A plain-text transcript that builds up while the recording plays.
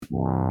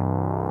In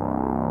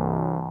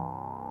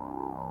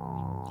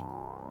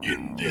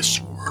this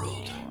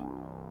world,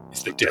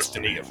 is the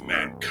destiny of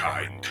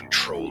mankind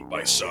controlled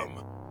by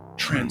some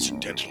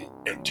transcendental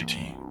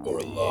entity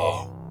or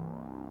law?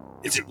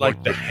 Is it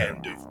like the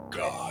hand of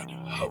God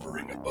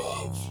hovering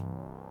above?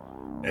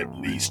 At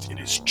least it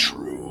is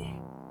true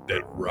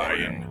that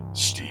Ryan,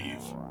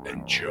 Steve,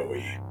 and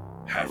Joey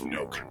have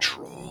no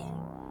control,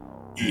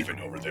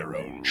 even over their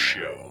own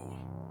show.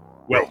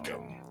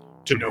 Welcome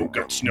to No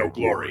Guts, No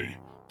Glory,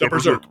 the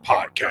Berserk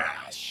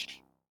Podcast.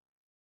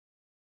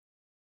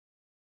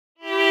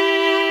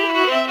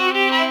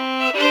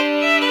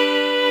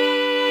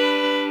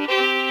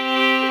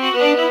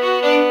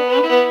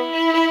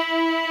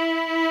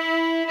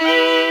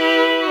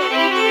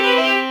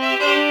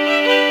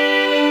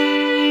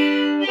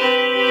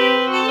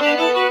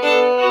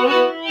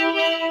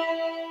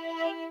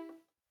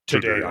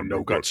 Today on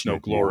No Guts, No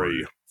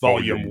Glory,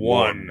 Volume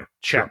 1,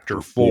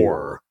 Chapter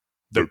 4,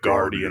 The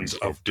Guardians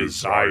of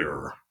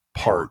Desire,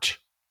 Part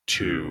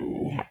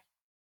 2.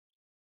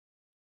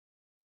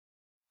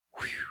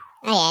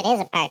 Oh yeah, it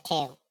is a part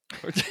 2.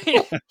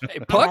 Hey,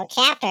 Or Puck,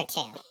 chapter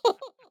 2.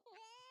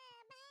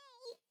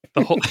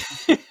 the whole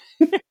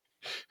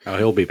Oh,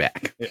 he'll be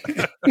back.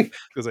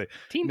 because I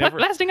Team Never-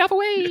 Puck blasting off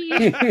away.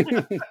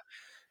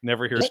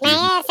 never hear Eat Steve my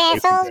ass,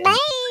 assholes, babe!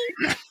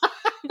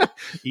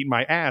 eat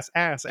my ass.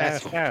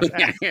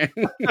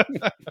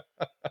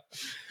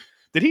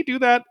 Did he do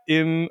that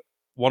in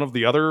one of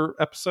the other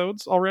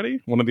episodes already?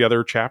 One of the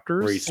other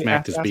chapters? Where he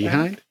smacked his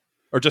behind?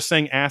 Or just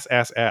saying ass.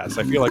 I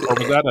feel like, or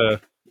was that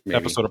a Maybe.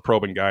 episode of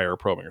Probing Gaia or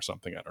Probing or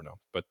something? I don't know.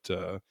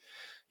 But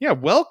yeah,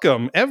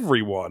 welcome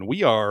everyone.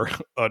 We are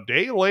a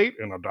day late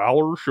and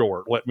 $1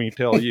 short, let me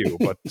tell you.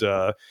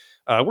 But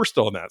we're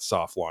still in that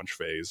soft launch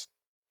phase.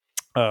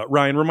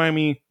 Ryan, remind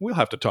me, we'll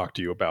have to talk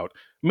to you about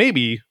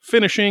maybe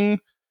finishing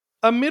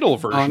a middle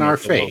version On our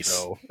of the face.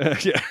 logo.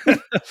 Yeah,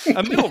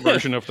 a middle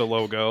version of the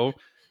logo,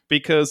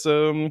 because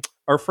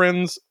our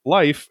friend's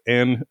life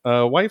and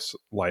wife's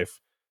life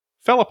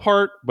fell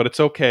apart, but it's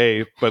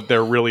okay. But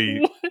they're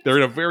in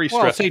a very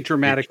Well, I'll stressful say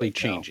dramatically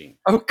stage right now. changing.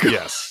 Oh god.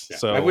 Yes, Yeah,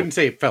 so I wouldn't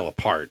say it fell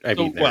apart. I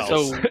mean, well,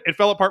 that's- so it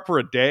fell apart for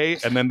a day,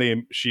 and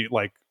then she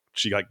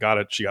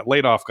got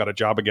laid off, got a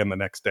job again the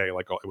next day.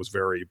 Like, it was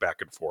very back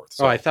and forth.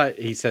 So I thought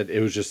he said it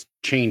was just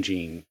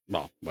changing.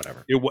 Well,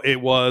 whatever.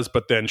 it was,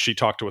 but then she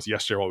talked to us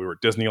yesterday while we were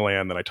at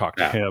Disneyland. Then I talked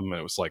to Yeah. him, and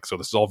it was like, so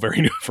this is all very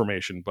new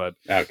information. But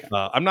Okay.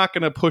 I'm not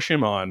going to push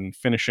him on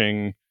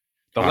finishing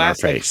the On our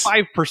last face.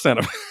 5%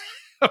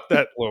 of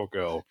that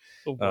logo,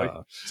 Oh boy.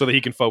 so that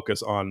he can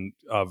focus on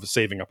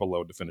saving up a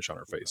load to finish on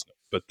our face.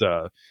 But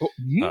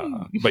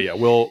but yeah,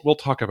 we'll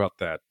talk about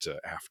that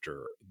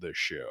after the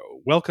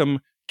show. Welcome,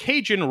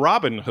 Cajun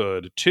Robin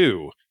Hood,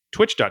 to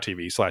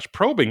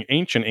twitch.tv/probing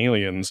ancient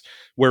aliens,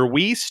 where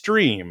we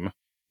stream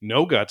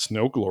No Guts,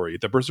 No Glory,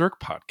 the Berserk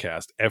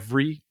podcast,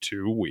 every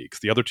 2 weeks.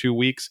 The other 2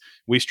 weeks,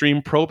 we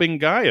stream Probing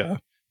Gaia,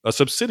 a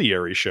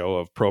subsidiary show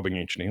of Probing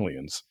Ancient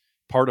Aliens,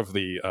 part of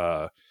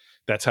the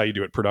That's How You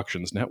Do It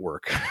Productions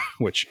Network,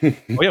 which, oh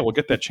yeah, we'll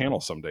get that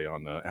channel someday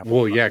on Apple.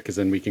 Well, yeah, because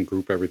then we can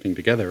group everything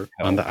together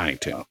on the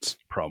iTunes.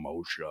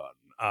 Promotion.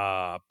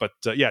 But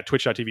yeah,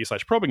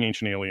 twitch.tv/probing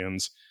ancient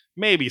aliens.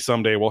 Maybe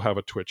someday we'll have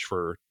a Twitch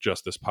for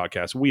just this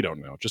podcast. We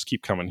don't know. Just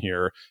keep coming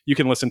here. You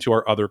can listen to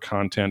our other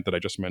content that I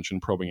just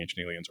mentioned, Probing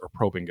Ancient Aliens or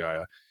Probing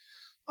Gaia,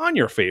 on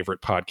your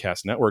favorite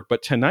podcast network.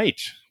 But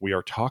tonight we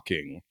are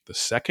talking the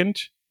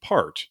second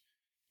part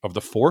of the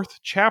 4th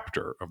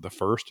chapter of the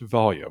first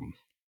volume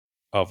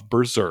of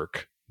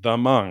Berserk, the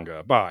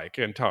manga by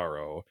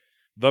Kentaro,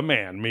 the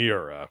man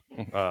Miura.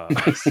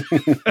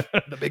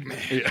 The big man.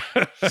 Yeah.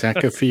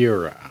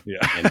 Sakafura. Yeah.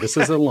 And this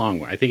is a long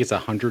one. I think it's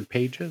 100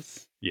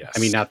 pages. Yes. I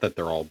mean, not that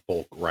they're all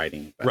bulk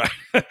writing. But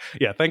Right.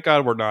 Yeah. Thank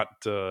God we're not,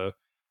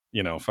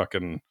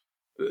 fucking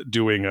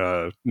doing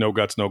No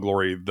Guts, No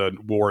Glory, the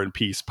War and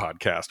Peace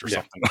podcast or Yeah.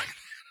 something like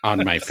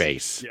on my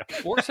face. Yeah.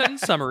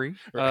 4-sentence summary.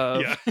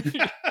 that.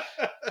 Yeah.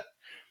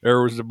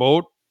 There was a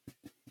boat.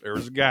 There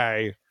was a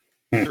guy.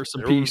 There's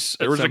some There peace.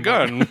 There was a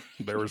somewhere. gun.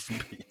 There was some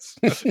peace.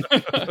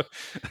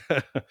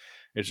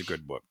 It's a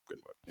good book. Good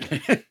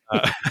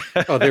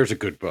book. Oh, there's a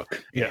good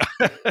book. Yeah.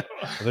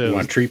 You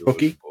want a treat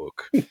bookie?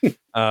 Book.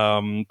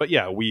 But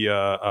yeah, we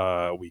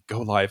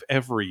go live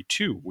every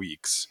 2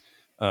 weeks.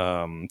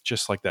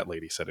 Just like that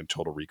lady said in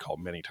Total Recall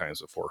many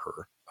times before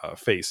her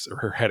face or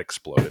her head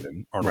exploded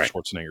in Arnold Right.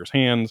 Schwarzenegger's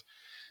hands.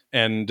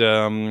 And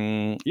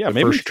yeah, The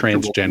maybe first in future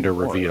we'll transgender do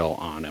more. reveal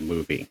on a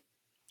movie.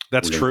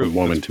 That's From true.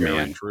 woman That's to very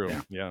man. True.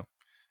 Yeah. Yeah.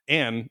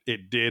 And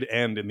it did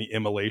end in the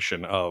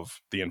immolation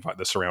of the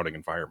surrounding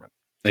environment.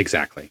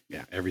 Exactly.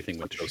 Yeah. Everything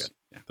went to Those- shit.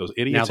 Yeah. Those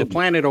Now idiots. the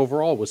planet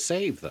overall was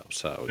saved, though.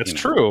 So That's you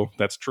know. true.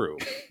 That's true.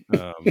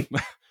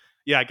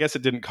 Yeah, I guess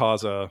it didn't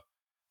cause a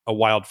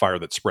wildfire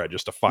that spread,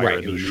 just a fire. Right.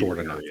 in It was the short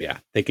area. enough. Yeah.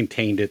 They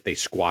contained it. They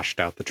squashed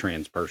out the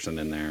trans person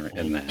in there,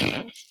 and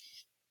then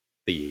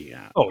the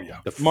Oh yeah,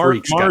 the Mars-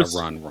 freaks got to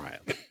run wild.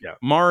 Yeah,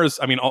 Mars.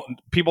 I mean,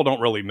 people don't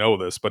really know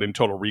this, but in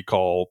Total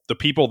Recall, the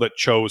people that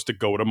chose to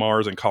go to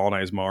Mars and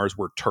colonize Mars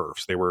were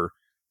TERFs. They were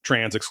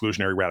trans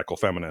exclusionary radical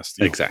feminist.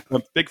 You know, Exactly.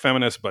 a big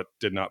feminist, but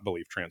did not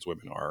believe trans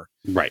women are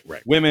Right.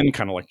 women,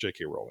 kind of like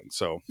J.K. Rowling.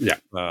 So Yeah.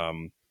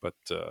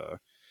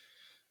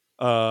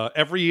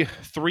 Every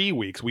 3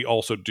 weeks, we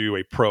also do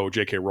a pro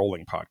J.K.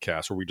 Rowling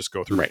podcast where we just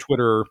go through Right.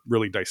 Twitter,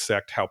 really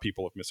dissect how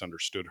people have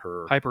misunderstood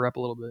her. Hype her up a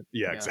little bit.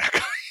 Yeah,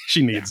 exactly.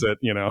 She needs it,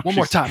 you know. One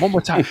more time.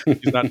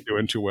 She's not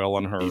doing too well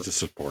on her Needs a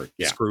support.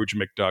 Yeah. Scrooge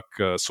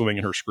McDuck,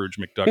 swinging her Scrooge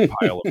McDuck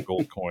pile of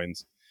gold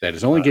coins. That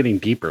is only getting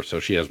deeper, so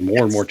she has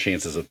more and more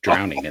chances of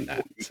drowning in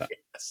that. So.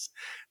 Yes.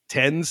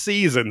 10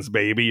 seasons,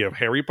 baby, of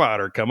Harry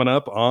Potter coming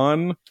up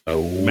on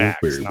Max,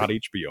 baby. not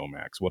HBO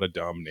Max. What a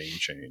dumb name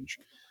change.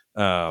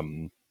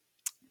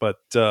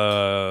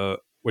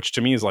 Which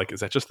to me is like, is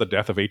that just the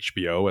death of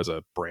HBO as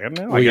a brand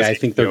now? I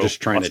think they're HBO just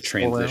trying to must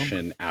slow down.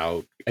 transition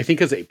out. I think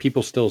because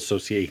people still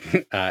associate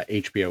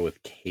HBO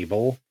with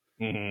cable.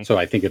 Mhm. So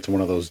I think it's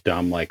one of those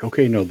dumb, like,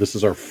 okay, no, this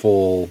is our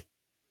full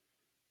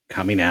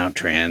coming out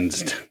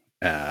trans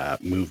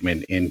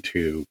movement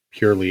into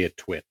purely a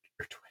Twitch,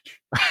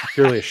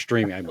 purely a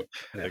streaming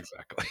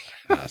Exactly.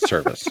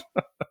 service.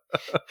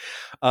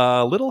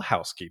 Little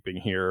housekeeping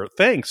here.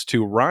 Thanks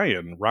to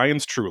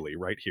Ryan's Truly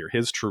right here,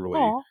 his Truly,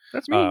 Aw,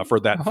 that's me. for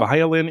that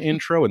violin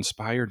intro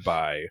inspired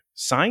by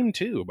Sign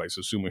 2 by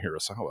Susumu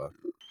Hirasawa.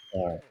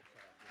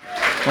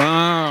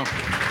 Wow.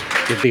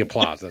 Give the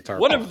applause. That's our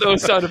One fault. of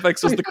those sound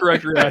effects was the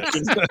correct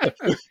reaction. It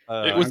was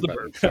I'm the fine.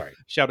 burp. Sorry.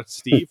 Shout out to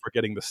Steve for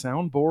getting the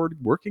soundboard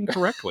working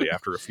correctly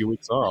after a few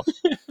weeks off.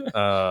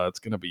 It's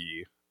going to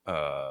be,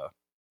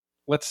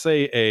 let's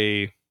say,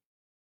 a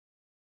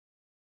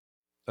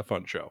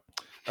fun show.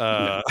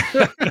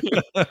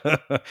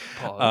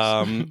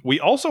 We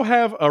also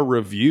have a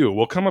review.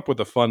 We'll come up with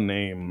a fun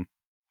name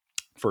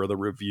for the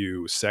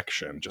review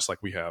section, just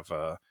like we have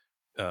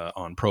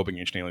on Probing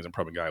Ancient Aliens and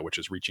Probing Gaia, which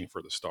is Reaching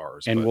for the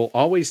Stars. And But- we'll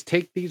always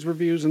take these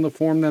reviews in the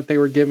form that they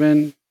were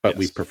given, but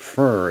we Yes.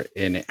 prefer,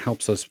 and it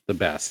helps us the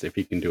best, if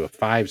you can do a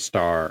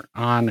 5-star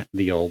on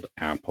the old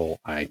Apple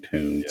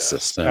iTunes Yes,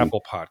 system.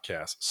 Apple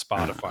Podcasts,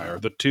 Spotify are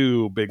the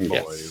two big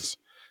Yes. boys.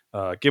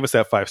 Give us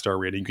that 5-star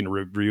rating. You can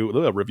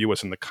review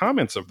us in the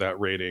comments of that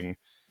rating,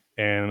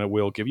 and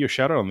we'll give you a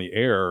shout out on the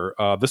air.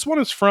 This one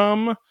is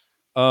from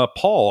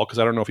Paul, because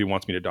I don't know if he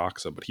wants me to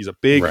dox him, but he's a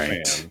big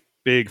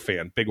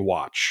fan, big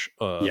watcher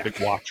of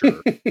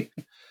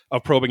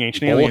Probing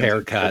Ancient Full Aliens.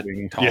 haircut,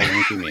 Probing- tall,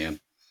 lanky man.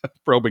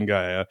 Probing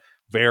Gaia,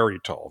 very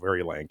tall,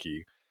 very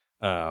lanky.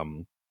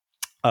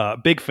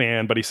 Big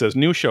fan, but he says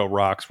new show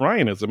rocks.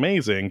 Ryan is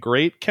amazing,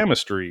 great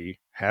chemistry.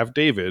 Have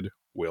David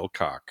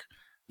Wilcock.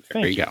 There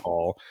Thank you you, go.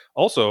 Paul.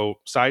 Also,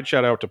 side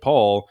shout out to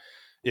Paul.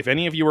 If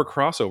any of you are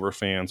crossover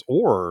fans,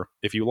 or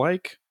if you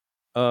like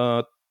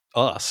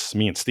us,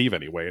 me and Steve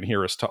anyway, and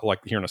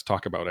hearing us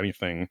talk about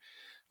anything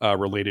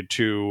related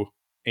to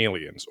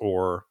aliens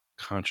or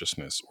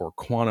consciousness or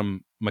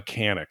quantum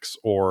mechanics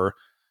or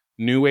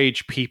new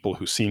age people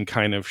who seem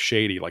kind of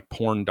shady, like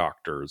porn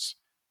doctors,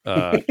 you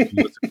can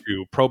listen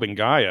to Probing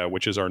Gaia,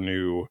 which is our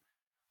new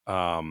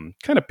kind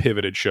of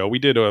pivoted show. We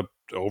did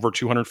over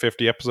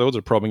 250 episodes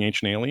of Probing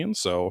Ancient Aliens,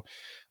 so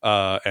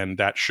and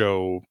that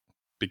show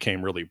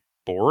became really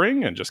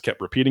boring and just kept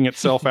repeating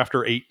itself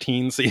after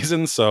 18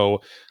 seasons.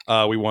 So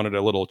we wanted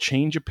a little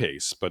change of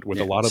pace, but with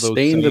a lot of those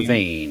stay in the same-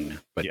 vein,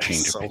 but Yes,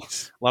 change so- of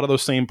pace. a lot of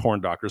those same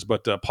porn doctors.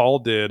 But Paul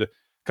did,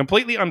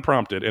 completely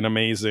unprompted, an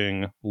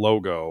amazing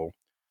logo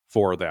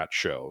for that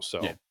show.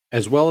 So Yeah.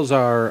 As well as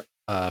our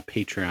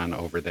Patreon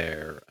over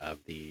there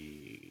of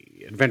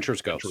the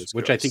Adventures Ghosts, Adventures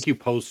which I Ghosts. think you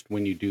post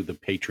when you do the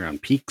Patreon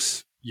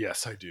peaks.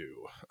 yes, I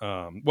do.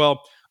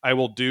 Well, I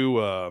will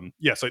do.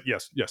 Yes,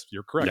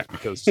 you're correct. Yeah.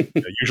 Because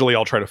usually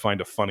I'll try to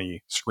find a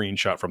funny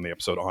screenshot from the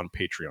episode on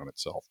Patreon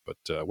itself.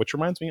 But which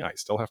reminds me, I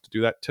still have to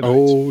do that tonight.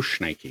 Oh,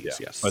 shnikes, Yeah,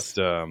 yes. but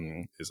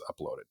is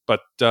uploaded.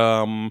 But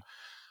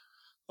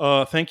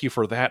thank you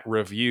for that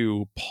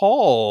review,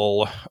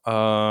 Paul.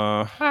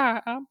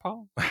 Hi, I'm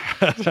Paul.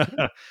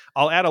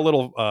 I'll add a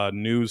little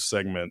news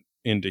segment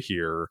into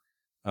here.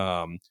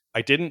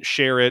 I didn't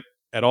share it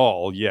at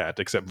all yet,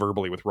 except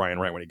verbally with Ryan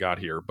right when he got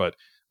here. But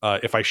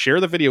if I share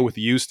the video with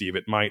you, Steve,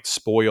 it might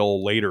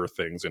spoil later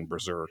things in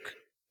Berserk.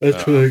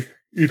 That's why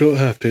you don't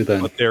have to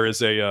then. But there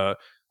is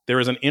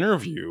an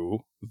interview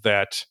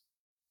that,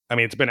 I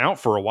mean, it's been out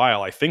for a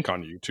while, I think,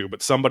 on YouTube,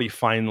 but somebody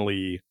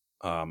finally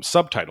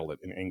subtitled it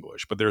in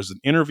English. But there's an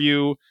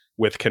interview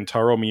with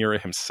Kentaro Miura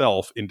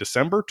himself in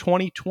December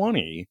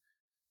 2020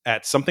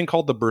 at something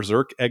called the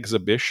Berserk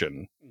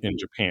Exhibition in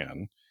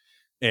Japan.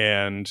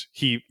 And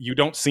you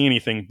don't see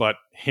anything but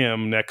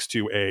him next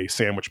to a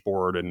sandwich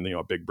board and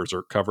a big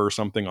Berserk cover or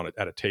something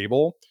at a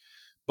table.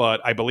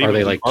 But I believe Are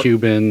they it was like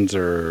Cubans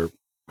or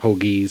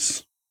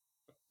hoagies?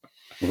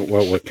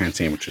 What kind of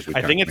sandwiches?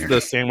 I think it's the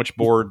sandwich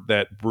board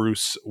that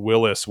Bruce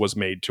Willis was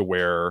made to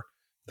wear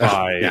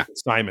by yeah.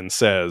 Simon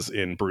Says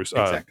in Bruce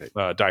Exactly.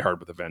 Die Hard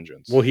with a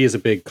Vengeance. Well, he is a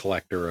big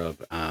collector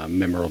of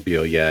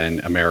memorabilia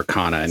and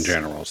Americana in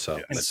general. So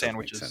Yes. And that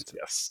sandwiches. makes sense.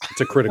 Yes. It's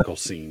a critical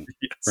scene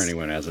Yes. for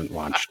anyone who hasn't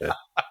watched it.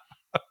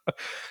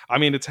 I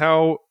mean, it's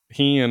how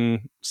he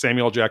and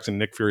Samuel L. Jackson,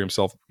 Nick Fury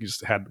himself,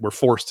 were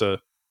forced to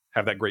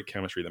have that great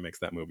chemistry that makes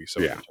that movie so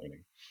Yeah.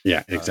 entertaining.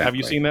 Yeah, exactly. Have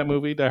you seen that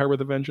movie, Die Hard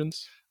with a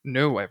Vengeance?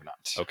 No, I have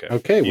not. Okay.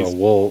 Okay, He's- well,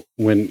 we'll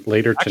when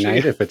later Actually-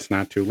 tonight, if it's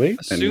not too late.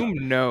 then-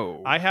 Assume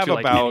no. I have to,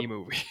 like, about- any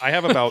movie. I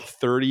have about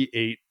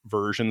 38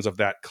 versions of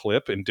that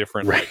clip in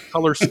different like, Right.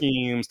 color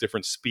schemes,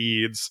 different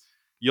speeds.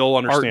 You'll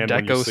understand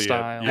when you Deco see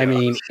style. it. I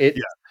mean, it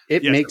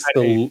Yes, makes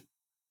I-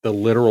 the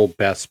literal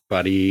best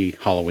buddy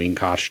Halloween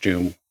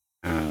costume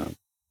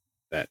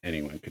that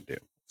anyone could do,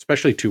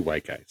 especially two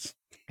white guys.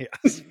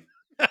 Yes.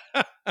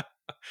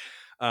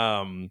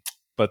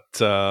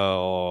 But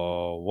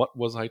what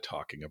was I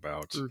talking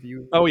about?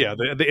 Review. Oh yeah,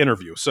 the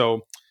interview.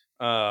 So,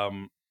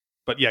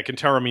 but yeah,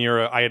 Kentaro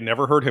Miura, I had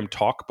never heard him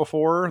talk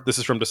before. This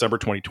is from December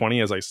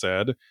 2020, as I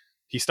said.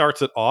 He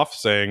starts it off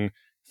saying,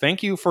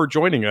 "Thank you for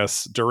joining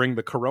us during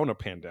the Corona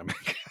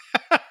pandemic."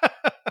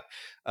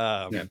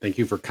 Yeah, thank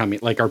you for coming.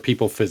 Like, are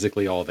people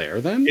physically all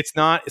there then? It's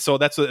not. So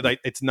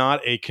it's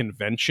not a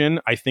convention.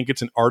 I think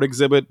it's an art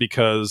exhibit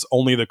because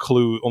only the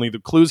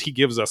clues he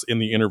gives us in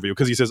the interview.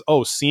 Because he says,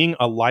 "Oh, seeing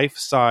a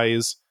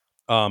life-size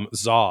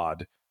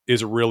Zod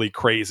is really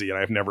crazy, and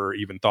I've never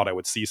even thought I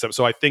would see some."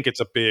 So I think it's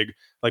a big,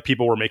 like,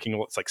 people were making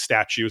it's like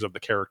statues of the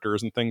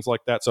characters and things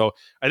like that. So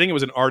I think it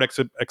was an art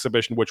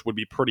exhibition, which would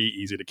be pretty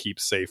easy to keep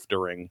safe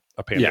during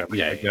a pandemic.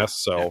 I guess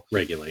so.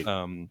 Regulate.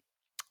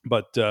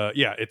 But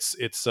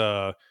it's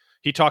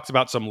he talks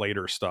about some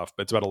later stuff,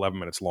 but it's about 11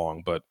 minutes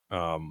long. But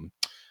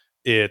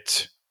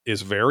it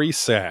is very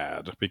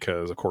sad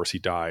because, of course, he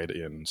died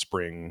in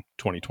spring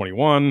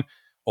 2021.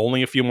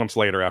 Only a few months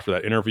later after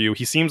that interview.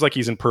 He seems like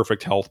he's in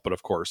perfect health, but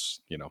of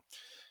course,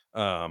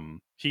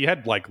 he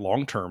had like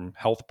long-term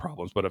health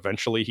problems. But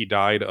eventually, he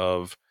died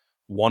of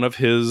one of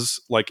his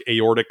like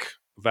aortic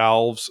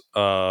valves,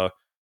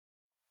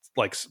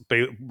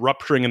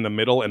 rupturing in the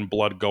middle and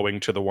blood going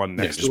to the one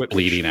next to just it,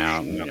 bleeding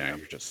out. And, Yeah.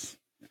 you're just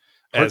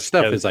heart As-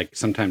 stuff as- is like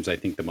sometimes I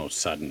think the most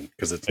sudden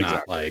because it's not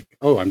Exactly. like,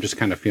 oh, I'm just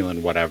kind of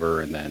feeling whatever,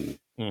 and then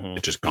Mhm.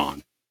 it's just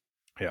gone.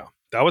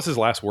 That was his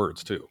last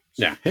words too.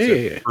 Yeah. He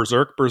Hey, said,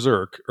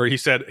 Berserk, or he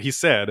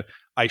said,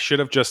 I should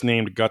have just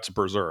named Guts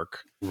Berserk.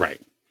 right.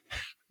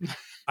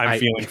 I'm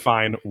feeling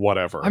fine,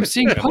 whatever. I'm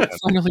seeing Puck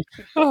finally.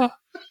 Ah.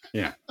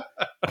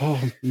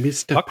 Oh,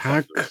 Mr. Puck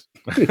Puck.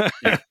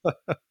 fuckers.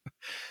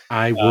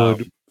 I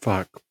would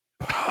fuck.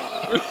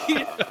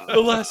 The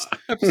last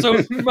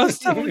episode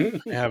must have.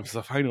 have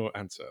the final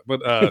answer. But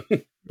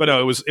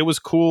no, it was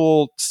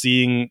cool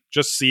seeing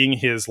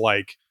his,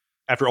 like,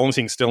 after only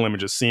seeing still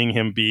images, seeing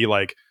him be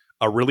like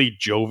a really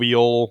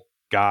jovial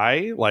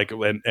guy, like,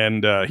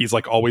 and he's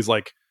like always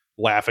like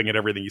laughing at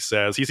everything he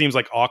says. He seems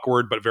like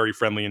awkward but very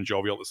friendly and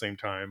jovial at the same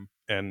time.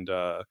 And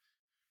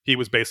he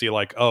was basically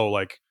like, oh,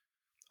 like,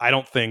 I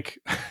don't think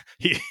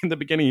he in the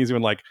beginning he's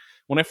even like,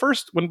 when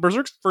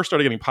Berserk first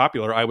started getting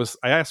popular, I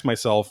asked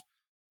myself,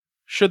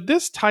 should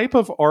this type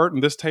of art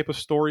and this type of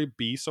story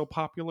be so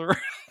popular?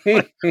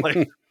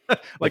 like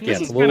Like, this yeah,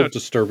 is it's a little kinda-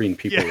 disturbing.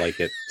 People Yeah. like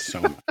it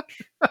so much.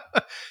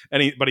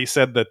 and he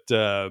said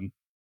that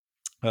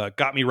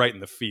got me right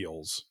in the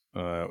feels.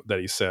 That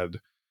he said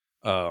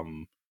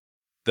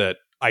that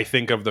I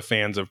think of the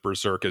fans of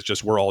Berserk as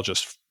just, we're all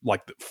just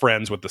like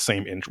friends with the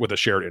same with a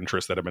shared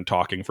interest that have been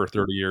talking for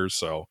 30 years.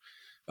 So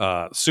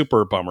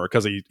super bummer,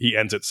 because he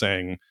ends it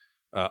saying,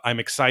 I'm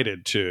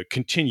excited to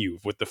continue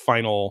with the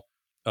final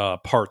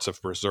parts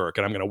of Berserk,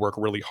 and I'm going to work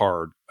really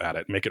hard at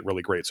it, make it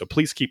really great. So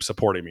please keep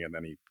supporting me. And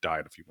then he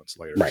died a few months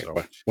later. Right.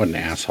 So. What an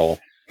asshole.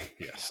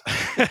 Yes.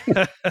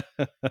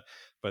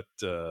 But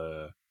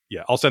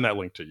yeah, I'll send that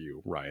link to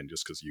you, Ryan,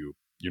 just because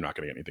you're not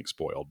going to get anything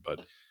spoiled. But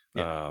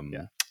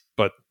Yeah.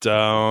 But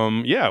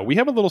yeah, we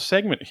have a little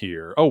segment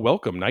here. Oh,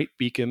 welcome, Night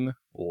Beacon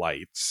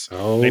Lights.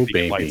 Oh, Night Beacon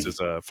baby. Lights is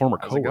a former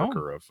How's it going?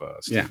 coworker of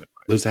Yeah. Stephen.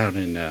 Lives out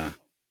in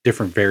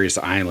different various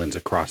islands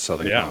across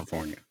Southern Yeah.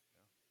 California.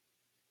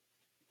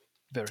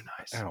 Very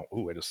nice. Ow!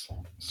 Ooh, I just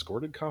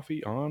squirted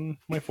coffee on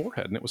my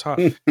forehead, and it was hot.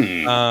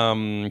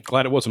 Hmm.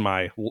 Glad it wasn't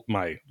my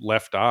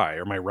left eye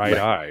or my right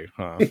eye.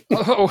 Huh?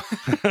 Oh,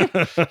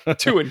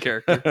 two in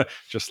character.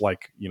 Just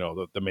like,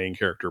 the main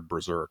character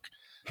Berserk.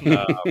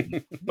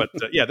 But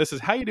yeah, this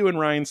is How You Doing,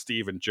 Ryan,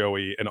 Steve, and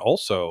Joey. And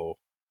also,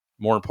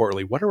 more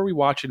importantly, what are we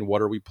watching?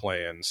 What are we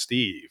playing?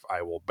 Steve,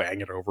 I will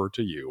bang it over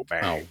to you.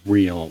 Bang. Oh,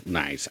 real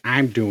nice.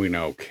 I'm doing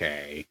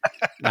okay.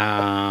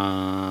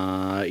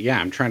 Yeah,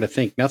 I'm trying to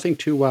think. Nothing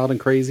too wild and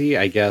crazy,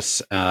 I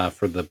guess,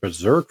 for the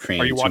Berserk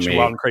fans. Are you watching who may-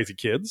 Wild and Crazy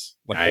Kids?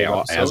 Like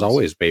old as episodes?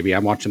 always, baby.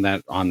 I'm watching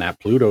that on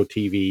that Pluto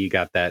TV. You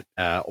got that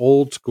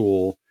old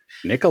school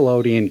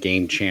Nickelodeon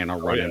game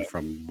channel running yeah.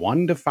 from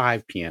 1 to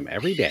 5 p.m.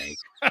 every day.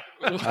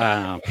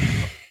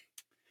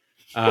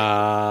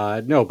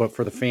 No, but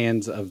for the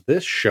fans of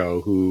this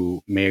show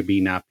who maybe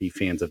not be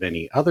fans of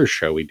any other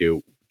show we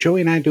do,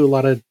 Joey and I do a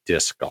lot of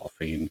disc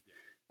golfing.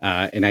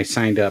 And I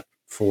signed up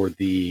for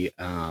the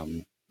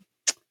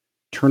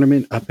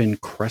tournament up in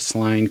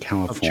Crestline,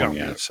 California.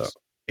 Champions. So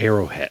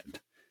Arrowhead.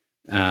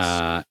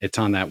 It's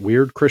on that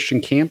weird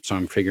Christian camp, so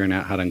I'm figuring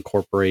out how to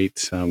incorporate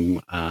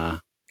some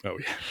Oh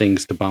yeah.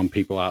 things to bum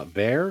people out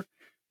there.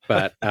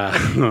 But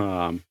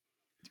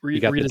You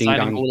got the ding redesigning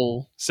dong. the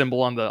little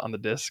symbol on the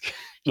disc.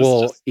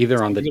 Well,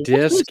 either on the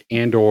disc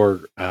and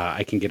or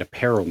I can get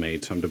apparel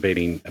made. So I'm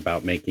debating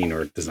about making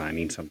or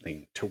designing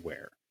something to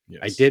wear.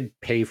 Yes. I did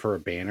pay for a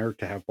banner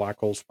to have Black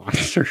Hole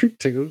sponsored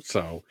too,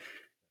 so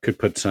could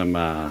put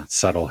some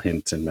subtle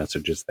hints and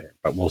messages there.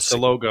 But we'll see.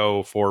 The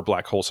logo for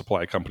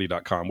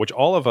blackholesupplycompany.com, which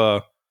all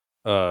of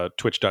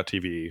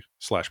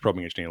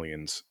twitch.tv/probing ancient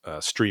aliens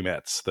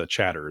streamettes, the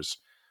chatters,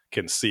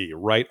 can see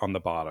right on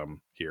the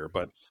bottom here.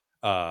 But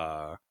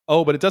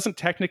but it doesn't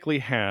technically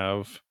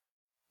have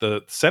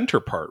the center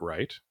part,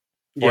 right?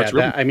 Yeah, it's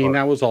really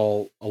that was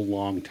all a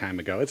long time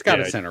ago. It's got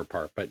a center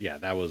part, but yeah,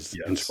 that was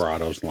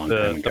Inspirato's a long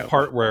time ago. The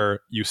part where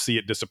you see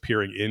it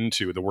disappearing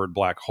into the word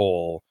black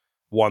hole,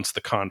 once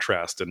the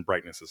contrast and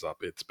brightness is up,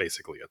 it's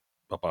basically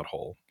a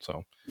butthole.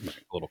 So a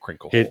little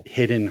crinkle hole.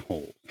 Hidden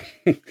hole.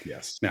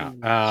 Yes. No.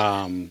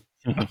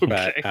 Okay.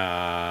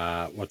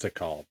 But what's it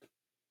called?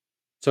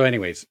 So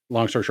anyways,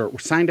 long story short, we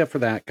signed up for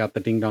that, got the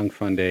Ding Dong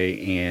Fun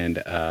Day, and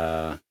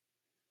Fat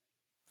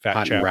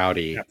Hot Chap, and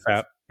Rowdy.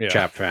 Fat. Yeah.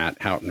 Chap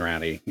Fat, Hot and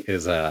Rowdy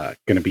is going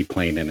to be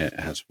playing in it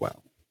as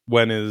well.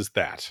 When is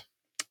that?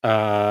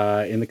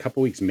 In the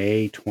couple weeks,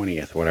 May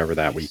 20th, whatever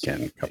that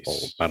weekend,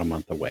 about a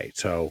month away.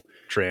 So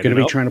going to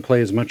be trying to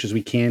play as much as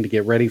we can to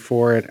get ready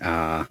for it.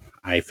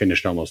 I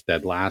finished almost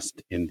dead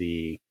last in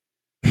the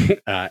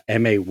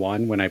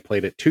MA1 when I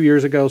played it 2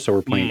 years ago. So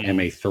we're playing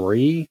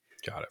MA3.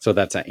 Got it. So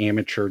that's an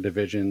amateur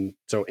division.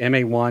 So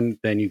MA1,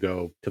 then you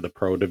go to the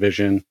pro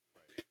division.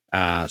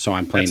 So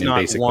I'm playing That's in not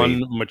basically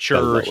one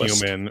mature the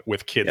lowest. human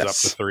with kids up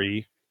to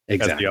 3.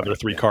 Exactly. As the other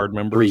 3 card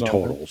members. 3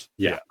 totals.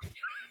 Yeah.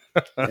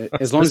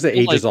 As long as the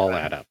ages all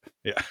add up.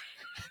 Yeah.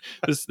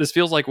 This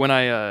feels like when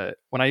I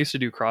used to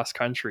do cross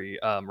country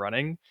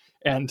running,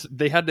 and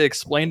they had to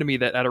explain to me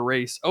that at a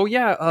race,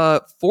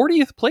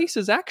 40th place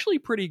is actually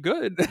pretty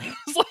good.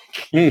 It's like,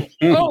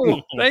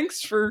 oh,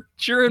 thanks for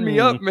cheering me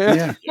up,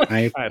 man. Yeah,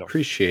 I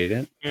appreciate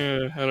it.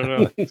 I don't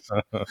know. It's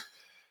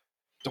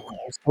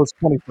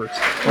 21st.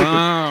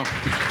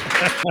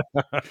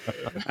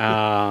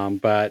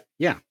 But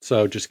yeah,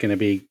 so just gonna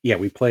be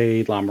we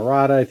played La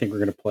Mirada. I think we're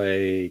gonna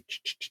play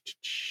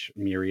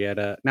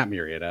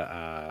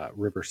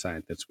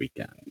Riverside this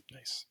weekend.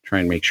 Nice. Try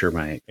and make sure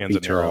my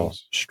feet are all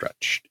Anzaneros.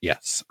 stretched.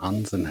 Yes,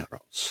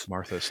 Anzaneros.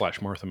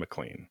 Martha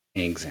McLean.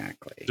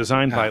 Exactly.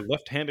 Designed by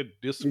left-handed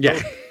disc. Yeah.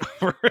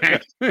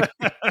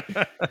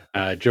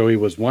 Joey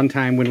was one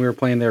time when we were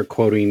playing there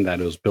quoting that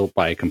it was built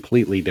by a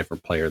completely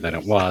different player than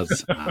it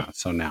was.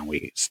 So now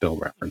we still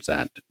reference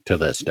that to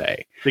this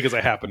day. Because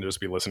I happen to just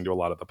be listening to a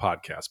lot of the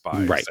podcasts by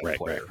right,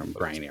 from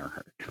Brian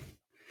Earhart.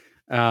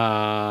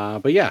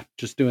 But yeah,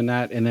 just doing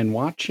that and then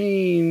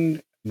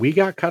watching. We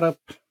got caught up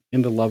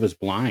into Love Is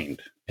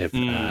Blind. If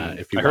you I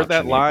heard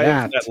that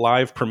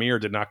live premiere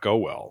did not go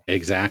well.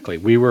 Exactly.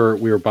 We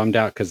were bummed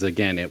out because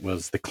again, it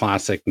was the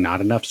classic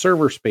not enough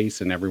server space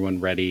and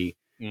everyone ready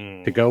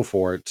to go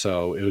for it.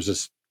 So it was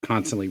just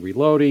constantly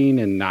reloading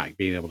and not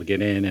being able to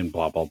get in and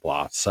blah blah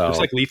blah. So it's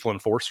like Lethal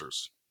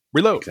Enforcers.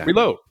 Reload.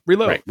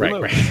 Right.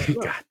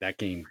 God, that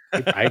game.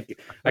 I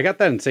got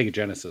that in Sega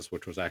Genesis,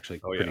 which was actually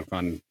pretty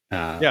fun.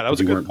 That was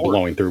a good port.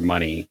 Blowing through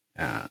money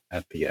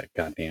at the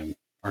goddamn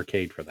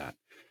arcade for that.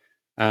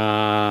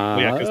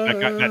 Because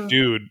that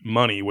dude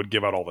Money would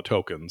give out all the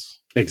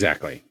tokens.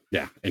 Exactly.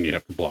 Yeah, and you'd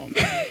have to blow them.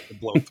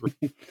 Blow through.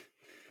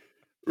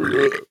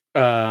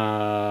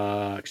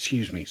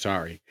 Excuse me.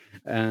 Sorry.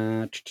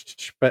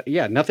 But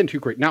yeah, nothing too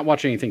great. Not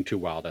watching anything too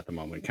wild at the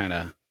moment. Kind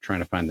of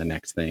trying to find the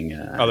next thing.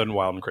 Other than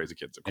Wild and Crazy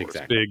Kids, of course.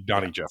 Exactly. Big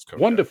Donnie Jeff code.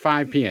 1 to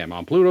 5 p.m.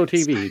 on Pluto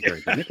TV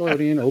during the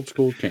Nickelodeon Old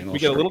School channel. We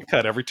get a little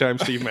cut every time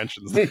Steve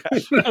mentions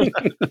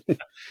that.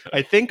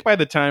 I think by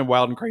the time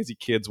Wild and Crazy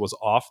Kids was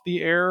off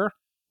the air,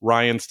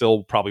 Ryan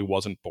still probably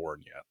wasn't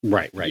born yet.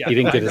 Right. Yeah. You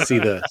didn't get to see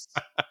the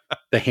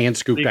hand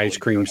scooped ice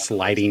cream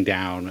sliding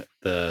down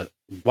the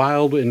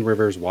Wild and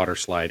Rivers water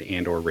slide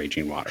and or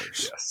Raging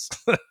Waters. Yes.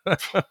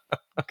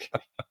 Okay.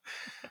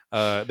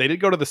 They did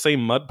go to the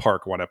same mud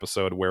park one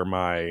episode where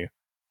my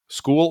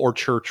school or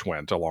church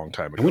went a long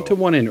time ago. I went to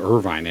one in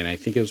Irvine, and I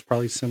think it was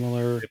probably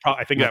similar.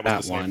 I think that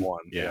was the same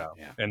one. Yeah.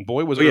 And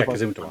boy, was it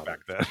because it went to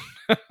back then.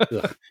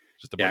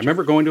 I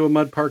remember going to a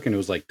mud park, and it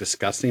was like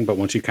disgusting. But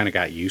once you kind of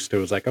got used to it,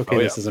 it was like, okay,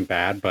 this isn't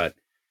bad. But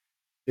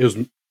it was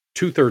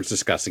 2/3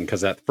 disgusting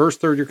because that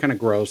first third you're kind of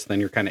gross, then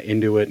you're kind of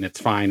into it, and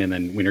it's fine. And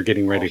then when you're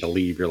getting ready to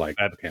leave, you're like,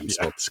 okay, I'm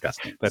still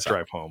disgusting. That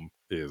drive home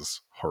is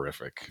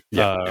horrific.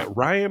 Yeah.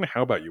 Ryan,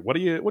 how about you? What are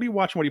you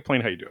watching? What are you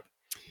playing? How you doing?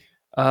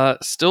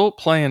 Still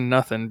playing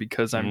nothing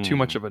because I'm too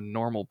much of a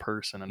normal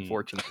person,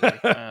 unfortunately.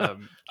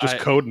 Just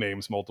code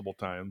names multiple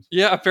times.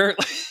 Yeah,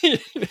 apparently.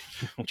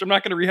 Which I'm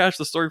not going to rehash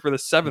the story for the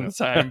 7th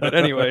time, but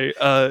anyway,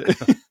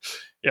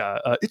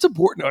 it's a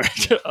board. No,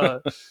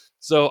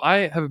 so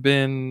I have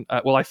been.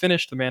 I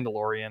finished The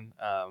Mandalorian.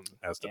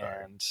 As did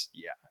I.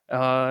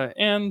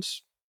 And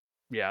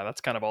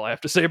that's kind of all I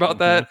have to say about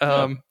that.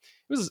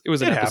 It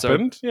was an episode.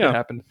 Happened. Yeah. It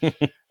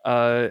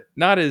happened.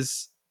 Not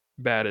as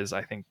bad as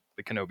I think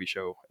the Kenobi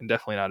show, and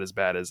definitely not as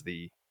bad as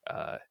the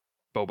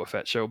Boba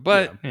Fett show,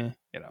 but it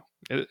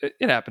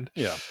happened.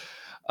 Yeah.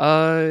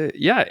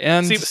 Yeah,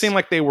 and Seemed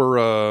like they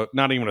were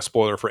not even a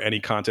spoiler for any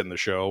content in the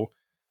show.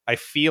 I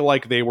feel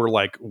like they were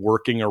like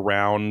working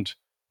around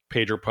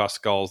Pedro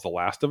Pascal's The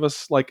Last of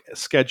Us like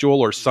schedule,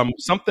 or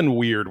something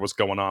weird was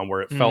going on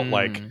where it felt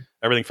like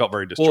everything felt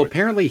very disjointed. Well,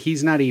 apparently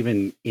he's not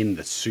even in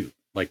the suit.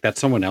 Like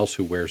that's someone else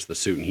who wears the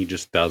suit, and he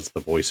just does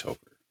the voiceover.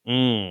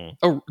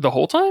 Oh, the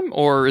whole time,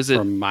 or is it?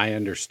 From my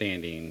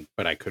understanding,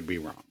 but I could be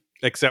wrong.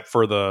 Except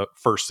for the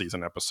first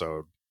season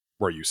episode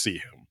where you see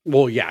him.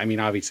 Well, yeah, I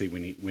mean, obviously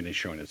when he's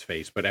showing his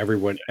face, but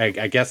everyone, I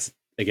guess,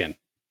 again,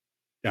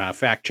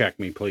 fact check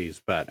me, please.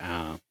 But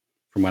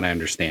from what I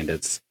understand,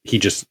 it's he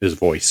just his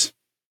voice.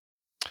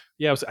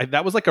 Yeah,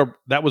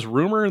 that was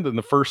rumored in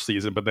the first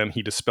season, but then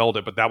he dispelled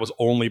it. But that was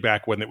only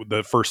back when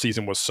the first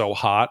season was so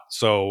hot.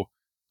 So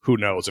who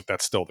knows if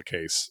that's still the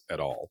case at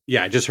all?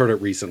 Yeah, I just heard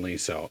it recently.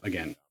 So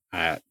again,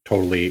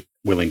 totally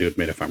willing to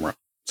admit if I'm wrong.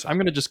 So. I'm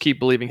going to just keep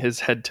believing his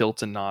head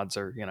tilts and nods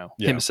are,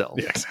 himself.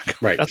 Yeah,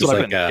 exactly. Right. That's just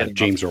what I've like been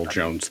James Earl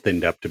Jones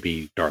thinned up to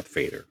be Darth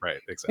Vader. Right.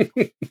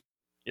 Exactly.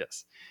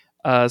 Yes.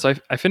 So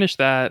I finished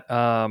that.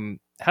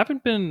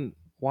 Haven't been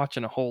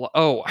watching a whole lot.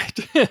 Oh,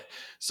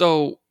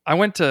 so I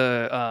went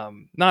to,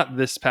 not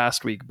this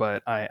past week,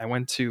 but I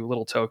went to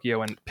Little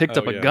Tokyo and picked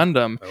up a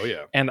Gundam. Oh,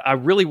 yeah. And I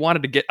really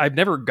wanted to I've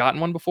never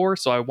gotten one before,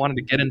 so I wanted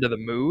to get into the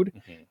mood.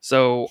 Mm-hmm.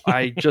 So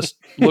I just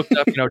looked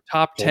up,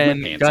 top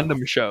 10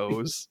 Gundam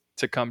shows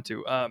to come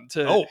to watch.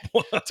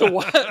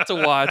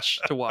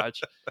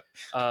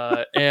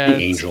 And the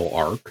Angel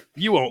Arc.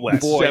 You won't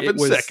last 7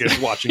 seconds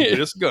watching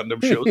this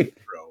Gundam show,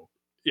 bro.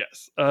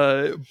 Yes.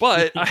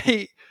 But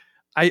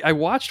I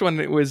watched when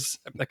it was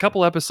a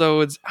couple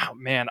episodes. Oh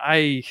man,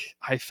 I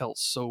felt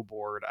so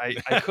bored.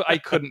 I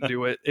couldn't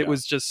do it. It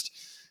was just,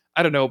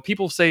 I don't know.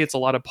 People say it's a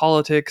lot of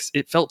politics.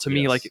 It felt to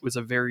me like it was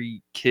a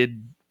very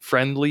kid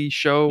friendly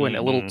show and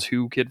a little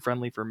too kid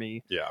friendly for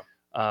me. Yeah.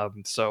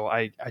 So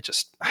I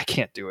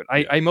can't do it.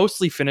 I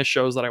mostly finish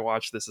shows that I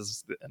watch. This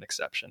is an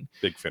exception.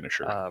 Big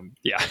finisher.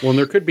 Yeah. Well, and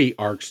there could be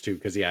arcs too,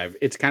 because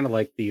it's kind of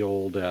like the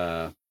old.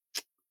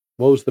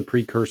 What was the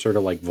precursor to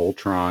like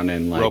Voltron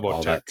and like Robotech.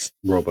 All that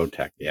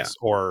Robotech? Yeah,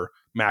 or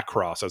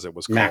Macross as it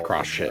was called.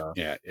 Macross shit.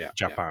 Yeah.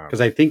 Japan.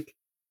 Because I think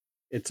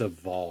it's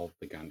evolved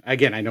the gun.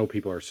 Again, I know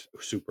people are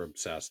super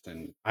obsessed,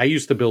 and I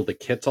used to build the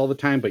kits all the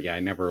time, but yeah, I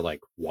never like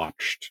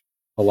watched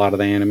a lot of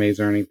the animes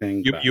or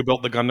anything. You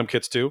built the Gundam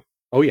kits too?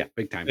 Oh yeah,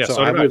 big time. Yeah,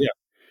 so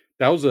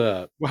that was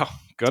a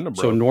Gundam.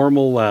 Bro. So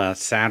normal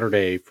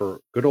Saturday for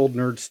good old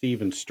nerd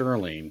Steve and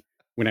Sterling.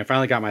 When I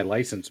finally got my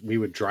license, we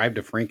would drive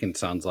to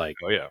Frankenson's like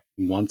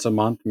once a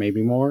month,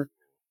 maybe more.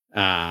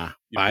 Buy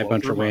a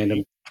bunch of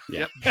random.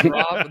 Yeah.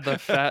 Drop the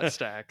fat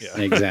stacks.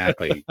 Yeah.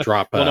 Exactly.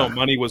 Drop. No,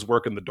 money was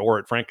working the door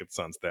at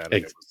Frankenson's then.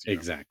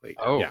 Exactly.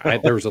 Oh, yeah.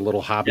 There was a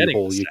little hobby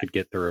hole you could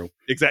get through.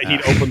 Exactly.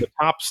 He'd open the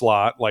top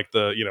slot, like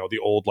the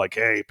old like,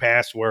 hey,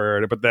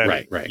 password, but then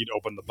he'd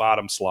open the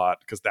bottom slot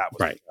because that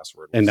was the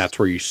password. And that's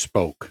where you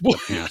spoke the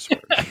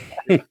password.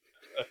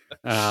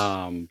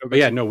 But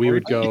yeah, no, we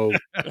would go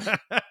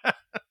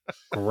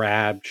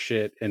grab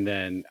shit, and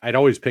then I'd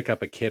always pick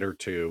up a kid or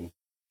two.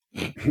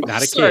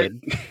 Not a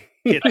kid.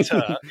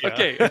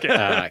 Okay.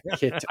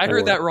 Kit I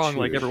heard that wrong, two.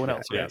 like everyone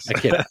else. Yes, a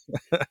kid.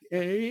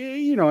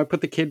 I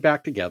put the kid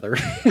back together.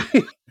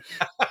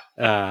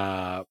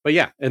 But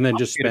yeah, and then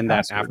just spend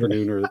that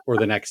afternoon or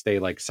the next day,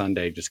 like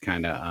Sunday, just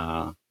kind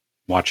of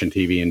watching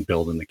TV and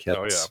building the kits.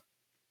 Oh yeah.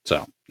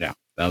 So yeah,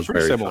 that was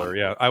pretty very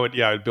similar. fun.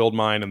 Yeah, I'd build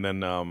mine, and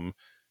then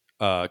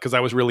because I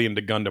was really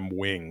into Gundam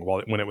Wing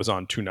when it was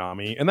on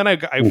Toonami, and then I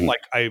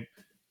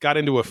got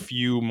into a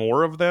few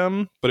more of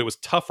them, but it was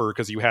tougher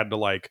because you had to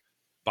like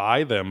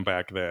buy them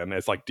back then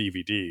as like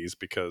DVDs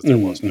because there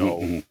was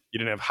you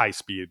didn't have high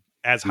speed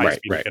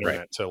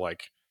internet to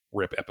like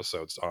rip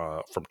episodes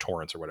from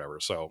torrents or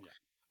whatever. So,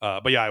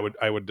 but yeah,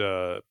 I would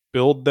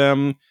build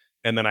them,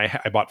 and then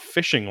I bought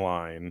fishing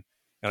line.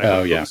 And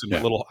I put some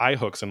little eye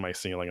hooks in my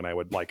ceiling, and I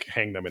would like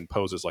hang them in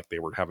poses like they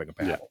were having a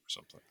battle or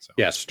something. So.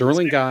 Yeah,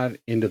 Sterling got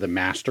into the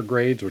master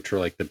grades, which are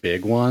like the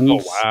big ones.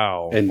 Oh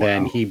wow! And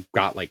then he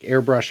got like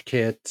airbrush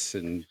kits,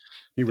 and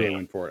he really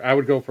went for it. I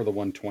would go for the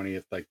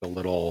 120th, like the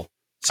little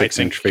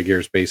 6-inch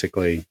figures,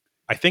 basically.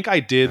 I think I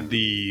did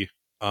the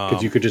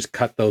because you could just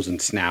cut those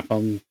and snap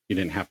them. You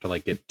didn't have to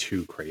like get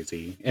too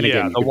crazy. And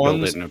again, you could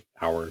build it in an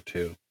hour or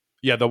two.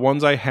 Yeah, the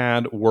ones I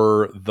had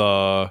were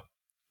the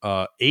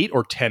 8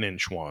 or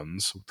 10-inch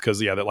ones because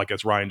that like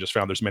as Ryan just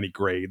found, there's many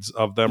grades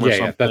of them. Or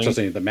something. Yeah, that's what I'm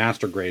saying. The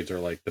master grades are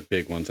like the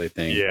big ones, I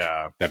think.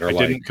 Yeah, that are I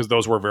didn't because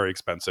those were very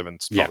expensive and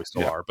probably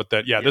still are. But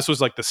this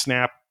was like the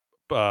snap.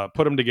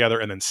 Put them together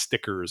and then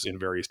stickers in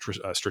various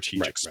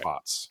strategic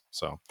spots.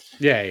 So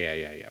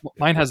yeah.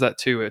 Mine has that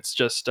too. It's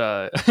just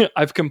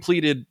I've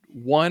completed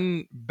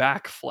one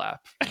back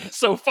flap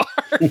so far.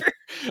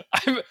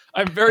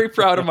 I'm very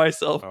proud of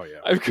myself. Oh yeah,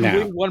 I've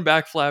completed one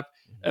back flap.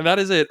 And that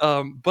is it.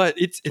 But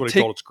it's what he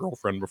told its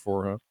girlfriend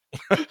before,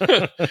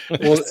 huh?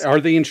 Well,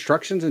 are the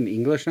instructions in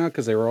English now?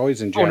 Because they were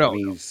always in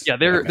Japanese. No. Yeah,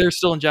 they're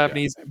still in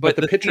Japanese. But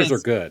the pictures are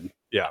good.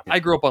 Yeah. I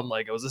grew up on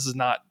Legos. This is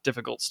not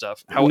difficult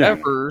stuff. No.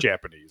 However,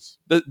 Japanese.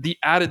 the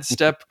added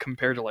step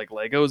compared to like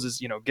Legos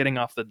is, getting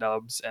off the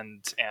dubs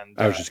and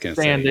I was just going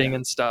to say, sanding yeah.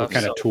 and stuff. What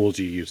kind So, of tools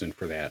are you using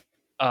for that?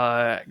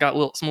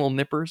 got some little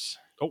nippers.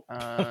 Oh,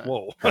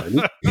 whoa.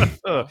 Pardon?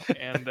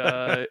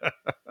 And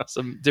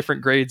some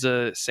different grades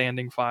of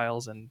sanding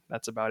files, and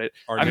that's about it.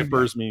 Are I'm-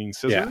 nippers meaning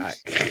scissors?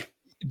 Yeah,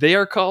 They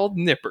are called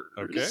nippers,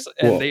 Okay.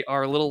 and Cool. they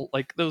are little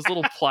like those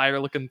little plier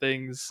looking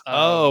things.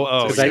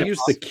 Oh, because to I get use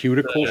off the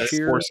cuticle the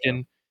shears.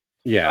 foreskin.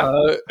 Yeah,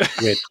 Uh,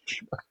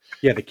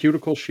 the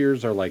cuticle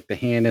shears are like the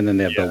hand, and then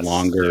they have the Yes,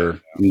 longer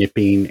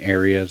nipping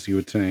areas. You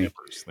would say.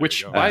 Nippers. There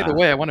Which, you go. by the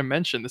way, I want to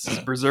mention, this is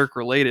Berserk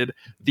related.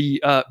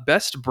 The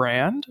best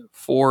brand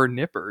for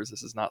nippers,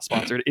 this is not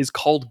sponsored, is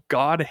called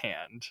God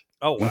Hand.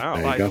 Oh, wow.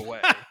 There you By go. the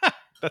way,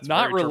 That's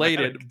not very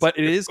related, dramatic. but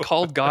it is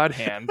called God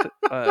Hand.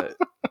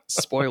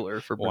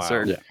 Spoiler for Wow.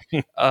 Berserk.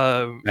 Yeah.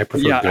 I I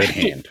prefer good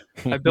hand.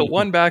 I built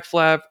one back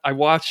flap. I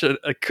watched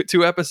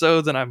 2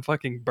 episodes and I'm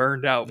fucking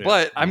burned out. Yeah.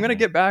 But I'm gonna Mhm.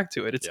 get back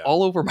to it. It's Yeah.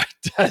 all over my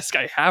desk.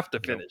 I have to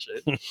finish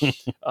it.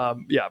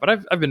 But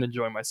I've been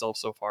enjoying myself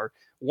so far.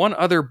 One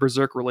other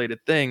Berserk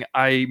related thing,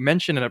 I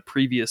mentioned in a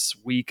previous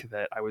week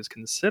that I was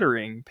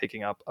considering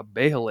picking up a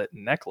Bahamut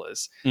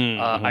necklace. Mhm.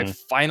 I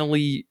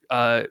finally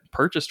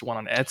purchased one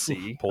on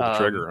Etsy. Pulled the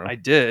trigger, huh? I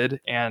did,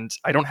 and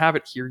I don't have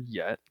it here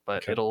yet,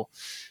 but Okay. it'll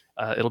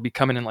be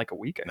coming in like a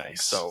week, I think.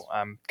 Nice. So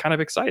I'm kind of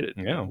excited.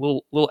 Yeah. A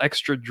little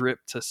extra drip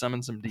to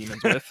summon some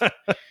demons with.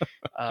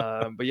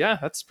 But yeah,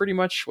 that's pretty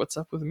much what's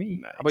up with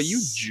me. How about you,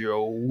 Nice.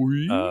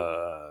 Joey?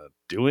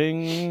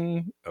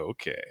 Doing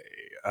okay.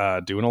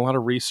 Doing a lot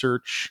of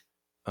research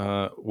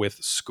with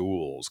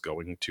schools,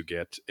 going to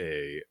get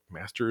a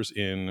master's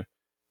in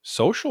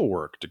social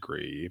work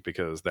degree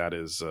because that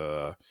is,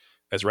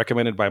 as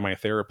recommended by my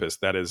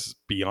therapist, that is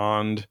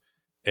beyond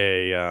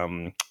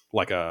a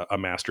like a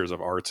master's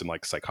of arts in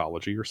like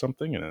psychology or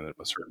something and a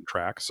certain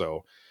track.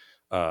 So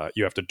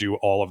you have to do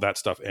all of that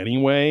stuff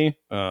anyway.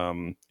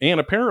 And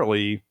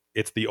apparently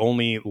it's the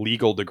only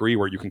legal degree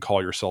where you can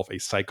call yourself a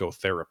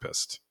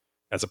psychotherapist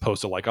as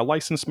opposed to like a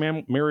licensed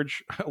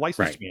marriage licensed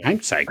Right. man.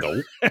 I'm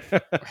psycho.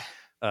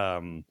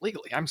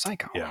 Legally, I'm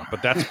psycho. Yeah,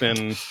 but that's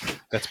been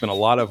a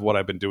lot of what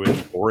I've been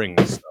doing boring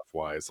stuff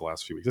wise the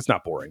last few weeks. It's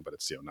not boring, but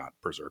it's not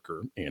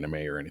Berserker anime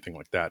or anything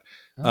like that.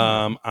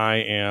 Oh.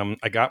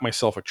 I got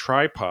myself a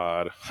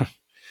tripod.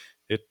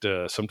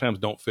 It sometimes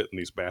don't fit in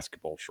these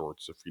basketball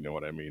shorts, if you know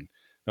what I mean.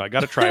 No, I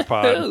got a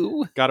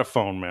tripod, got a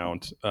phone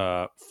mount.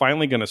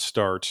 Finally going to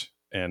start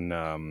and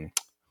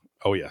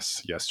oh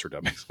yes, Sir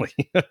Dumbly.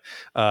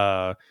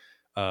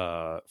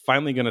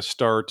 Finally going to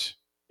start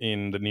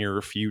in the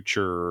near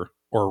future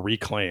or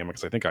reclaim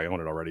because I think I own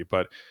it already,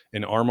 but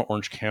an Arma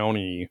Orange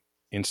County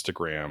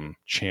Instagram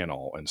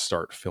channel and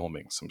start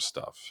filming some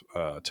stuff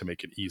to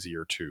make it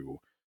easier to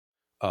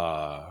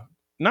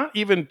not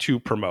even to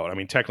promote. I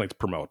mean, technically to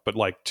promote, but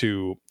like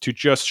to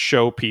just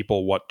show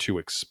people what to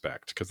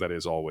expect because that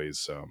is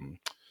always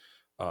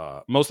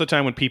most of the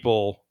time when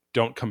people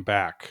don't come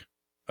back,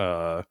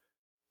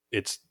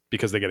 it's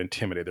because they get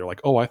intimidated. They're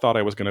like, oh, I thought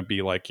I was going to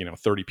be like,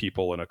 30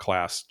 people in a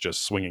class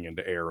just swinging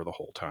into air the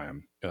whole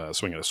time,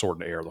 swinging a sword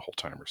into air the whole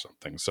time or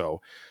something.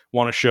 So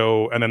want to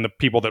show, and then the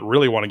people that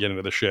really want to get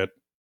into the shit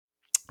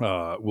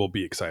will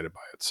be excited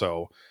by it.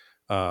 So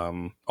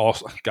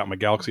also got my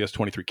Galaxy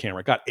S23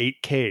 camera. Got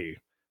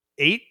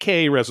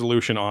 8K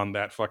resolution on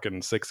that fucking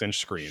 6-inch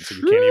screen. So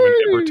you can't even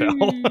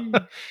ever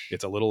tell.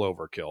 It's a little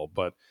overkill,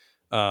 but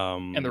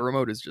And the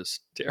remote is just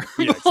terrible.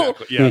 yeah,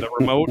 exactly. Yeah, the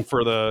remote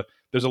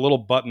there's a little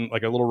button,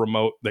 like a little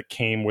remote that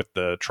came with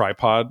the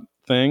tripod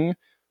thing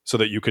so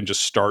that you can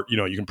just start,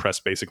 you can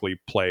press basically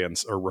play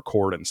or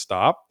record and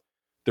stop.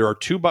 There are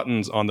 2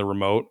 buttons on the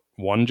remote.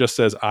 One just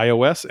says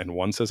iOS and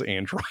one says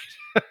Android.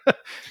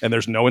 And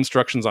there's no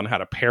instructions on how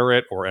to pair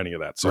it or any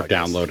of that. So Or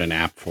download an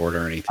app for it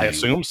or anything. I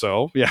assume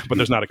so. Yeah, but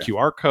there's not a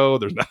QR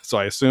code. There's not. So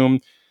I assume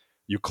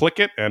you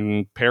click it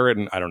and pair it,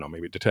 and I don't know,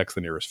 maybe it detects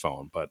the nearest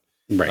phone. But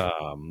Right.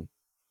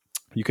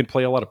 you can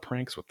play a lot of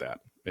pranks with that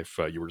if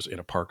you were just in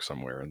a park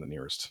somewhere and the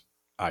nearest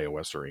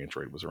iOS or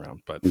Android was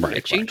around. But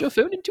Right. Change your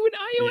phone into an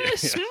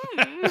iOS.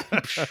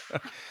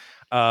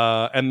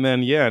 and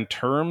then in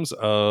terms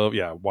of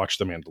watch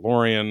The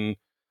Mandalorian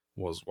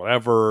was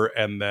whatever,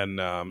 and then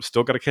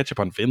still got to catch up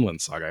on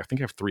Vinland Saga. I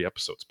think I have 3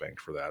 episodes banked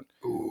for that.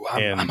 Ooh,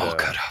 I'm all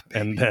caught up.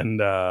 And then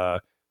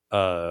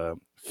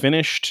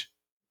finished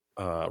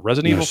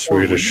Resident No Evil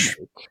 4 Swedish.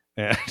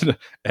 Remake,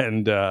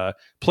 and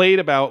played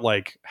about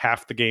like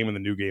half the game in the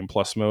new game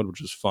plus mode,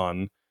 which is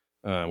fun,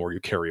 where you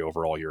carry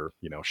over all your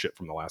shit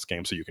from the last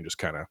game, so you can just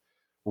kind of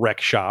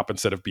wreck shop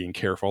instead of being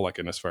careful like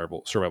in a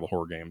survival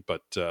horror game.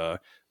 But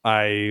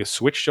I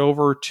switched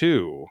over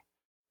to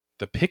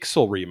the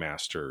Pixel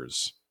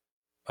remasters,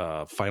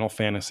 Final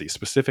Fantasy,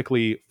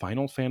 specifically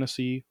Final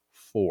Fantasy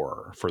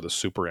 4 for the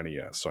Super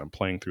NES. So I'm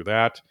playing through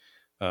that.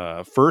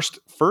 First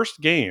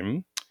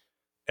game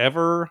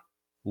ever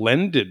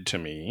lended to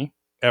me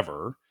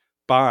ever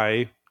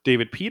by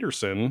David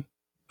Peterson.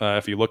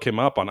 If you look him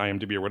up on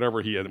IMDb or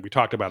whatever, we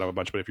talked about him a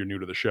bunch, but if you're new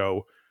to the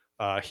show,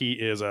 he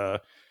is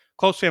a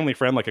close family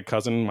friend, like a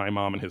cousin. My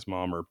mom and his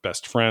mom are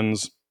best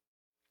friends,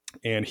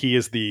 and he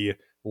is the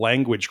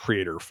language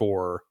creator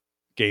for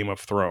Game of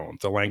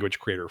Thrones, the language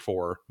creator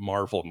for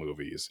Marvel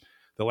movies,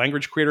 the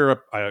language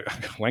creator, the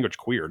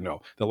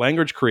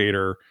language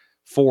creator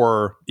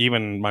for,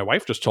 even my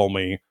wife just told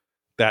me,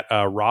 that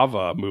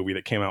Rava movie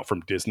that came out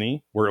from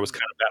Disney, where it was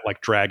kind of that like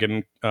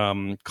dragon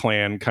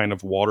clan kind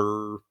of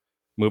water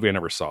movie. I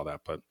never saw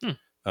that, but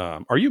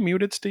are you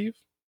muted, Steve?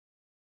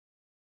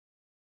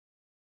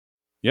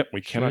 Yep,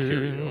 we cannot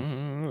hear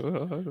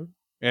you.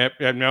 Yep,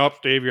 nope,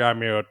 Steve, you're on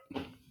mute.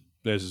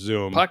 There's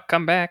Zoom. Puck,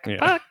 come back.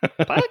 Yeah.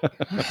 Puck.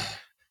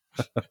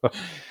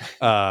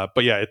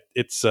 But yeah,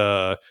 it's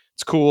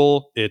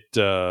cool.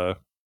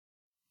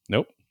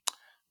 Nope.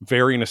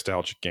 Very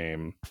nostalgic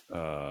game.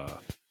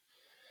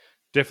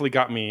 Definitely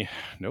got me.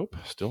 Nope.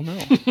 Still no.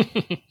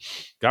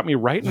 Got me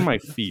right in my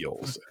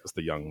feels, as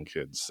the young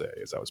kids say,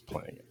 as I was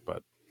playing it.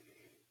 But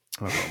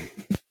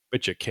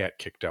bet your cat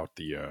kicked out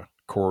the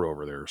cord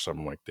over there or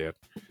something like that.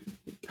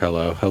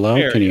 Hello.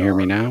 There Can you you hear are.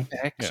 me now? So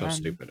Excellent.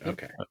 stupid.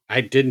 Okay.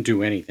 I didn't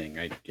do anything.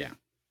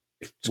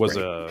 It's Was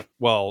great.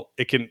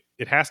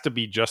 it has to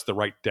be just the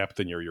right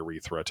depth in your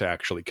urethra to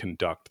actually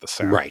conduct the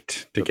sound.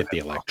 Right to get the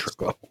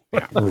electrical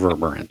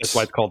reverberance. That's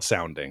why it's called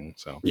sounding.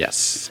 So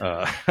Yes.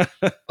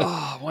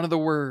 Oh, one of the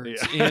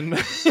words Yeah. in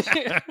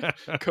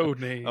code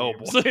names. Oh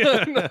boy.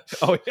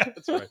 Oh yeah,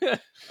 that's right.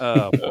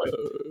 Oh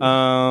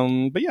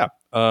boy. But yeah.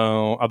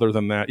 Other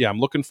than that, yeah, I'm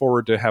looking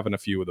forward to having a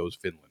few of those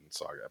Vinland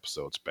Saga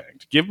episodes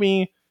banked. Give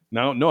me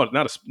no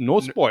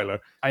spoiler.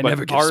 I but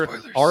never give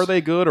spoilers. Are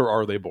they good or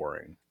are they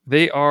boring?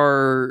 They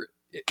are.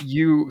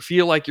 You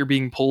feel like you're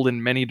being pulled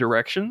in many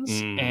directions,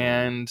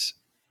 and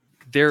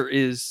there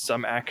is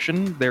some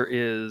action. There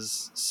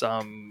is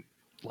some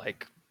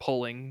like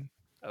pulling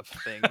of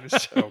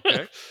things.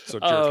 Okay, so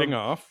jerking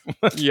off.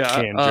 Yeah,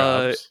 Hand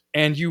jobs.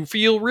 and you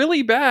feel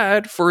really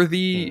bad for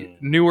the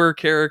newer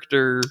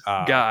character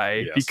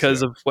guy yes,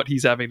 because of what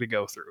he's having to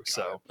go through.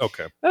 So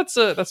Okay, that's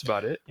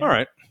about it. Yeah. all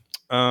right.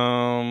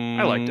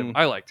 I liked him.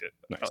 I liked it.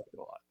 Nice. I liked it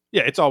a lot.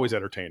 Yeah, it's always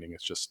entertaining.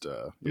 It's just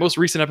The most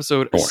recent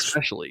episode, course.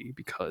 especially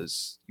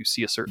because you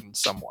see a certain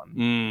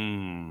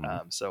someone.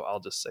 So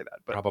I'll just say that.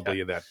 But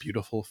probably that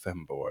beautiful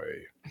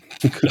femboy,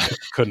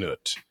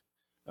 Knut,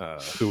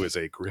 who is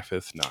a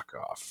Griffith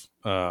knockoff.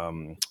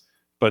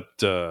 But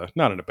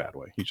not in a bad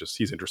way.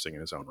 He's interesting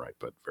in his own right,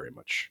 but very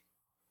much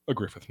a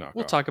Griffith knockoff.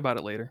 we'll talk about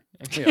it later.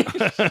 Yeah.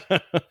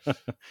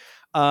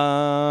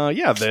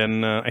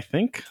 Then I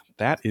think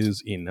that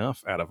is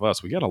enough out of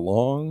us. We got a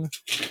long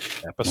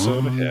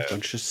episode ahead.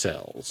 Bunch of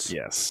cells.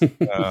 Yes.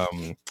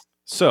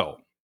 So,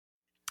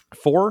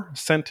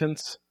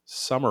 4-sentence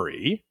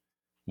summary.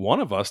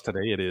 One of us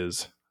today, it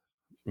is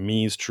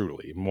me's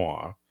truly,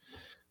 moi,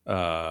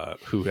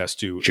 who has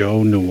to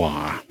Joe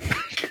Noir.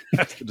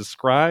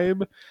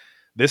 describe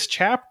this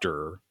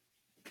chapter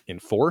in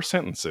 4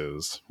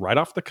 sentences right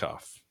off the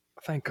cuff.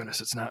 Thank goodness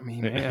it's not me,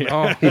 man.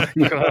 Yeah. Oh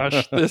my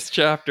gosh, this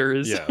chapter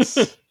is.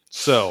 Yes.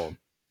 So,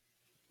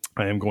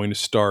 I am going to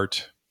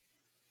start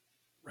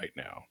right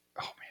now.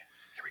 Oh man,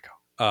 here we go.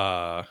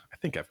 I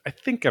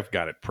think I've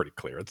got it pretty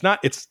clear.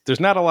 There's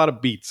not a lot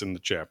of beats in the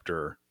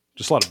chapter,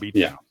 just a lot of beat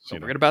Yeah. downs, Don't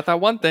forget about that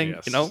one thing.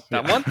 Yes. That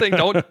Yeah. one thing.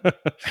 Don't.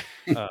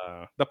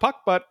 The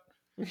puck butt.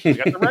 He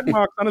got the red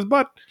marks on his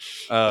butt.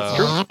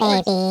 Yeah,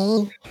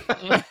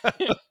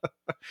 baby.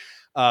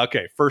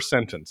 Okay, first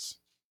sentence.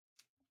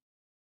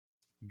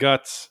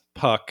 Guts,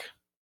 Puck,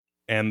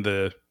 and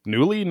the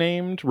newly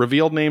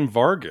revealed name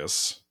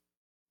Vargas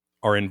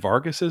are in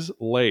Vargas's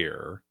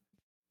lair,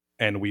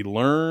 and we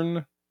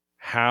learn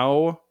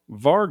how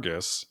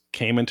Vargas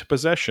came into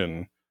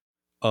possession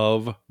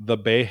of the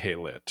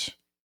Behelit.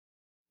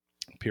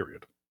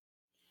 Period.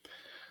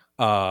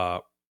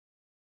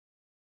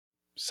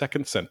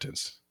 Second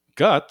sentence.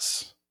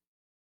 Guts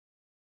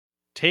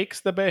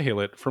takes the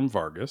Behelit from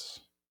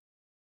Vargas,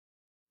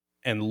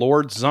 and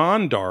Lord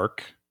Zondark,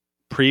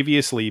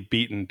 previously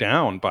beaten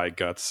down by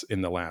Guts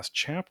in the last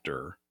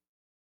chapter,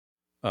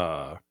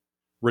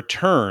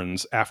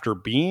 returns after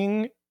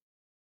being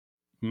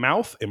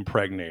mouth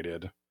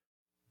impregnated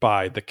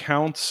by the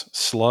Count's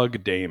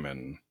slug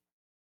Damon.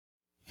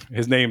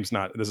 His name's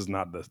not. This is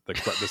not the.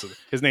 This is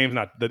his name's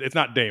not. It's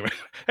not Damon.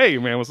 Hey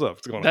man, what's up?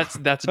 What's going on?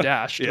 That's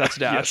dash. Yeah, That's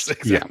dash. yes,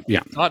 exactly.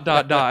 Yeah.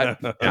 Dot.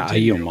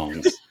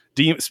 Aiomons.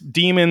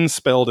 Demon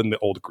spelled in the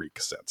old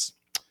Greek sense.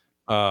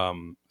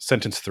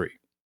 Sentence 3.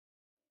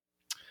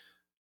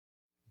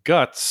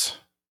 Guts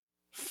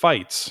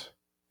fights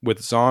with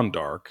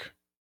Zondark,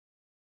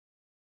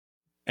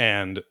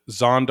 and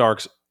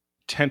Zondark's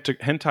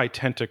hentai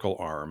tentacle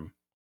arm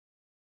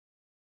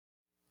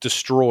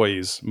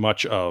destroys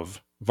much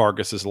of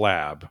Vargas's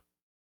lab,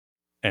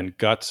 and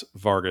Guts,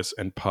 Vargas,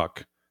 and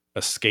Puck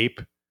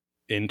escape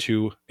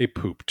into a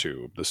poop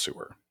tube, the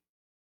sewer.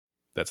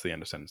 That's the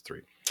end of sentence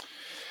 3.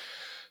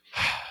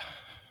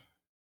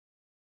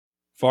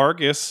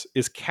 Vargas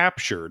is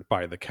captured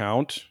by the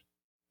Count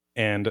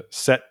and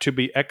set to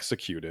be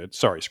executed.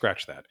 Sorry,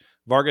 scratch that.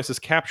 Vargas is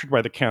captured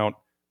by the Count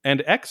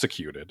and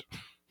executed.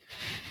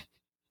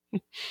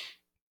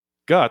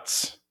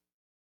 Guts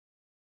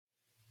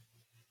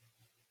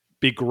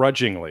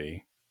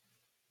begrudgingly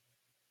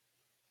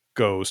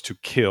goes to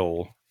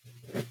kill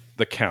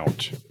the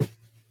Count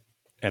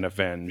and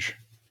avenge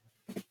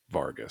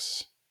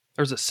Vargas.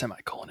 There's a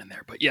semicolon in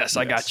there, but yes,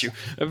 I got Yes. you.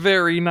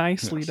 Very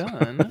nicely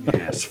done.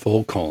 Yes,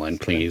 full colon,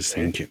 please.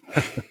 Thank you.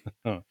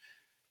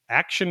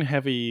 Action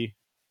heavy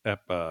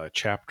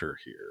chapter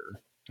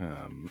here.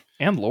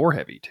 And lore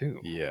heavy too.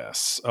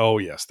 Yes. Oh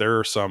yes. There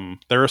are some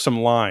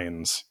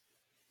lines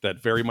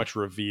that very much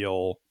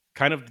reveal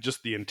kind of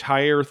just the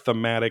entire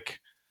thematic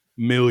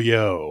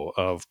milieu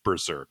of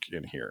Berserk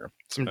in here.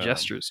 Some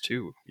gestures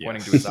too,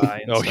 pointing yes. to his eye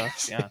and Oh,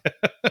 stuff. yes. Yeah,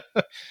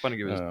 pointing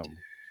to his.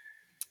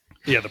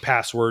 Yeah, the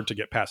password to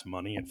get past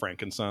money at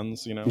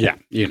Frankensons, you know? Yeah,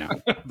 you know,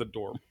 The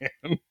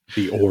doorman.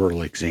 the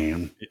oral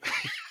exam.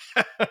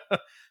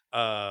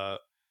 As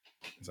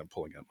I'm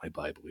pulling out my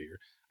Bible here.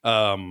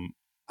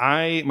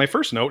 My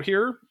first note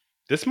here,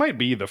 this might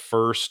be the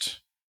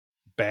first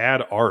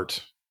bad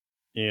art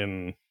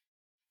in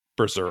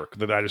Berserk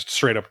that I just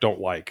straight up don't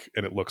like,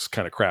 and it looks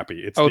kind of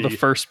crappy. It's the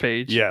first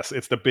page. Yes,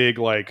 it's the big,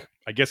 like,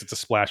 I guess it's a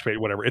splash page,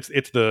 whatever.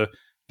 It's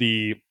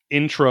the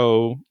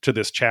intro to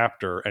this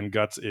chapter, and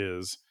Guts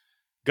is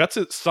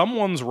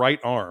someone's right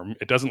arm.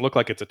 It doesn't look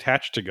like it's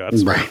attached to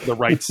Guts. Right. The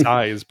right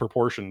size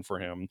proportion for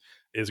him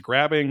is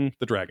grabbing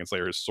the Dragon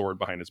Slayer's sword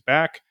behind his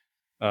back,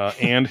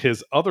 and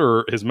his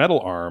metal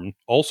arm,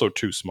 also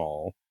too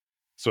small.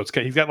 So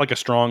he's got like a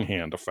strong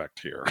hand effect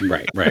here.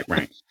 Right.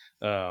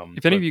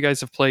 If any of you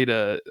guys have played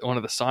one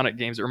of the Sonic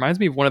games, it reminds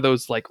me of one of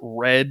those like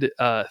red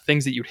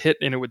things that you'd hit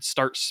and it would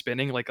start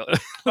spinning like a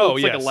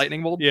like a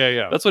lightning bolt.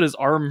 Yeah. That's what his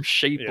arm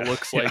shape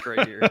looks Yeah. like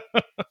right here.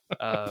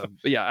 But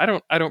yeah,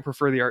 I don't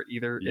prefer the art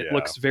either. It Yeah.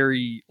 looks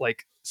very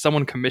like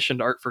someone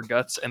commissioned art for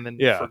Guts and then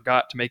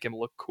forgot to make him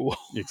look cool.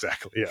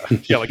 Exactly. Yeah.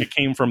 Yeah. Like it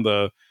came from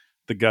the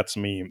Guts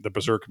meme, the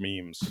Berserk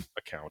memes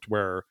account,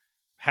 where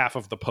half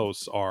of the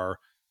posts are,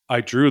 I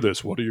drew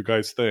this. What do you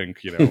guys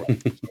think? You know,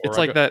 It's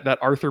like that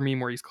Arthur meme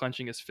where he's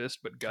clenching his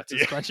fist, but Guts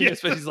is clenching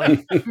his fist. He's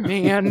like,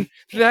 man,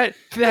 that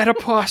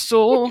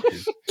apostle.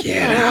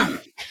 Yeah.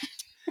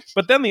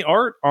 But then the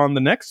art on the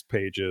next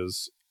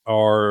pages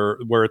are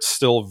where it's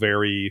still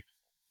very,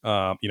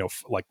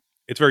 like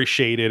it's very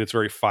shaded. It's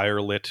very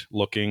firelit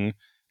looking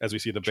as we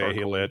see the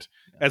Behelit.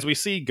 As we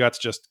see Guts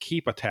just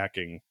keep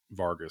attacking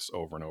Vargas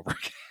over and over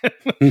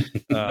again.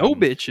 No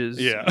bitches.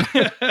 Yeah.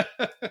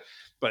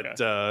 But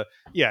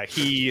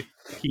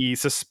he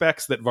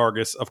suspects that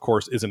Vargas, of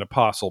course, is an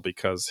apostle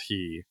because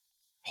he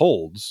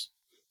holds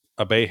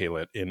a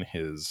Behelit in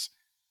his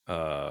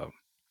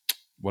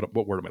what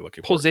word am I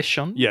looking for?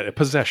 Possession. Yeah,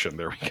 possession.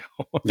 There we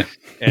go.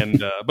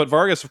 And but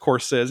Vargas, of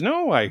course, says,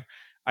 "No,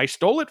 I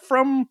stole it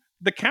from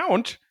the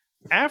Count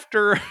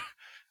after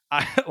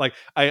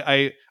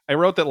I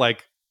wrote that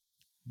like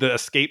the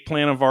escape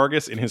plan of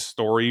Vargas in his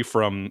story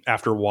from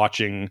after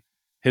watching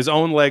his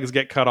own legs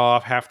get cut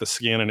off, half the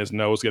skin, and his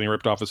nose getting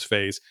ripped off his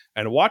face,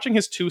 and watching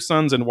his two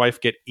sons and wife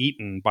get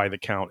eaten by the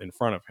Count in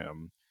front of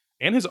him,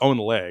 and his own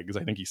legs.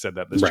 I think he said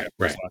that this Right.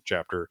 last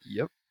chapter.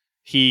 Yep.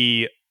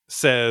 He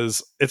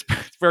says it's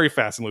very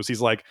fast and loose.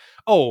 He's like,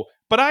 "Oh,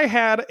 but I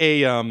had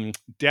a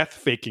death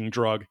faking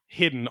drug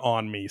hidden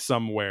on me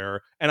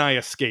somewhere, and I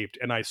escaped,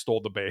 and I stole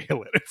the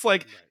Behelit." It's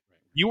like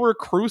you were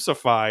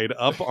crucified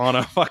up on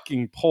a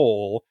fucking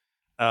pole,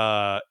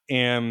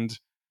 and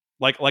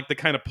like the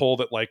kind of pole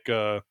that like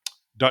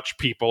Dutch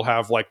people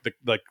have, like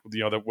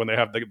when they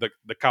have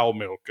the cow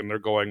milk and they're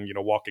going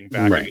walking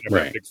back, and they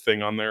have that big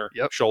thing on their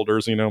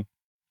shoulders,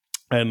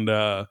 and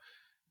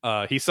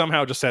he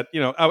somehow just said,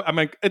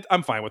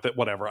 I'm fine with it,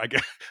 whatever. I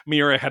guess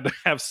Miura had to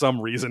have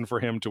some reason for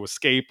him to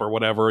escape or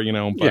whatever,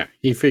 But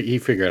he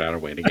figured out a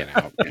way to get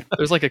out. Yeah.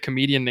 There's like a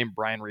comedian named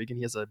Brian Regan.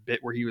 He has a bit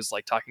where he was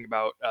like talking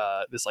about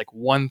this like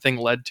one thing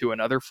led to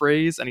another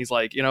phrase, and he's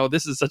like,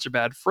 this is such a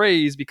bad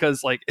phrase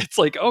because like it's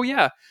like, oh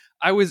yeah,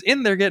 I was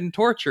in there getting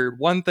tortured.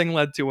 One thing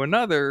led to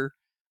another.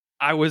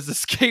 I was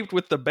escaped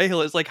with the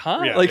Behelit. It's like,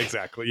 huh? Yeah, like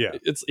exactly. Yeah.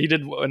 He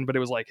did one, but it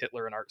was like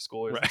Hitler in art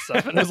school and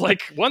stuff. And it was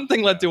like one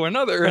thing led to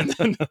another. And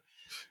then,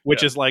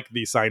 which is like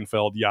the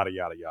Seinfeld yada,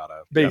 yada,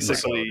 yada.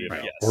 Basically.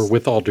 Episode, yes. Or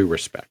with all due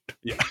respect.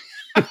 Yeah.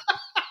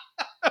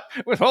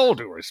 With all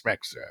due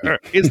respect, sir.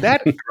 Is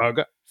that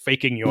drug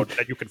faking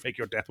that you can fake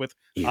your death with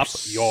up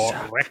your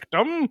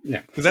rectum?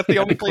 Yeah. Because that's the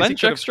only place he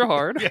Clench could have, extra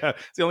hard. Yeah,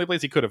 it's the only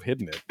place he could have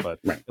hidden it. But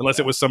unless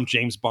it was some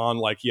James Bond,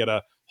 like he had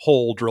a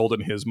hole drilled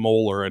in his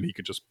molar and he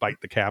could just bite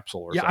the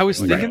capsule or something. I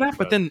was like thinking that,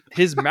 but then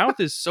his mouth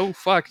is so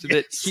fucked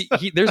that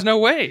he there's no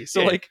way.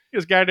 So like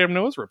his goddamn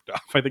nose ripped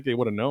off. I think they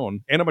would have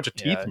known. And a bunch of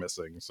teeth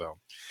missing. So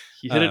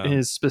he hit it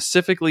in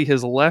specifically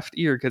his left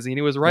ear because he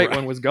knew his right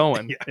one was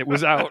going. Yeah. It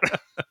was out.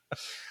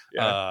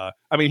 I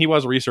mean, he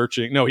was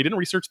researching. No, he didn't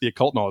research the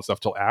occult and all that stuff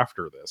till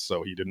after this,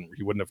 so he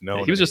wouldn't have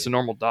known. He was just a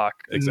normal doc,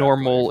 Exactly.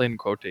 normal in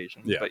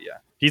quotation. Yeah. But yeah,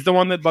 he's the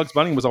one that Bugs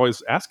Bunny was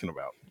always asking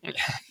about.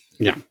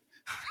 Yeah.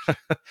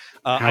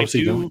 How's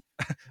he doing?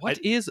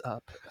 What is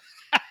up?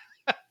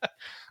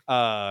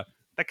 The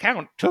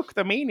Count took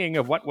the meaning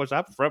of what was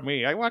up from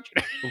me. I watched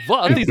it.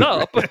 What is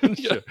up?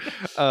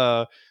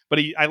 But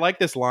I like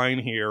this line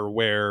here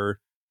where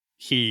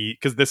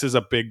because this is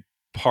a big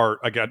part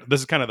again. This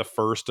is kind of the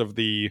first of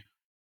the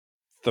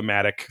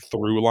thematic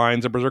through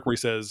lines of Berserk, where he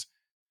says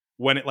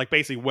when it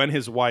basically when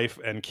his wife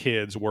and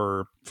kids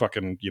were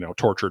fucking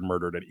tortured,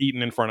 murdered, and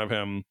eaten in front of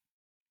him,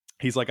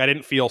 he's like, I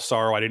didn't feel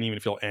sorrow, I didn't even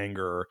feel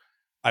anger.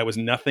 I was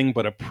nothing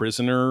but a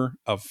prisoner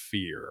of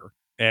fear.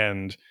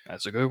 And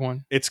that's a good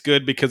one. It's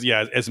good because,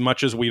 as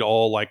much as we'd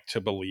all like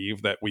to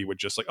believe that we would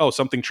just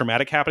something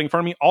traumatic happening in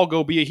front of me, I'll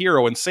go be a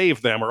hero and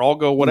save them, or I'll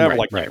go whatever.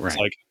 It's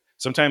like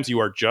sometimes you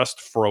are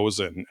just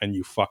frozen and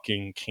you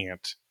fucking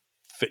can't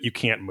you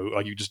can't move.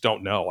 Like, you just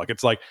don't know. Like,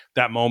 it's like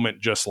that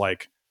moment just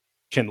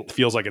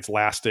feels like it's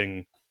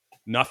lasting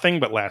nothing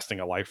but lasting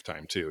a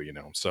lifetime too,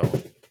 So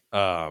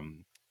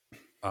and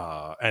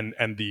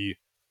the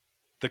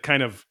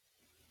kind of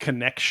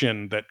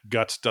connection that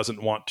Guts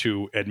doesn't want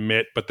to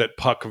admit, but that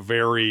Puck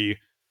very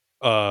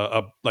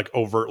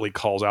overtly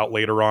calls out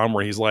later on,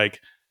 where he's like,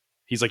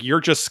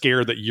 you're just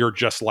scared that you're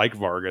just like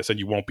Vargas and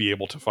you won't be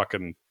able to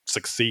fucking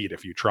succeed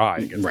if you try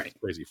against these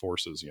crazy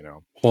forces,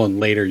 Well, and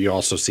later you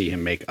also see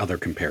him make other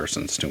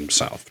comparisons to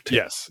himself too.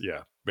 Yes,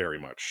 yeah, very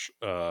much.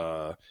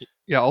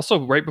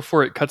 Also right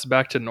before it cuts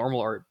back to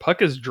normal art,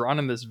 Puck is drawn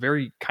in this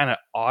very kind of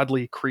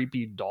oddly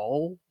creepy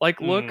doll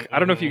like look. Mm-hmm. I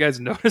don't know if you guys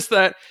noticed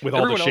that with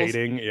all the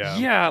shading.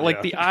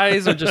 The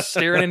eyes are just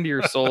staring into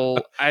your soul.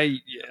 I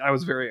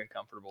was very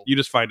uncomfortable. You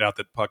just find out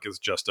that Puck is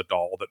just a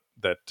doll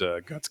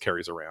that Guts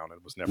carries around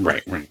and was never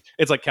right.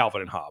 It's like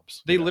Calvin and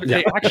Hobbes. They literally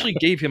they actually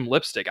gave him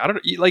lipstick. I don't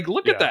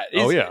look at that.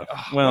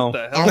 Well,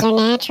 those are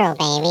natural,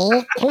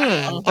 baby. Come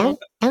on,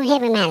 don't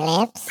hit with my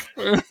lips.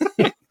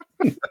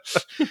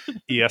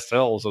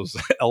 ESLs, those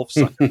elf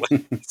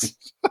succulents.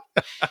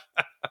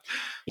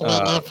 You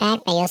make that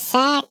fact, but you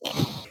suck.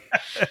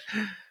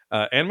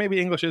 And maybe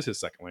English is his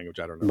second language.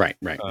 I don't know. Right.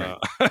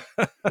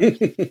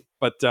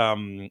 But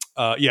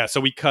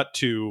so we cut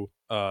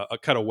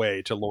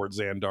away to Lord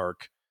Xandark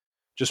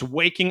just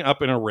waking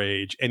up in a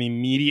rage and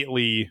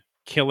immediately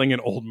killing an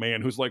old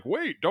man who's like,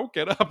 wait, don't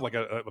get up, like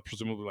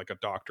presumably like a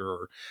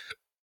doctor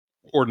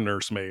or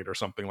nursemaid or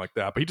something like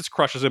that. But he just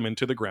crushes him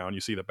into the ground.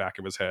 You see the back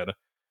of his head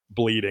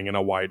bleeding in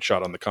a wide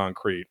shot on the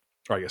concrete,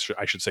 or I guess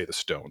I should say the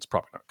stones,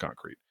 probably not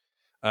concrete.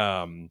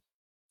 And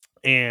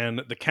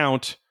the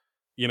Count,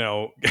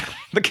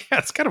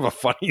 it's kind of a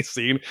funny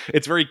scene.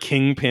 It's very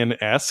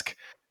Kingpin-esque,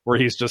 where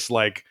he's just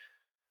like,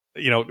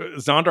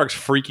 Xandark's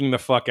freaking the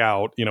fuck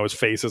out. His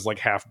face is like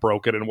half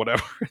broken and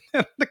whatever.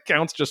 And the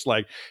Count's just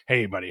like,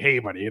 hey buddy.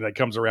 And like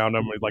comes around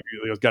him, like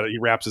he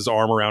wraps his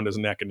arm around his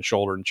neck and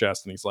shoulder and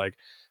chest, and he's like,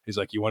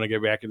 you want to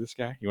get back at this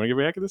guy?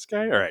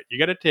 All right, you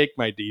got to take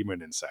my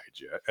demon inside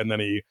you. And then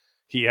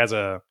he has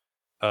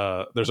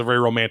there's a very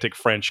romantic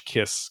French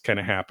kiss kind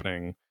of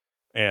happening,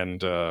 and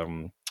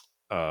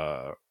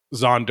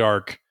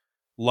Xandark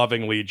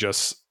lovingly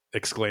just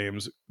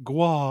exclaims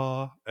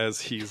 "Gua" as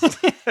he's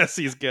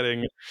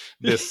getting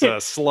this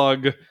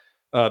slug,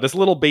 this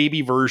little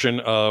baby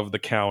version of the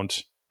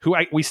Count, who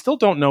we still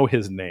don't know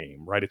his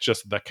name, right? It's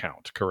just the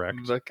Count, correct?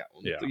 The Count,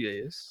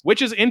 yes.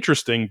 Which is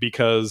interesting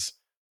because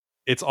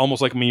it's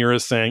almost like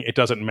Miura's saying it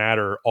doesn't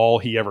matter. All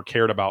he ever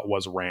cared about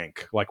was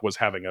rank, was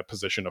having a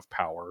position of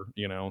power,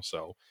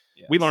 So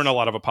yes. We learn a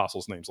lot of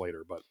apostles' names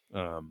later, but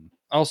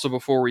also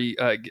before we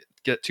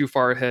get too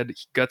far ahead,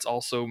 Guts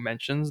also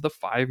mentions the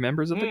 5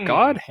 members of the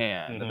God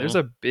Hand. Mm-hmm. And there's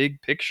a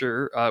big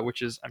picture,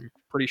 which is, I'm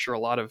pretty sure, a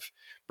lot of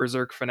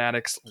Berserk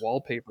fanatics'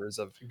 wallpapers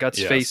of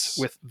Guts' face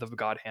with the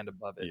God Hand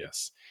above it.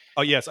 Yes.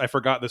 Oh, yes. I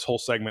forgot this whole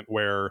segment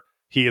where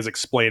he is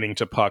explaining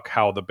to Puck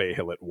how the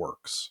Bahamut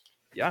works.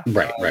 Yeah,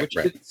 right.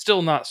 It's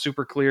still not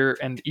super clear,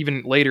 and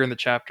even later in the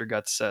chapter,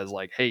 Guts says,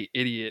 like, "Hey,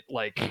 idiot!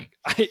 Like,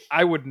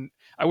 I wouldn't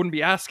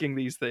be asking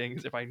these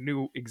things if I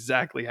knew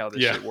exactly how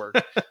this shit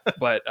worked."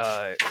 But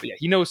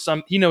he knows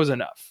He knows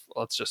enough.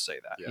 Let's just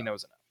say that he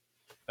knows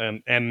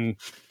enough. And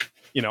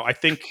I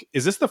think,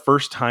 is this the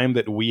first time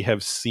that we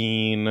have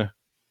seen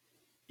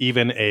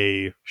even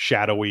a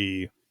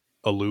shadowy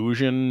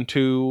allusion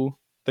to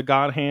the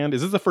God Hand?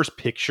 Is this the first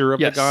picture of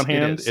the God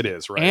Hand? It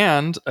is, right?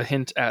 And a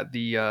hint at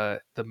the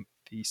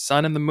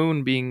sun and the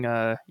moon being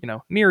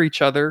near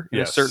each other in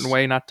a certain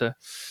way, not to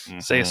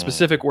say a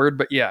specific word,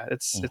 but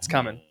it's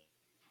coming.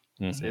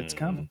 It's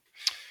coming.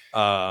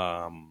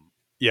 So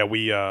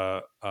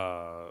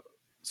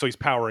he's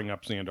powering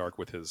up Xandark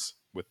with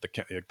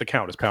the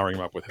Count is powering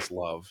him up with his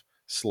love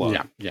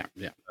slug. Yeah.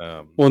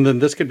 Well, and then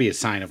this could be a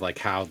sign of like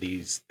how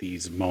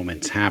these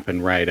moments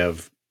happen, right?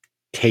 Of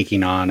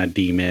taking on a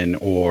demon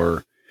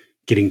or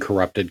getting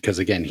corrupted, because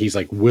again, he's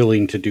like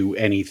willing to do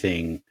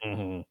anything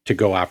to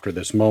go after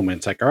this moment.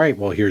 It's like, all right,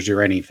 well, here's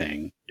your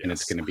anything, and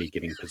it's going to be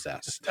getting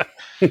possessed.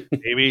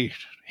 Maybe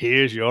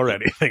here's your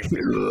anything.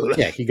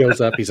 Yeah, he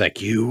goes up. He's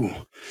like,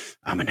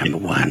 I'm a number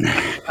 1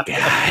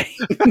 guy.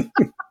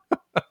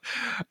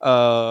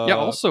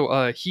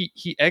 Also,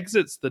 he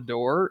exits the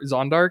door,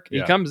 Xandark.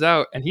 He comes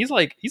out, and he's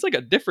like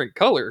a different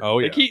color. Oh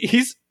yeah,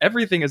 he's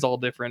everything is all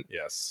different.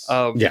 Yes.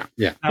 Yeah.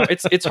 Now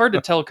it's hard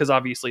to tell because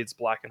obviously it's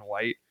black and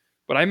white.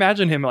 But I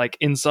imagine him like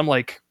in some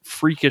like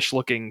freakish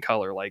looking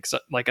color, like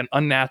an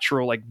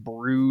unnatural, like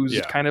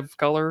bruised kind of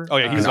color. Oh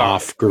yeah, he's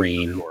off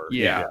green.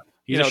 Yeah.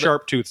 He's a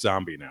sharp-toothed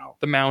zombie now.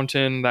 The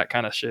mountain, that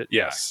kind of shit.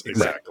 Yes, Yeah,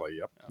 exactly.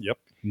 Yep.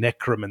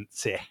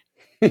 Necromancy.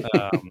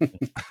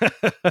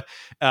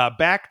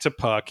 Back to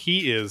Puck.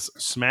 He is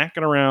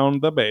smacking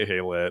around the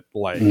Behelit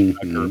like a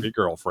curvy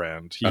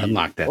girlfriend. He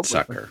unlocked that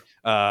sucker.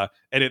 And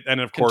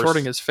of course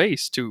contorting his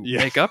face to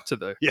make up to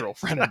the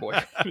girlfriend and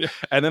boy.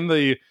 And then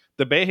the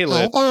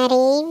Behelit,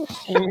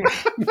 Hey,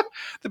 Daddy.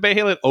 the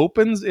Behelit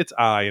opens its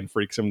eye and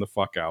freaks him the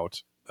fuck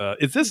out.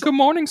 Is this Good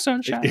morning,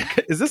 sunshine?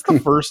 Is this the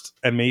first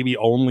and maybe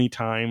only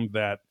time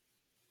that?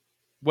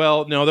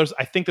 Well, no,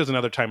 I think there's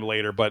another time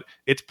later, but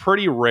it's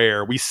pretty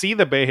rare. We see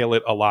the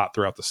Behelit a lot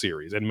throughout the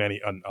series and many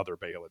other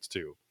Behelits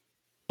too.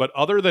 But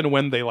other than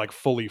when they like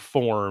fully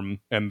form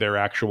and their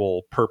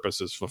actual purpose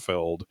is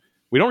fulfilled,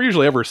 we don't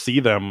usually ever see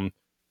them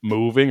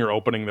moving or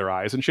opening their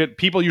eyes and shit.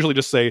 People usually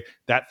just say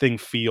that thing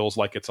feels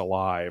like it's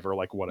alive or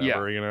like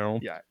whatever, you know?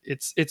 Yeah,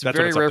 it's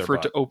very rare for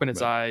it to open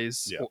its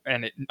eyes,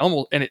 and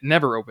it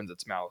never opens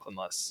its mouth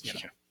unless, you know.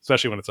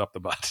 Especially when it's up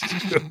the butt.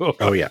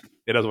 Oh yeah.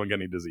 It doesn't want to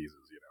get any diseases,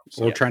 you know.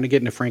 So, or trying to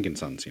get into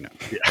Frankenstein's, you know.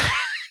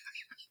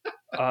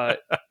 Yeah.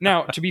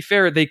 Now, to be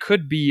fair, they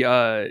could be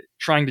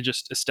trying to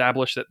just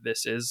establish that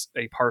this is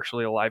a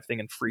partially alive thing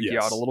and freak you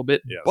out a little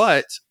bit. Yes.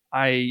 But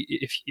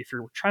if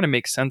you're trying to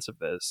make sense of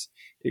this,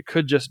 it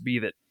could just be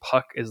that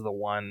Puck is the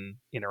one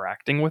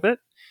interacting with it,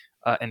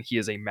 and he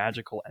is a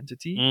magical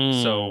entity.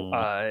 So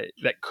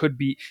that could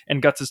be.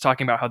 And Guts is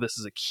talking about how this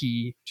is a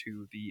key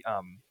to the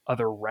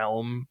other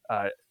realm,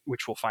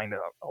 which we'll find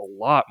out a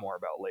lot more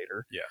about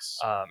later. Yes.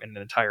 In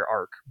an entire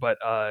arc, but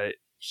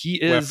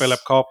he is where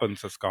Philip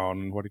Coppens has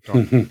gone. What are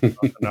you talking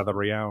about? Another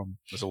realm.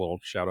 There's a little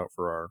shout out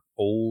for our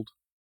old.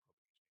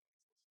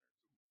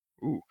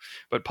 Ooh,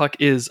 but Puck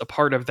is a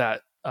part of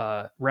that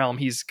realm.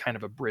 He's kind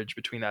of a bridge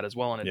between that as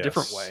well in a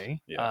different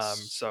way.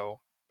 Yes.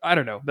 So I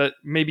don't know, that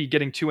maybe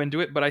getting too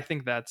into it, but I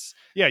think that's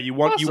you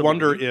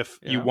wonder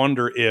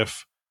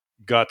if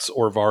Guts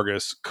or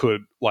Vargas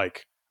could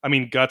like. I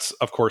mean, Guts,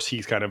 of course,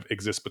 he kind of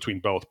exists between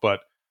both, but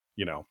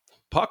you know,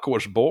 Puck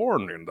was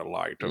born in the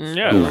light of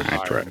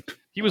right.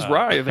 He was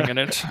writhing in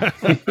it.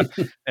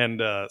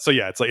 And so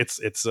yeah,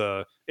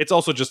 it's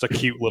also just a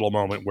cute little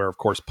moment where of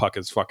course Puck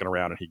is fucking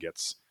around and he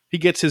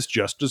gets his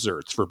just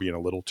desserts for being a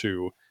little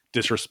too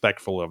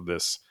disrespectful of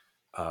this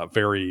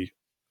very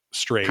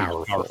strange,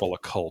 powerful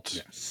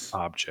occult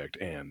object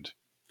and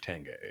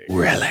Tenga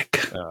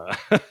relic.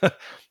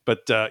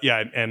 But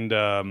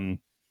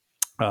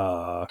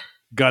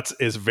Guts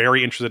is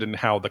very interested in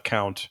how the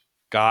Count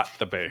got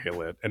the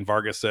Behelit, and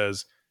Vargas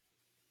says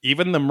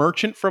even the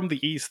merchant from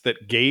the east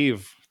that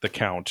gave the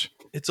Count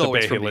it's the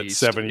always from the Behelit east.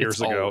 7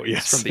 years ago.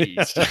 Yes, from the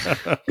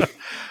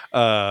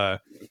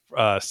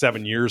east.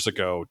 7 years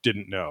ago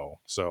didn't know,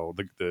 so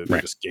they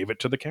just gave it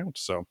to the Count.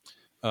 So,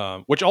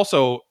 which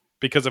also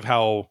because of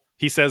how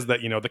he says that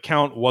the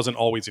Count wasn't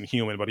always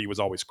inhuman, but he was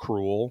always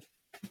cruel.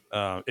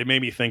 It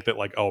made me think that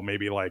like, oh,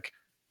 maybe like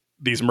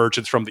these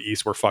merchants from the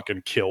east were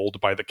fucking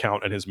killed by the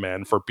Count and his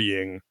men for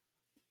being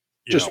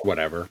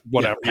whatever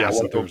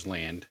passing through his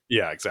land.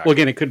 Yeah, exactly. Well,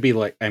 again, it could be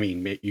like, I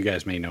mean, you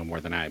guys may know more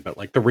than I, but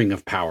like the Ring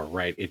of Power,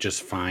 right? It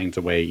just finds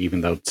a way,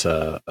 even though it's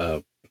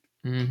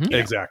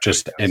exactly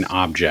just an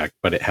object,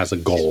 but it has a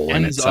goal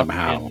and it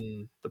somehow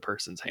in the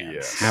person's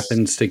hands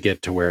happens to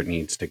get to where it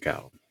needs to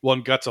go. Well,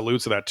 and Guts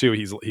alludes to that too.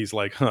 He's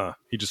like,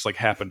 he just like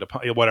happened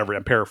to whatever.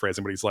 I'm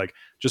paraphrasing, but he's like,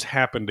 just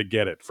happened to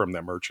get it from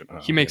that merchant.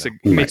 He makes a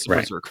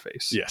berserk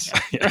face. Yes,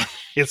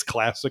 his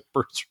classic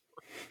berserk.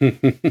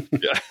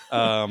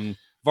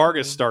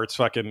 Vargas starts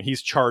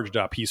he's charged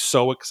up. He's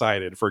so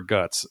excited for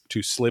Guts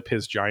to slip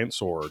his giant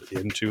sword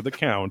into the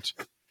Count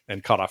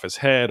and cut off his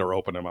head or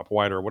open him up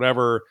wider or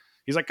whatever.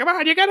 He's like, come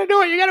on, you got to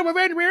do it. You got to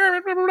avenge me.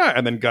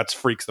 And then Guts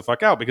freaks the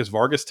fuck out because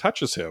Vargas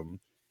touches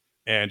him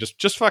and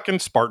just fucking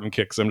Spartan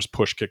kicks him, just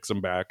push kicks him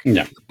back.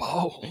 Yeah.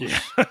 Oh. Yeah.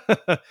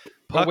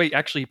 Oh, wait,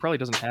 actually, he probably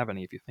doesn't have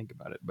any if you think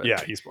about it. But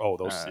yeah,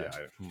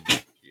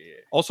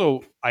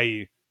 Also,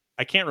 I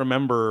can't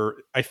remember.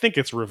 I think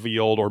it's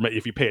revealed, or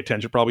if you pay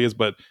attention, it probably is,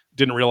 but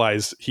didn't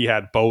realize he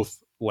had both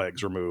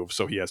legs removed,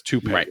 so he has two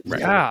pegs.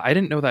 Right. Yeah, I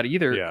didn't know that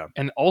either. Yeah.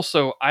 And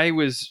also, I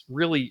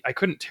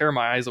couldn't tear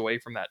my eyes away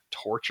from that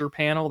torture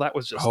panel. That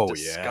was just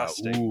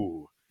disgusting. Yeah.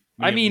 Ooh.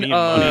 Me and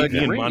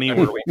Money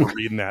were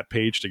reading that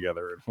page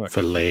together.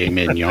 Filet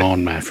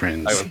mignon, my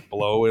friends. I was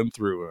blowing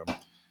through him.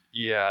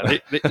 Yeah,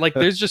 like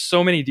there's just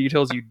so many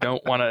details you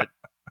don't want to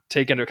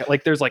take into account.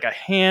 Like there's like a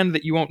hand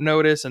that you won't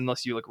notice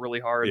unless you look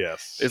really hard.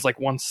 Yes, there's like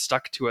one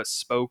stuck to a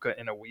spoke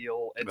in a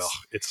wheel.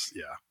 It's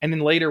And then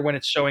later when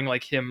it's showing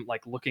like him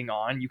like looking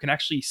on, you can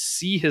actually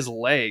see his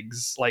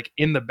legs like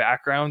in the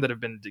background that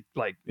have been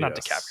not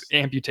decapitated,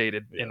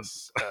 amputated.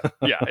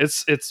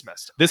 Yes. It's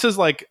messed up. This is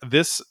like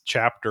this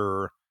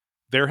chapter.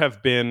 There's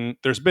been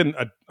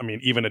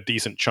even a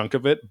decent chunk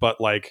of it, but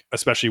like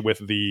especially with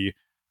the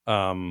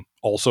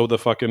also the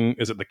fucking,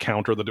 is it the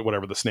Count or the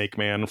whatever, the Snake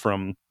Man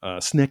from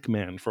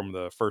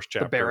the first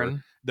chapter,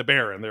 the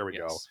Baron, there we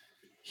go.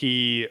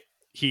 He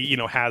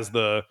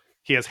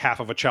has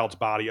half of a child's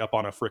body up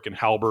on a freaking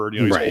halberd,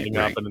 he's holding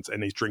up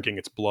and he's drinking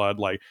its blood,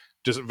 like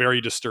just very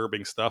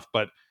disturbing stuff.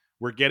 But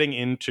we're getting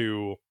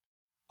into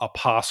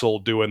apostle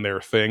doing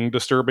their thing,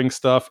 disturbing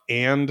stuff,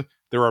 and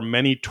there are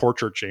many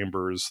torture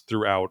chambers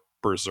throughout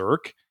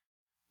Berserk,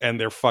 and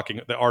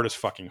the art is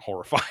fucking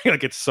horrifying.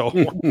 Like, it's so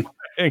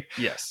horrifying.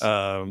 Yes.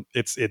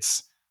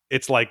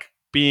 It's like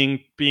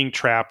being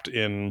trapped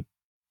in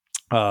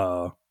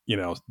the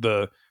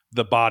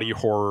body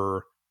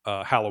horror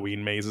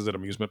Halloween mazes at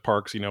amusement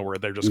parks, where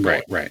they're just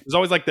going, right. There's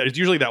always like that. It's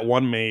usually that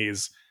one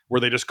maze where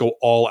they just go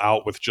all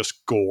out with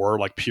just gore,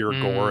 like pure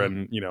gore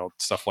and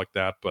stuff like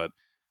that. But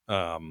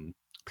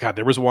God,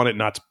 there was one at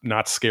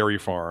Not Scary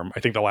Farm, I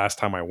think, the last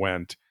time I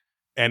went,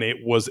 and it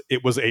was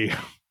a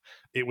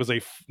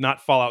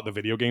not Fallout the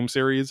video game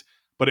series,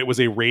 but it was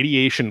a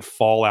radiation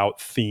Fallout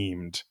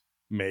themed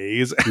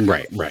maze.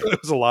 Right.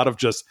 It was a lot of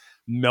just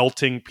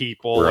melting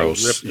people.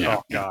 Gross.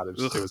 Oh God, it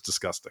was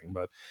disgusting.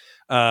 But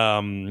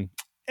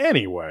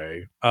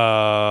anyway,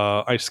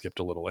 I skipped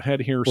a little ahead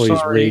here. Well,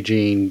 he's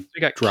raging. He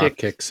got drop kicked.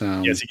 kicks.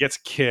 Yes, he gets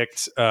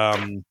kicked.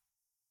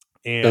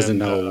 And Doesn't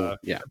know.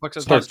 Puck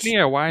says, Starts- "That's me,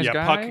 a wise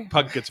guy."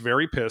 Puck gets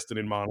very pissed and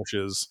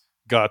admonishes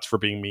Guts for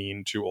being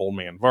mean to Old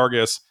Man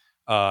Vargas.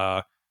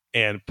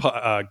 And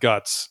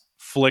Guts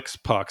flicks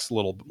Puck's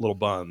little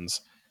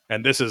buns.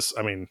 And this is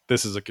a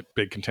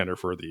big contender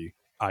for the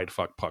I'd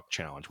fuck Puck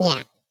challenge.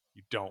 Yeah.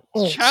 You don't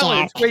You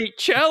Challenge. jerk. Wait,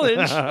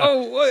 challenge.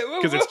 Oh,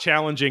 because it's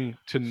challenging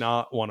to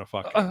not want to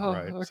fuck him, Oh,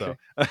 right? okay.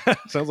 So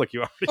sounds like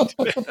you already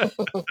did it.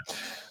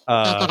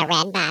 I got a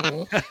red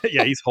bottom.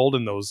 Yeah, he's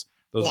holding those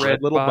Red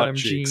red little butt bottom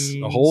cheeks. A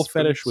jeans, whole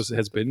fetish boots.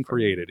 has been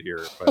created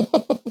here,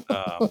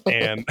 but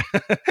and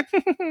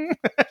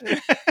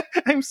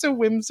I'm so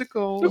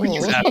whimsical.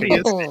 He's happy.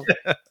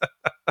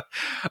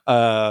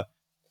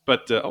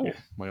 But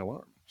my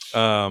alarm.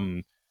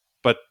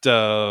 But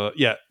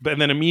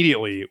and then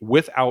immediately,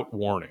 without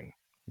warning,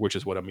 which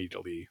is what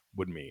immediately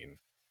would mean,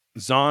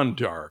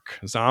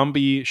 Zondark,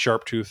 zombie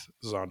Sharptooth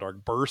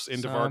Zondark, bursts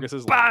into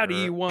Vargas's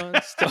body lair.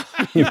 wants to.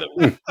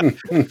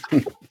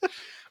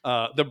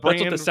 The That's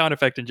brand, what the sound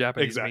effect in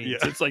Japanese Exactly, means.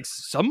 yeah. It's like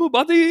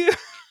somebody.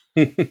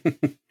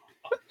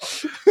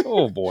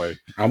 oh boy,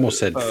 I almost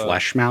said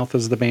Fleshmouth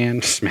is the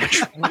band.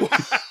 Smash.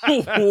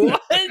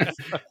 What?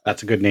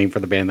 That's a good name for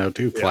the band, though,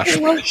 too. Yeah.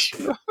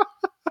 Fleshmouth.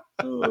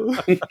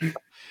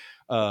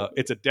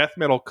 It's a death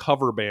metal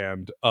cover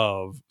band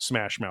of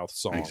Smash Mouth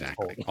songs.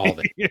 Exactly. All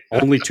of it.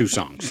 Only 2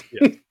 songs.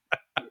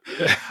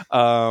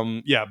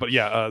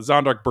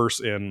 Zondark bursts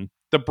in.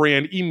 The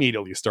brand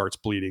immediately starts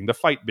bleeding. The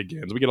fight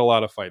begins. We get a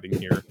lot of fighting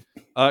here.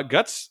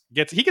 Guts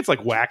gets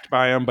like whacked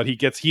by him, but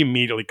he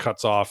immediately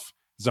cuts off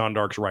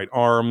Zondark's right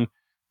arm,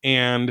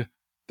 and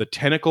the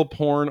tentacle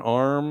porn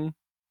arm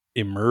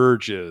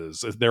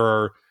emerges.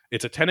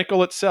 It's a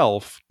tentacle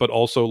itself, but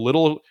also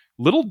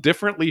little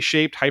differently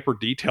shaped, hyper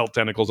detailed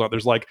tentacles on.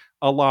 There's like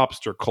a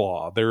lobster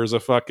claw. There's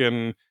a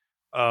fucking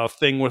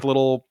thing with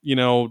little,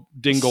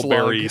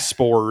 dingleberry Slug.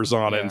 spores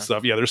on it Yeah. and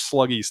stuff. Yeah, there's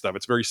sluggy stuff.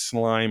 It's very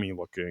slimy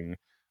looking.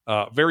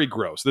 Very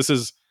gross. This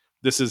is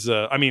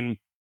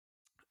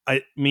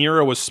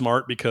Miura was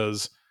smart,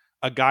 because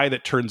a guy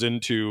that turns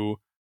into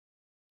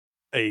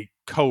a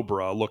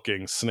cobra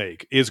looking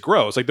snake is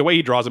gross. Like, the way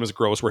he draws him is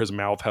gross, where his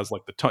mouth has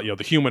like the tongue,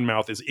 the human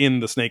mouth is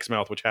in the snake's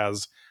mouth, which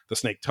has the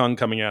snake tongue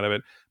coming out of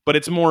it. But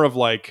it's more of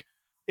like,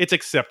 it's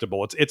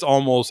acceptable. It's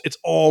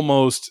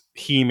almost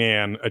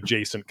He-Man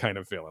adjacent kind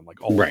of villain.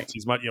 Like, almost. Right.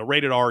 He's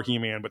rated R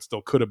He-Man, but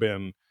still could have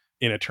been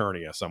in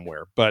Eternia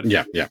somewhere. But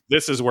Yeah.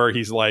 this is where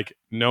he's like,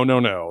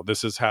 no,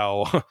 this is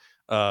how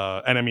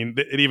and I mean,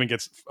 it even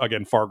gets,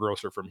 again, far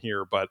grosser from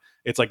here, but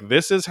it's like,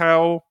 this is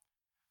how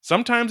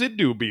sometimes it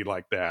do be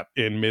like that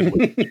in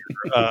Midway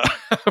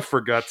for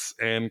Guts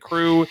and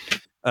crew.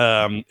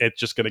 It's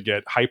just going to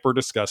get hyper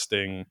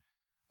disgusting,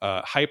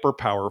 hyper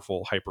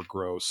powerful, hyper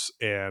gross,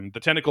 and the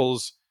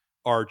tentacles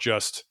are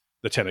just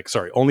the tentacle.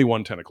 Sorry, only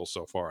one tentacle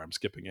so far. I'm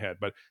skipping ahead,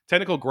 but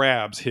Tentacle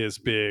grabs his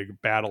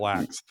big battle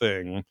axe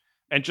thing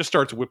and just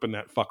starts whipping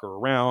that fucker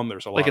around.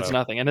 There's a lot Like it's of,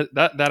 nothing, and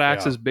that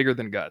axe Yeah. is bigger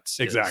than Guts.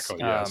 Exactly.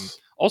 Yes.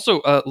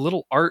 Also, a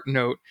little art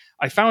note.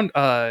 I found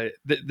the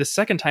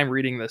second time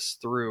reading this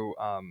through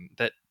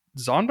that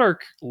Zondark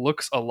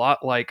looks a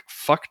lot like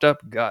fucked up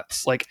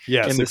Guts, like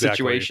Yes, in the exactly.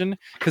 situation.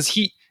 Because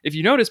if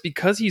you notice,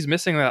 because he's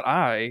missing that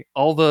eye,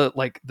 all the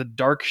the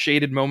dark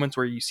shaded moments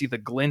where you see the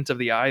glint of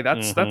the eye,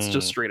 that's Mhm.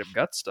 just straight up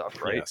Guts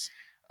stuff, right? Yes.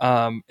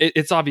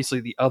 It's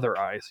obviously the other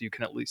eye, so you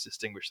can at least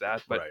distinguish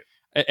that. But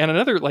Right. and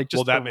another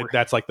just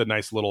That's like the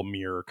nice little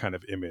mirror kind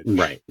of image.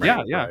 Right.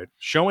 Yeah. Right.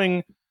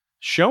 Showing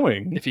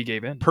if he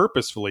gave in.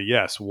 purposefully,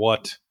 yes,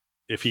 what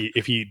if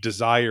he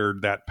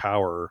desired that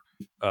power.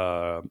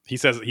 He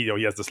says he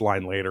has this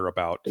line later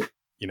about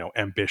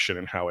ambition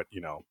and how it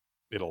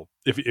it'll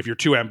if you're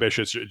too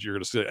ambitious, you're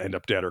going to end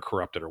up dead or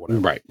corrupted or whatever.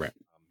 Right.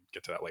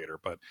 Get to that later,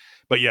 but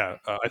yeah,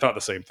 I thought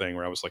the same thing,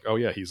 where I was like, oh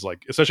yeah, he's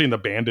like, especially in the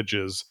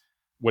bandages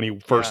when he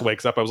first Yeah.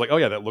 wakes up, I was like, oh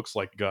yeah, that looks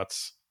like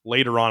Guts.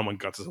 Later on, when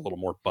Guts is a little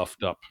more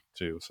buffed up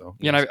too, so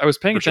Yeah, and I was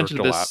paying berserked attention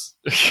to a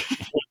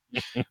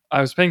this. I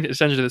was paying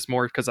attention to this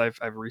more because I've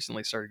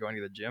recently started going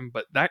to the gym.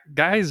 But that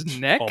guy's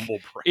neck humble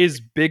brag.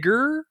 is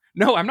bigger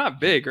No, I'm not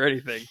big or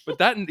anything, but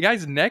that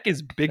guy's neck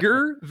is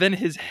bigger than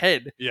his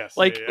head. Yes.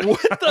 Like, yeah.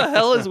 what the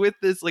hell is with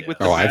this? Like, Yeah. with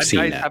the Oh, I've bad seen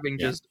guys that. having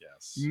Yeah. just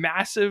Yes.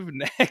 massive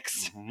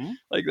necks Mhm.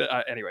 like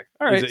that. Anyway,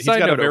 all right. He's side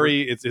got a note over.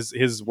 very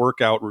his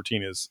workout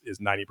routine is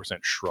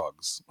 90%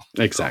 shrugs.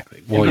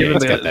 Exactly. Well, Well, yeah, the,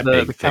 it's got that the,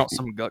 big the thick. count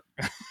some gut.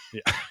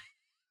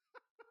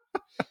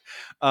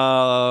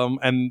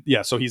 And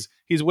yeah, so he's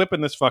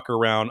whipping this fucker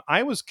around.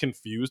 I was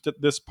confused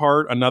at this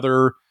part.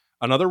 Another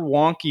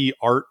wonky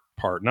art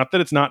part. Not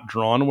that it's not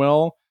drawn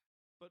well,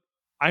 but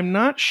I'm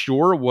not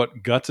sure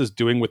what Guts is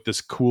doing with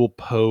this cool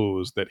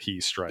pose that he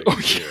strikes Oh,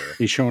 yeah. here.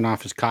 He's showing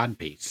off his cod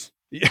piece.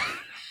 Yeah.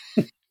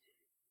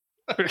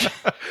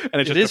 And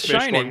it's It just is a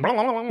fish shining. going blah,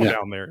 blah, blah, blah, Yeah.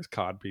 down there. His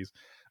cod piece.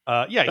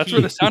 Yeah, That's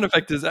where the sound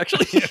effect is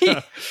actually.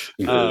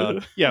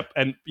 yeah,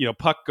 and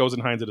Puck goes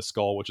and hides at a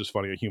skull, which is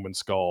funny, a human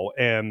skull,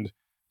 and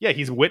yeah,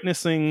 he's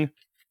witnessing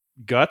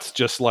Guts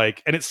just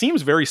like, and it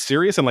seems very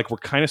serious, and like we're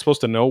kind of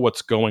supposed to know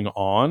what's going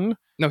on.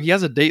 No, he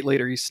has a date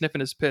later. He's sniffing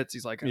his pits.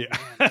 He's like, oh, Yeah.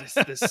 man,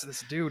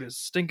 this dude is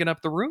stinking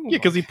up the room. Yeah,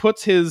 because he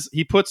puts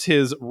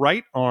his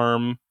right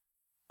arm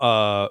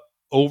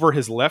over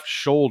his left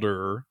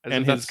shoulder, As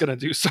and if that's his gonna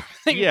do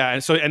something. yeah,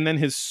 and then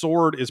his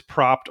sword is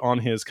propped on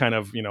his kind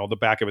of the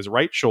back of his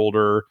right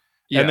shoulder.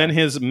 Yeah. And then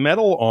his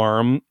metal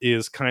arm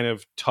is kind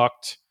of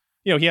tucked.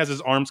 He has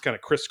his arms kind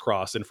of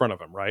crisscross in front of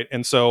him, right?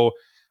 And so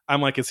I'm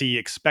like, is he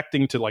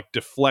expecting to like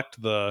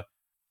deflect the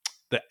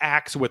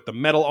axe with the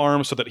metal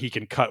arm so that he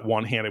can cut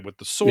one-handed with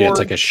the sword? Yeah, it's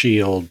like a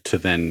shield to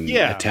then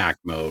Yeah. attack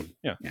mode.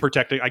 yeah, yeah.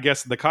 protecting. I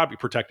guess the cod be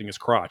protecting his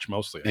crotch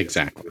mostly. I guess is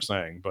what Exactly. we're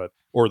saying,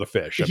 or the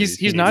fish. I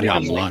He's mean, not he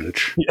On even needs-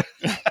 lunch.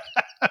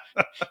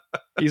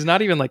 He's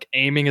not even like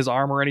aiming his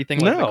arm or anything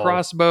like the No.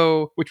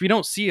 crossbow, which we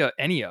don't see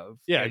any of.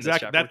 Yeah, in this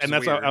exactly. chapter, which is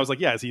That's how weird. I was like,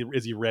 yeah, is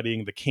he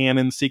readying the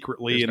cannon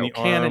secretly There's in no the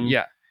cannon. arm?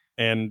 Yeah,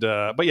 And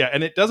but yeah,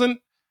 and it doesn't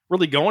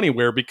really go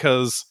anywhere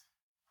because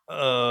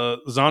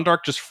Zondark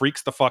just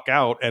freaks the fuck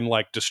out and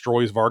like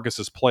destroys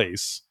Vargas's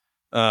place.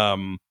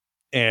 And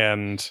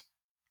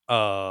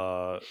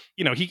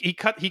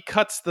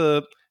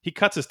he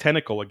cuts his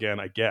tentacle again,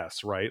 I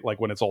guess, right? Like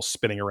when it's all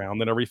spinning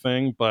around and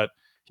everything, but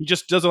he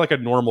just does it like a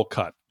normal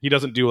cut. He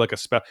doesn't do like a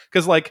spell,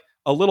 because like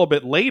a little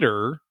bit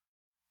later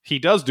he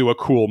does do a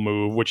cool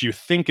move, which you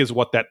think is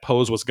what that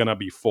pose was gonna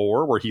be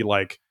for, where he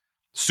like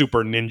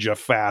super ninja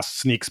fast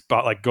sneaks,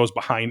 like goes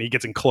behind, he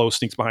gets in close,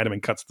 sneaks behind him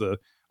and cuts a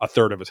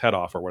third of his head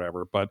off or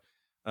whatever. But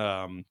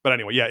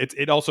anyway, yeah,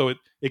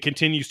 it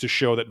continues to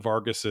show that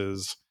Vargas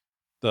is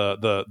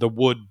the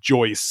wood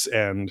joists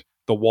and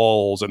the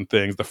walls and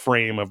things, the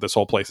frame of this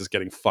whole place is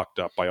getting fucked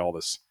up by all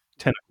this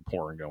tentacle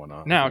pouring going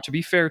on. Now, to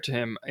be fair to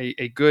him,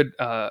 a good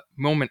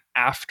moment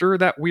after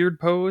that weird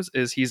pose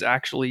is he's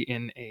actually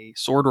in a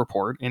sword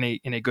report in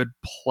a good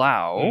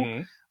plow,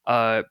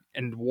 Mhm.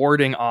 and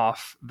warding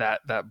off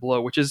that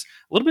blow, which is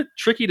a little bit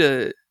tricky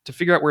to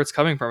figure out where it's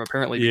coming from.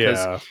 Apparently, because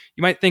Yeah,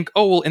 you might think,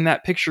 oh well, in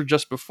that picture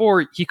just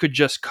before, he could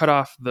just cut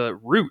off the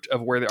root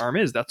of where the arm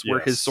is. That's where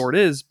his Yes. sword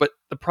is. But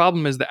the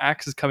problem is the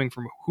axe is coming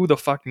from who the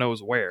fuck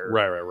knows where.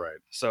 right.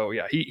 So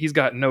yeah, he's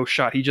got no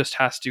shot. He just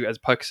has to, as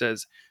Puck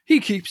says, he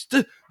keeps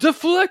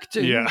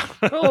deflecting Yeah,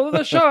 all of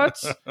the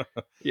shots.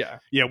 Yeah.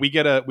 yeah. We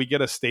get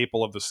a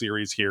staple of the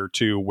series here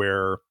too,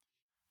 where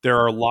there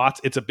are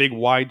lots. It's a big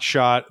wide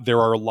shot.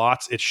 There are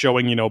lots. It's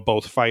showing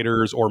both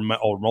fighters or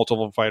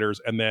multiple fighters,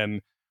 and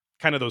then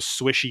kind of those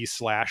swishy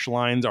slash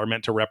lines are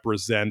meant to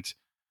represent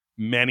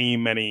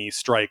many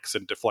strikes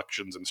and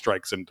deflections and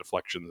strikes and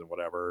deflections and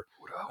whatever.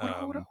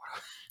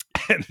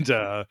 And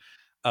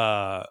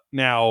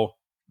now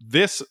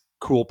this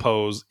cool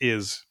pose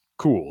is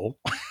cool,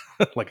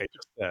 like I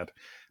just said,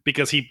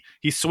 because he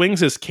swings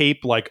his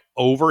cape like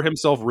over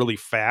himself really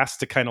fast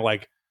to kind of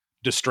like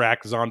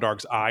distract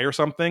Zondark's eye or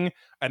something,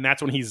 and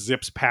that's when he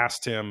zips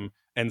past him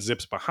and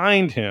zips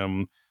behind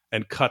him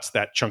and cuts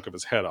that chunk of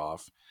his head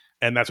off.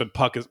 And that's when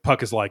Puck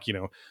is like,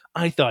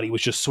 I thought he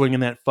was just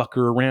swinging that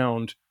fucker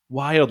around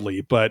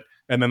wildly,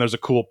 and then there's a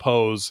cool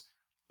pose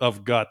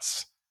of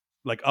Guts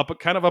like up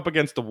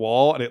against the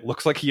wall, and it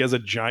looks like he has a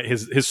giant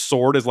his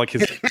sword is like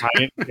his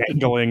giant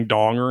dangling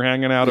donger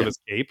hanging out of his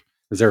cape.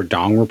 Is there a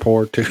dong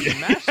report too?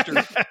 Master.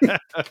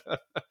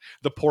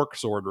 The pork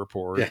sword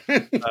report.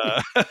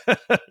 Yeah.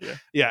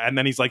 Yeah, and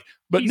then he's like,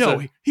 but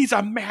he's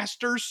a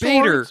master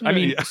Bader. swordsman. I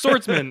mean,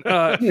 swordsman.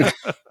 Yeah.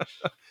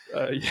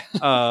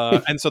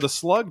 And so the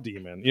slug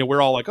demon,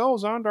 we're all like, oh,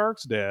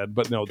 Zondark's dead,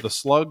 but no, the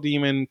slug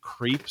demon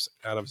creeps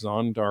out of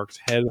Zondark's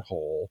head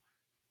hole,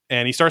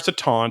 and he starts to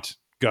taunt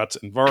Guts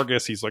and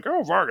Vargas. He's like,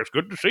 oh, Vargas,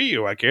 good to see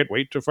you. I can't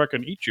wait to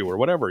fucking eat you or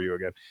whatever you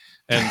again.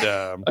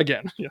 And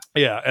Again. Yeah.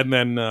 yeah, and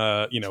then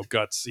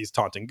Guts, he's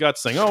taunting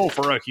Guts, saying, "Oh,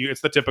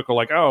 it's the typical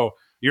like, oh,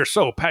 you're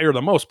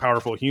the most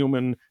powerful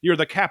human. You're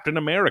the Captain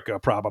America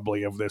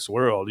probably of this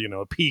world.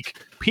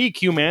 Peak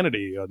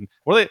humanity." And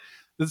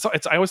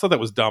I always thought that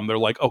was dumb. They're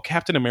like, "Oh,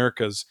 Captain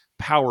America's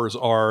powers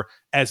are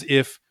as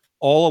if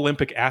all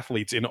Olympic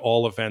athletes in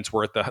all events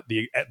were at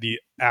the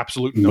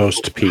absolute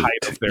Most height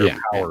peaked. of their Yeah.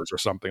 powers or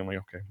something. I'm like,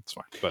 okay, it's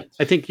fine. But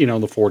I think, in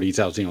the 40s,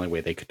 that was the only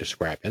way they could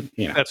describe it.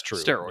 that's true.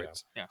 Yeah.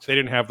 Steroids. Yeah. They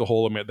didn't have the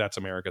whole "That's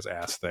America's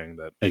ass" thing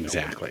that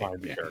Exactly.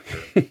 defined the Yeah. character.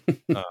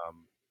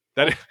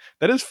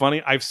 That is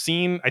funny. I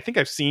think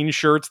I've seen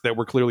shirts that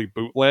were clearly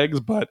bootlegs,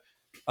 but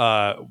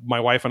my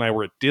wife and I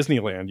were at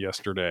Disneyland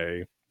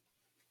yesterday,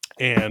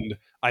 and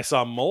I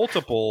saw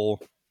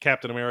multiple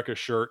Captain America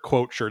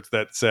quote shirts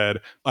that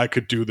said, "I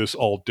could do this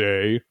all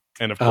day,"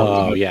 and of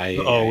course,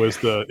 is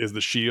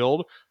the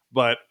shield.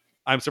 But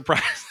I'm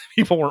surprised that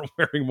people weren't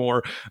wearing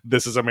more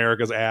 "This is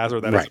America's ass"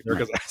 or "That is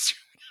America's ass."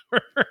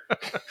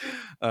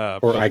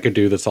 Or I could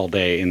do this all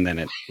day, and then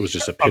it was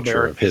just a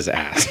picture of his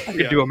ass. I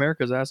could do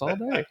America's ass all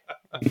day.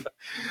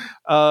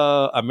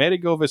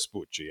 Amerigo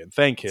Vespucci, and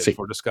thank him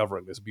for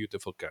discovering this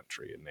beautiful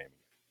country and naming it.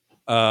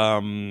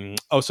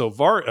 Also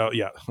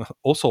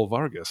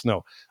Vargas.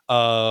 No,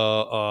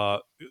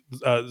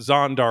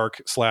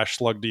 Zondark /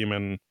 Slug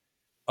Demon.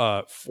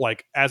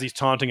 Like as he's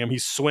taunting him,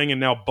 he's swinging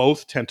now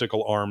both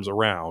tentacle arms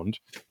around.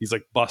 He's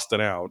like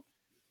busting out.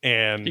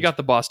 And he got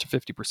the boss to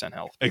 50%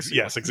 health.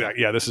 Yes,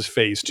 exactly. Yeah, this is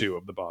phase 2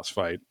 of the boss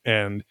fight,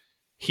 and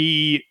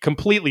he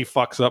completely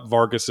fucks up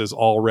Vargas's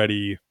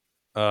already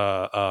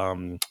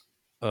is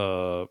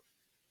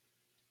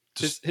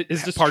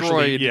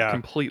destroyed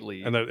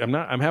completely. And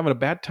I'm having a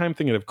bad time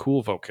thinking of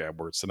cool vocab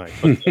words tonight.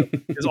 But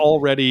is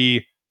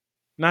already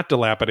not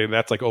dilapidated.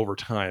 That's like over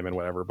time and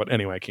whatever. But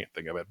anyway, I can't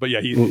think of it. But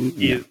yeah,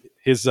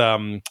 his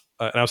and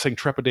I was saying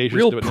trepidation.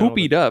 Real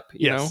poopied up.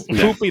 Yes,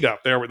 poopied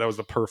up. That was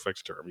the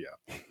perfect term. Yeah,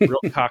 real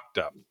cocked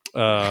up.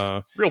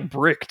 Real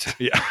bricked.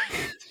 Yeah.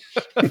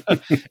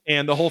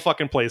 And the whole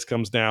fucking place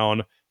comes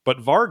down.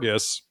 But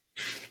Vargas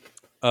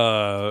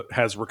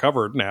has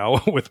recovered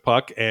now with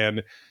Puck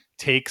and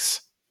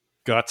takes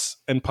Guts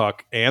and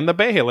Puck and the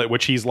Behelit,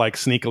 which he's like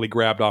sneakily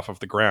grabbed off of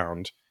the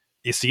ground,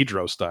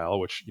 Isidro style,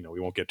 which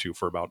we won't get to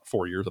for about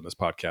 4 years on this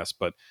podcast,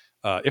 but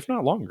if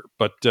not longer.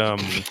 But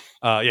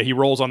he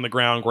rolls on the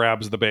ground,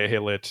 grabs the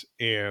Behelit,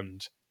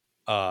 and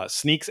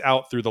sneaks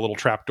out through the little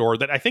trap door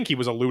that I think he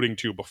was alluding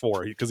to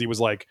before, because he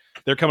was like,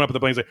 they're coming up with the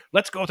plane, he's like,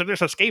 let's go through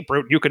this escape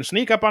route. You can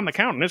sneak up on the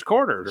count in this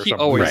quarter. Or he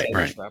something. Always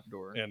has a trap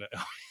door. And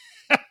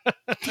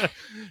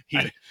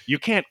you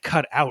can't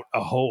cut out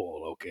a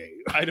hole, okay?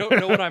 I don't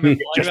know what I'm implying.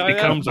 It just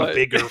becomes a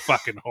bigger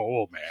fucking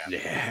hole, man.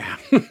 Yeah.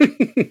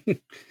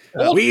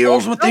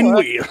 Wheels within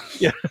wheels.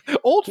 Yeah.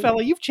 Old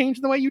fella, you've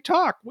changed the way you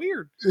talk.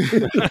 Weird.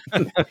 Come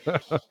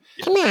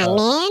on,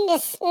 man.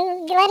 Just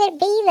let it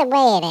be the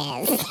way it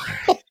is.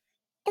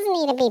 Doesn't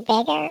need to be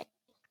bigger.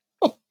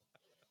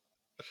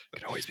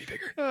 Can always be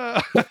bigger.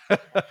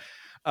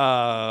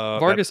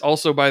 Vargas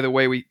also, by the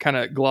way, we kind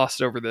of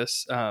glossed over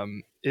this,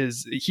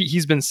 is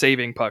he's been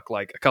saving Puck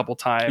like a couple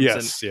times.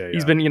 Yes, and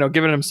he's been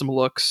giving him some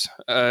looks.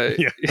 No,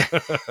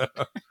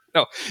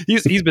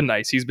 he's been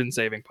nice. He's been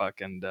saving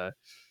Puck, and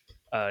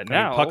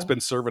now Puck's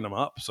been serving him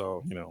up.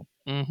 So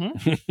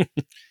Mm-hmm.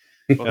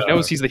 Well, he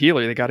knows he's the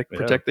healer. They got to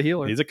protect the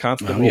healer. He's a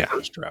constant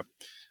first trap.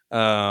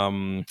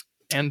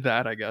 And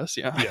that, I guess,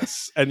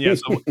 yes, and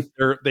so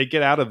they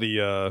get out of the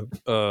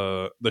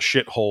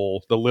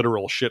shithole, the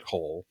literal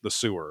shithole, the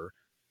sewer.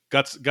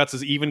 Guts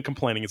is even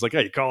complaining. He's like,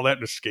 "Hey, you call that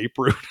an escape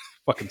route?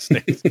 Fucking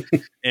stinks."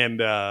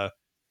 And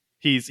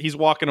he's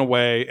walking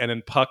away, and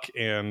then Puck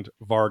and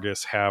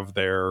Vargas have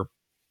their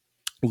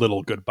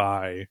little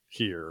goodbye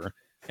here,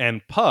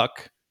 and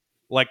Puck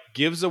like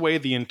gives away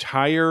the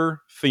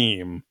entire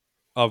theme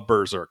of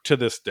Berserk to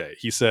this day.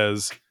 He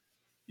says,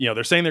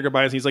 they're saying their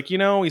goodbyes, and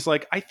he's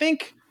like, I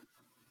think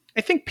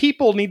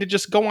people need to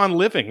just go on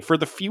living for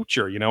the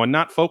future, and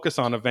not focus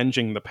on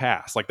avenging the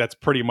past. Like that's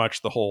pretty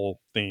much the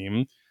whole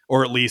theme,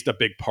 or at least a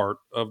big part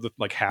of the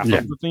half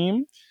of the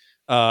theme.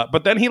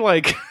 But then he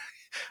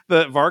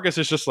the Vargas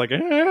is just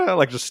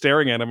just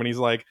staring at him, and he's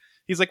like,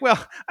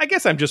 well, I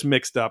guess I'm just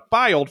mixed up.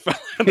 Bye, old fella.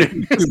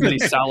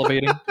 He's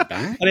salivating.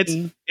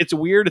 And it's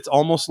weird. It's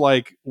almost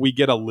like we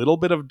get a little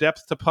bit of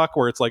depth to Puck,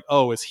 where it's like,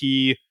 oh, is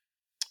he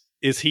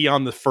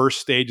on the first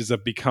stages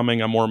of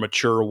becoming a more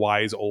mature,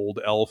 wise old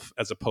elf,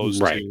 as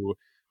opposed to,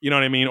 you know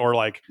what I mean? Or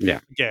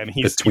again,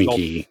 he's the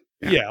Twinkie.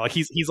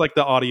 He's like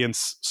the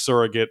audience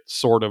surrogate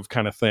sort of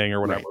kind of thing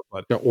or whatever.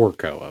 But the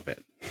Orko of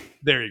it.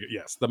 There you go.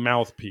 Yes, the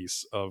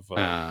mouthpiece of.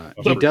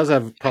 He does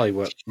have probably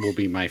what will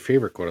be my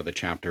favorite quote of the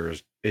chapter.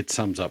 Is it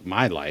sums up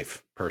my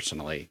life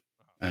personally,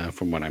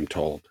 from what I'm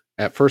told.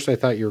 At first, I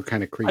thought you were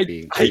kind of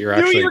creepy. You're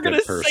actually a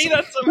good person. Say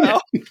that somehow.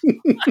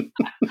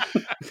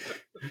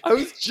 I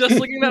was just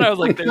looking at it. I was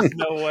like, "There's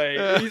no way."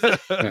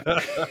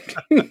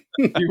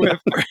 You went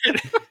for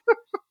it.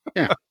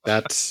 Yeah,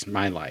 that's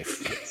my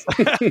life.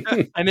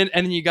 and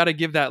then you got to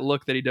give that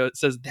look that he does.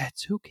 Says,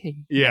 "That's okay.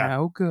 Yeah,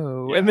 now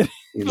go." Yeah. And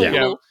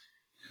then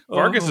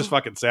Vargas is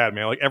fucking sad,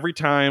 man. Like every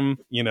time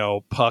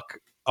Puck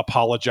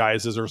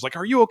apologizes or is like,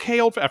 "Are you okay,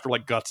 old?" After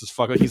like Guts is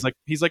fucking, he's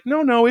like,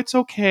 "No, it's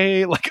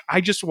okay. Like, I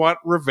just want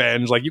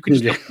revenge. Like, you can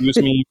just abuse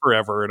me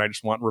forever, and I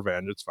just want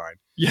revenge. It's fine."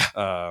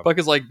 Yeah. Puck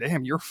is like,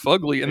 "Damn, you're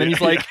fugly," and then he's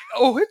Yeah. like,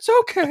 "Oh, it's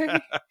okay."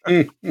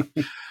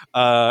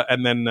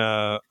 And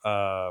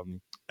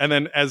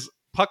then as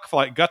Puck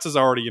Guts is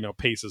already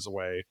paces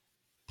away.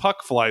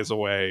 Puck flies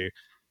away.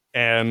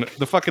 And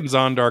the fucking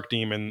Zondark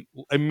demon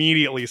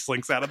immediately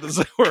slinks out of the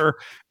sewer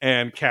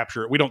and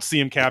capture it. We don't see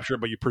him capture it,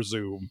 but you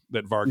presume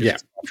that Vargas is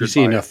captured. You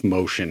see enough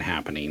motion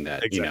happening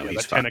that exactly.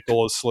 he's the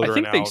tentacle is I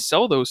slithering think they out.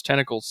 sell those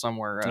tentacles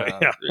somewhere.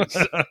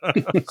 Side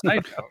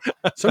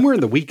note. somewhere in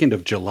the weekend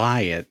of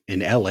July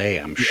in LA.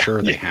 I'm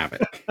sure they have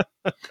it.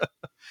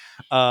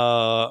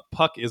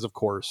 Puck is, of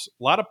course,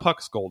 a lot of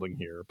Puck scolding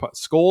here.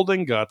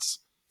 Scolding Guts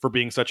for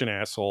being such an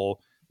asshole.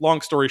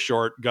 Long story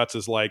short, Guts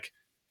is like,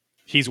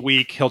 he's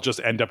weak. He'll just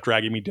end up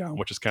dragging me down,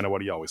 which is kind of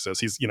what he always says.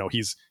 He's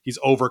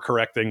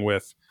overcorrecting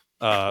with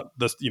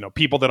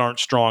people that aren't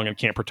strong and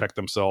can't protect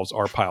themselves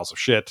are piles of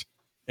shit.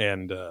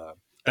 And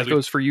that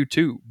goes for you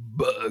too,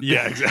 Bug.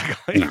 Yeah,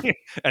 exactly. No.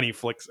 And he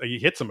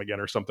hits him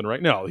again or something,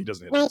 right? No, he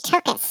doesn't hit him.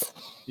 took us.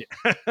 Yeah.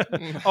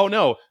 Oh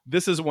no,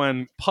 this is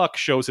when Puck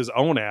shows his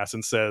own ass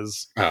and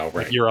says, "Oh,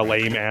 right, you're a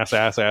lame ass,"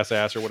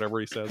 or whatever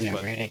he says. Yeah,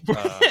 but,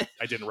 right.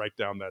 I didn't write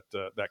down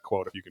that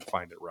quote. If you can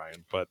find it,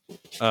 Ryan. But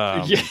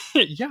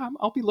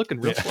I'll be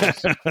looking real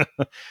close.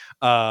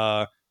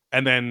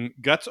 And then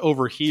Guts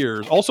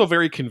overhears, also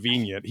very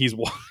convenient. He's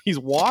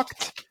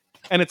walked,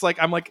 and it's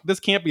like, I'm like, this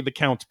can't be the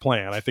Count's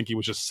plan. I think he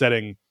was just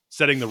setting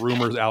the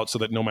rumors out so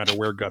that no matter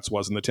where Guts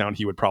was in the town,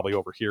 he would probably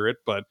overhear it.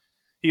 But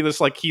he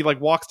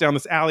walks down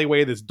this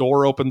alleyway, this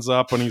door opens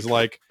up, and he's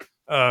like,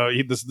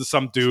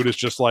 some dude is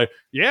just like,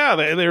 yeah,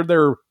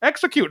 they're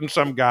executing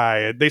some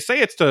guy. They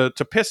say it's to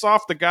piss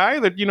off the guy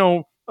that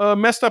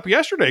messed up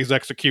yesterday's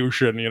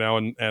execution,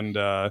 and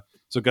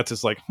so Guts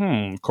is like,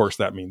 of course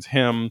that means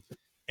him.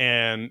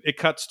 And it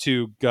cuts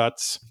to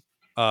Guts.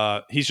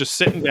 He's just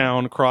sitting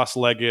down,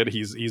 cross-legged.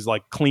 He's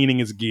like cleaning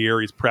his gear.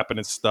 He's prepping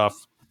his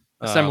stuff,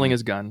 assembling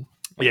his gun.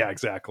 Yeah,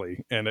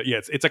 exactly. And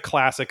it's a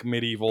classic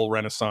medieval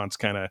Renaissance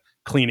kind of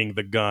cleaning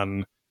the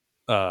gun.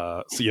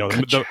 So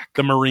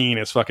the Marine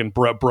is fucking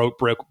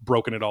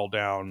broken it all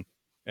down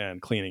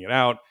and cleaning it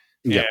out.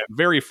 Yeah, and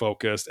very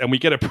focused. And we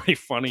get a pretty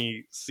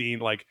funny scene.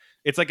 Like,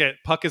 it's like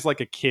Puck is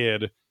like a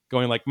kid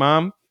going like,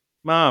 "Mom,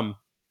 Mommy,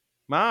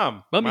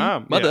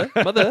 Mother.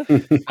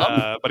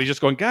 But he's just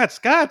going, Guts.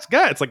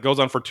 It's like goes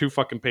on for 2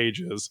 fucking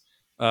pages.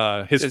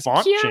 His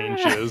font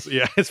changes.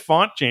 Yeah, his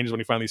font changes when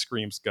he finally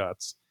screams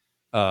Guts.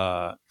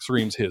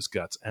 Screams his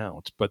guts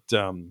out. But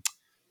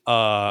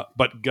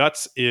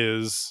Guts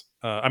is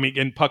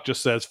and Puck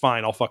just says,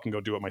 "Fine, I'll fucking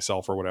go do it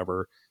myself," or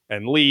whatever,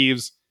 and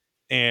leaves.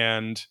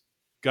 And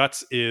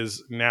Guts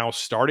is now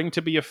starting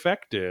to be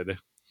affected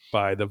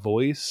by the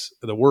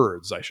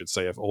words, I should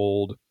say, of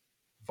old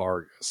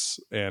Vargas.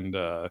 And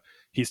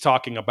he's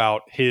talking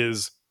about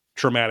his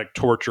traumatic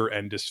torture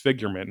and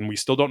disfigurement, and we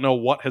still don't know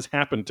what has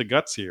happened to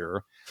Guts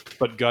here,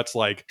 but Guts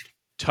like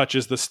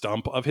touches the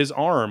stump of his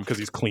arm because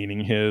he's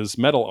cleaning his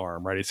metal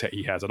arm, right?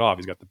 He has it off.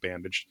 He's got the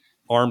bandaged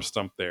arm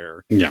stump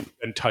there. Yeah.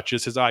 And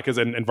touches his eye because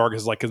and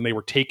Vargas is like, because they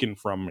were taken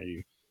from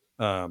me,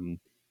 and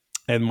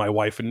my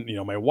wife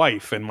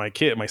and my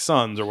kid, my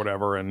sons or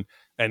whatever, and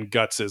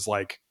Guts is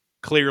like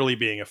clearly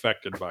being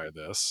affected by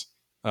this,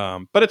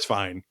 but it's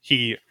fine.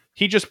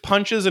 He just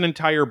punches an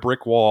entire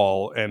brick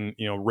wall and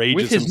rages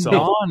with his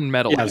himself.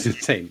 Non-metal. Yeah, I was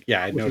insane.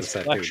 Yeah, I noticed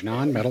that too.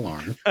 Non-metal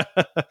arm.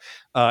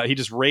 He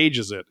just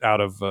rages it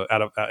out of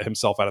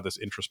himself out of this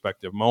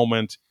introspective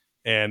moment,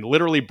 and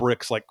literally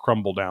bricks like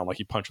crumble down, like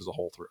he punches a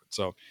hole through it.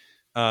 So,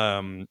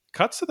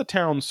 cuts to the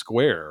town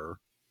square,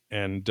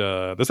 and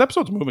this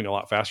episode's moving a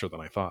lot faster than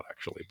I thought,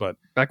 actually. But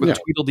back with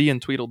Tweedledee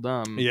and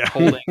Tweedledum,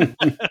 holding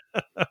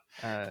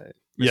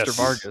Mr.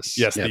 Vargas.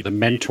 Yes, the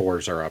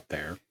mentors are up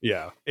there.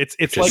 Yeah, it's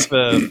like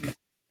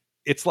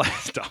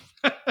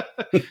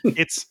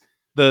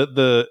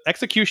the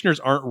executioners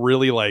aren't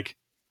really like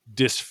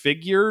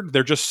disfigured.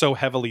 They're just so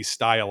heavily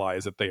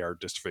stylized that they are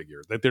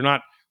disfigured. That they're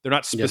not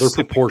specific. Their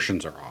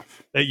proportions are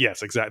off.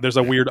 Yes, exactly. There's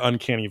a weird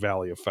uncanny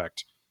valley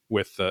effect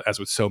with as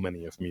with so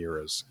many of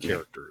Miura's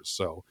characters.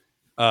 So,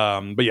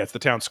 but yeah, it's the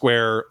town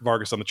square.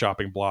 Vargas on the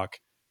chopping block.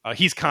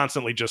 He's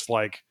constantly just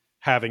like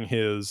having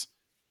his,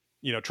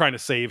 trying to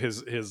save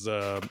his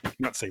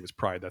not save his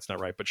pride. That's not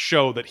right, but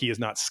show that he is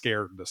not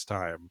scared this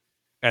time,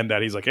 and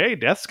that he's like, "Hey,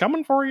 death's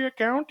coming for you,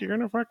 Count. You're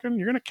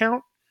gonna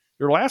count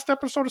your last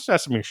episode of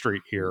Sesame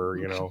Street here,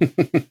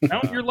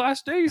 count your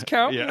last days,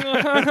 Count."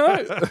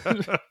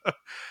 Yeah.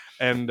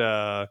 And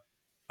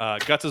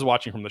Guts is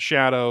watching from the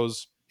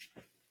shadows,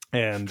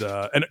 and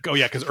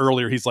because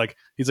earlier he's like,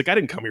 I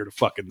didn't come here to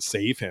fucking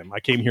save him. I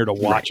came here to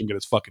watch him get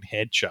his fucking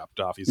head chopped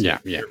off. He's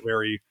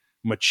very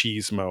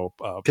machismo,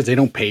 because they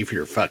don't pay for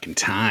your fucking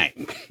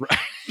time.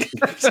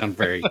 Right? Sound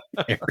very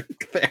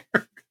Eric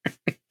there.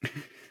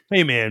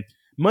 Hey man,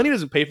 money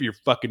doesn't pay for your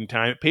fucking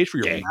time. It pays for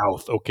your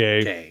mouth.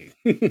 Okay.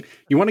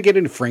 You want to get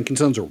into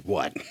Frankenstein's or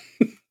what?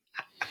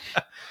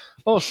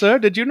 Oh, sir,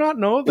 did you not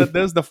know that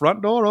there's the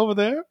front door over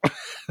there?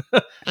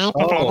 I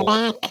prefer Oh.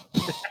 the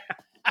back.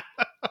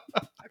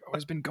 I've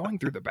always been going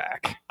through the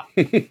back.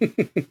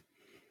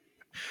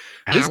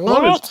 This I'll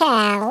door never is-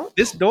 tell.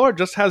 This door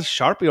just has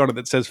Sharpie on it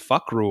that says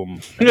 "fuck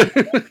room."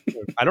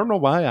 I don't know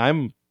why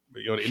I'm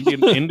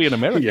Indian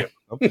American.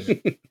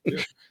 Okay.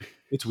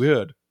 It's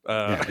weird.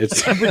 Yeah,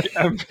 it's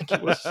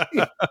Ambiguous.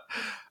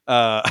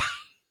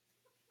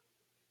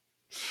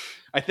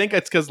 I think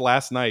it's because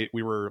last night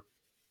it was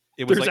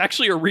There's like,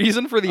 actually a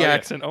reason for the oh, yeah.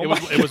 accent. Oh,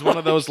 it was one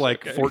of those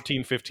like Okay.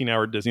 14, 15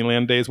 hour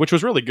Disneyland days, which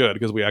was really good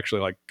because we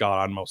actually like got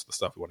on most of the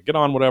stuff we want to get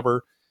on,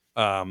 whatever.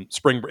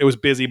 It was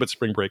busy, but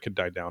spring break had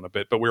died down a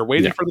bit. But we were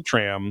waiting Yeah. for the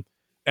tram,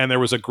 and there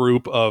was a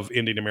group of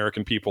Indian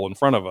American people in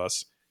front of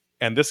us,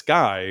 and this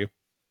guy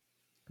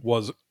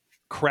was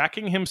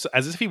cracking him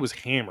as if he was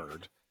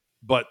hammered,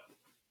 but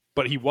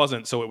he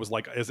wasn't. So it was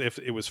like as if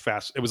it was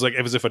fast. It was like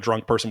as if a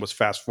drunk person was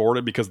fast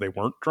forwarded because they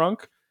weren't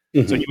drunk.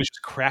 So he was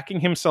just cracking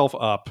himself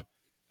up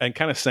and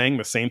kind of saying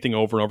the same thing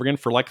over and over again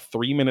for like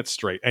 3 minutes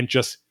straight and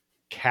just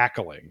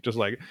cackling, just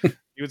like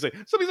he would say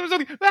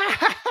something.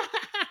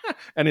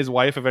 And his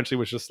wife eventually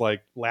was just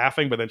like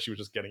laughing, but then she was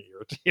just getting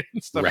irritated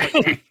and stuff. right.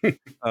 Like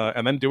that.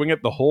 And then doing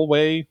it the whole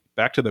way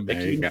back to the There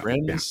Mickey you and go.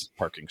 Friends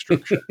parking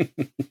structure.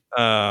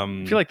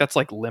 I feel like that's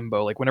like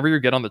limbo. Like whenever you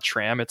get on the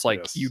tram, it's like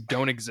Yes. you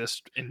don't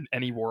exist in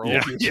any world.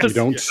 Yeah. You're Yes. You just-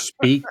 don't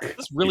speak.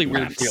 It's really you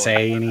weird not feeling.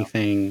 say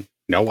anything.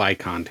 No eye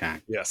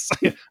contact. yes,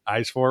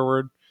 eyes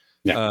forward.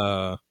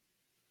 Yeah.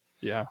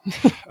 Yeah.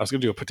 I was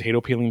gonna do a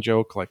potato peeling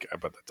joke, like,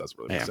 but that doesn't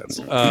really make Yeah. sense.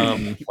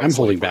 I'm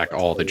holding back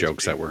all the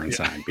jokes that were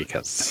inside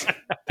because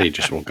they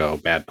just will go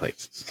bad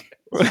places.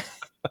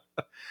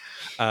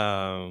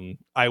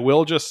 I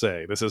will just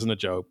say this isn't a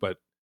joke, but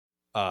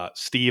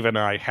Steve and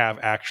I have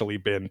actually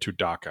been to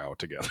Dachau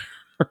together.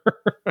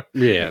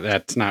 Yeah,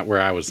 that's not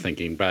where I was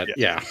thinking, but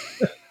yeah.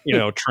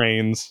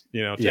 Trains,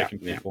 Yeah, taking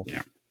yeah, people.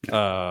 yeah.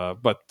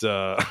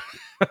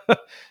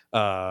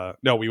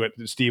 No,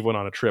 Steve went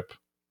on a trip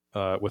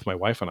with my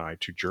wife and I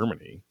to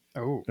Germany,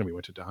 Oh. and we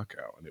went to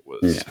Dachau, and it was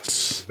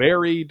Yes.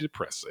 very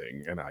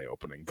depressing and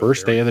eye-opening. but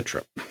First very- day of the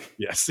trip.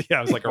 Yes, yeah,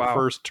 it was like our Wow.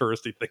 first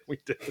touristy thing we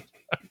did.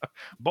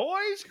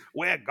 Boys,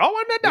 we're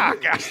going to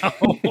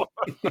Dachau.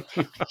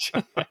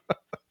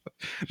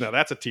 Now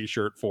that's a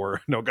T-shirt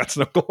for No Guts,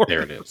 No Glory.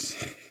 There it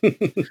is.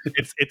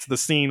 It's the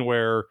scene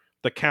where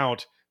the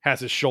Count has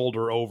his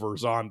shoulder over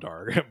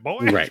Zondar.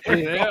 Boys, Right. we're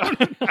Yeah. going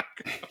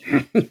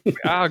to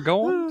Dachau.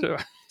 Going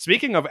to.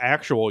 Speaking of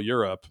actual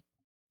Europe,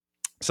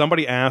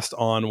 somebody asked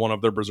on one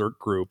of their Berserk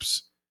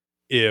groups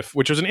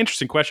which was an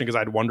interesting question because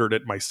I'd wondered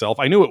it myself.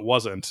 I knew it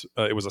wasn't.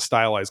 It was a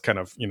stylized kind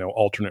of,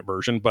 alternate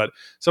version. But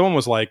someone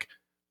was like,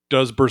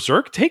 does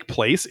Berserk take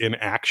place in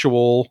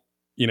actual,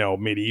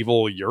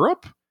 medieval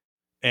Europe?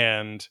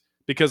 And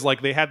because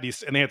like they had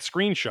these and they had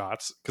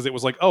screenshots because it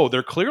was like, oh,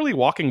 they're clearly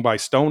walking by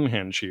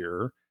Stonehenge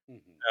here.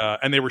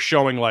 And they were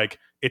showing like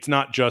it's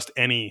not just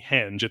any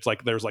henge. It's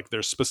like there's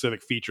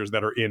specific features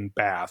that are in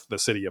Bath, the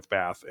city of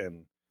Bath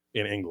in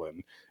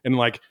England. And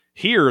like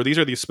here, these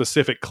are these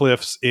specific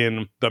cliffs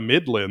in the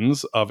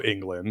Midlands of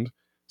England.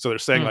 So they're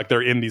saying like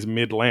they're in these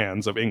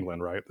Midlands of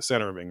England, right? The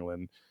center of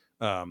England.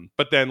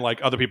 But then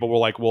like other people were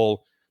like,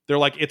 well, they're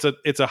like, it's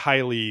a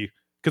highly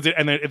because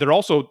they're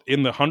also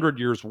in the 100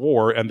 Years'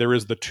 War, and there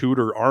is the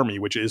Tudor army,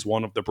 which is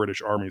one of the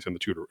British armies in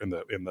the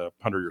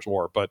 100 Years'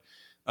 War. But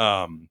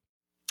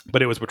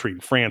it was between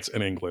France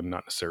and England,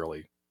 not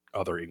necessarily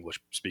other English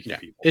speaking Yeah.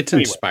 people. It's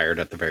Anyway. inspired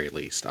at the very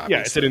least, obviously.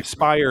 Yeah, it's an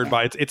inspired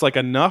by it's like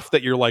enough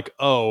that you're like,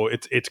 oh,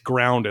 it's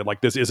grounded.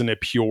 Like this isn't a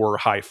pure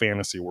high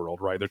fantasy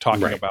world, right? They're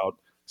talking Right. about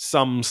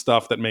some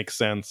stuff that makes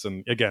sense.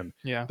 And again,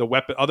 Yeah. the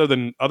weapon other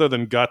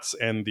than Guts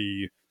and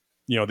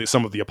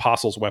some of the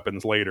apostles'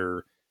 weapons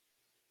later,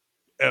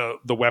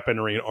 the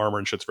weaponry and armor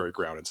and shit's very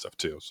grounded stuff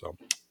too. So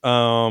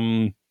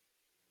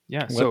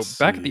Yeah. So Let's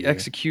back at the see.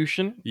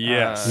 execution.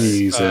 yes.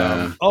 He's,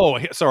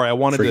 Sorry, I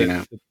wanted freaking to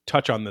out.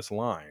 touch on this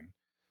line.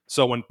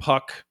 So when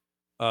Puck,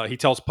 he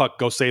tells Puck,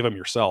 "Go save him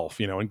yourself,"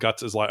 and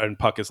Guts is like, and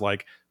Puck is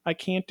like, "I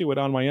can't do it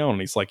on my own." And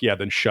he's like, "Yeah,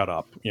 then shut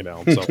up,"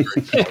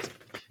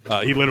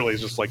 So he literally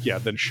is just like, "Yeah,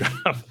 then shut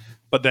up."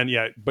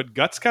 But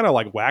Guts kind of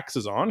like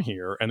waxes on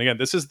here, and again,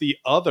 this is the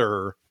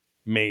other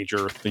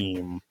major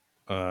theme.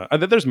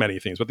 There's many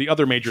themes, but the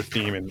other major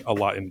theme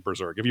in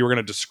Berserk, if you were going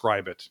to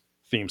describe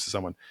themes to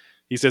someone,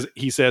 he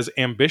says,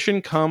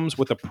 ambition comes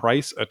with a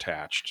price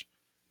attached.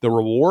 The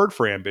reward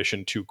for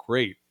ambition too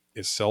great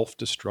is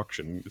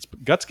self-destruction.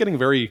 Guts getting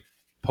very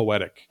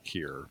poetic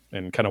here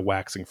and kind of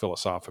waxing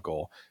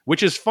philosophical,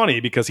 which is funny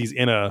because he's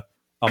in a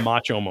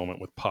macho moment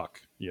with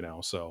Puck,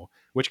 so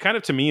which kind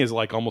of to me is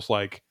like almost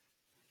like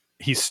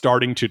he's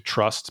starting to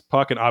trust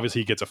Puck, and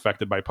obviously he gets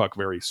affected by Puck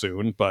very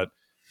soon, but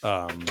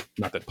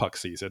not that Puck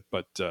sees it,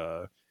 but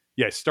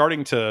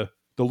starting to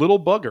the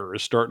little bugger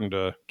is starting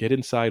to get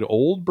inside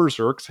old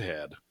Berserk's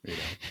head,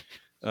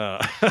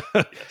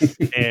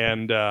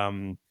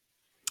 and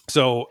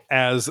so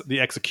as the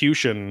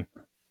execution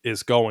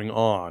is going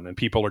on and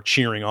people are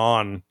cheering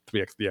on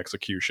the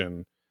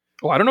execution,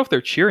 Oh, I don't know if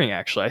they're cheering.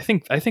 Actually,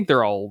 I think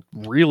they're all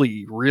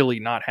really, really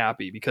not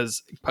happy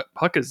because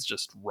Puck is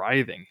just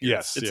writhing.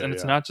 Yes, it's yeah.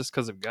 not just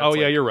because of guts. Oh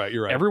yeah, Like, you're right.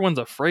 You're right. everyone's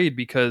afraid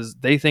because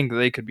they think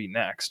they could be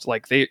next.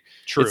 Like True.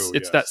 It's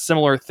yes. that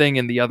similar thing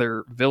in the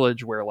other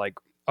village where like,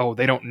 oh,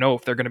 they don't know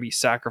if they're going to be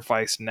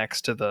sacrificed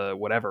next to the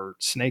whatever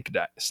snake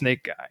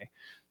guy.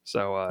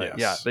 So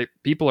Yes.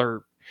 people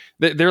are.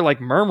 They're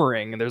like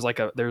murmuring, and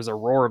there's a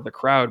roar of the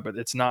crowd, but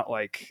it's not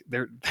like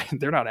they're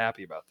not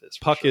happy about this.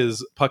 for Puck sure.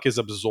 Puck is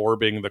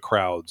absorbing the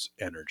crowd's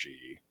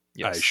energy.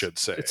 Yes. I should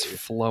say It's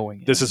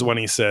flowing. this in. is when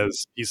he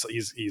says he's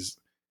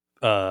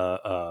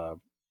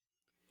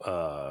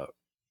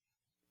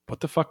what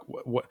the fuck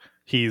what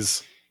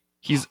he's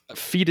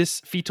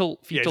fetal.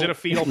 yeah, he's in a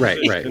fetal Right,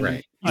 position.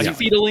 right. He's Yeah.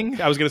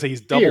 fetaling. I was gonna say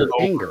he's Fear, doubled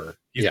over. anger.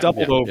 He's Yeah,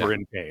 doubled yeah, over yeah.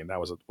 in pain. That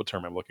was what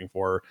term I'm looking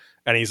for.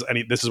 And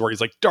this is where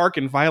he's like dark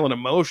and violent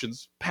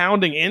emotions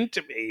pounding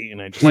into me,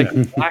 and I just It's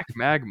like black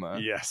magma.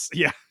 yes,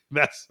 yeah.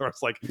 That's where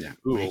it's like, Yeah.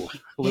 ooh,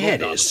 A little It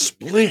Donovan. is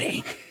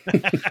splitting.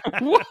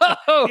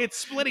 Whoa! it's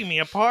splitting me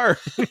apart.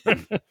 There's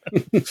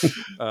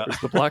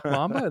the black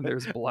mamba, and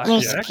there's black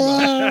There's magma. fear,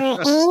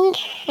 anger,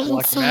 and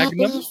Black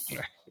magnum. sadness.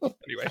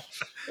 Anyway,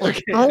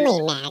 It's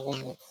only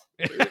magnum.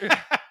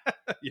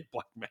 Yeah,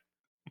 black man.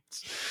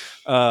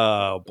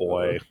 Oh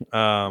boy.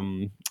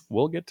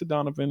 We'll get to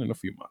Donovan in a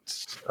few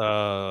months.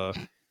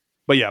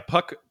 But yeah,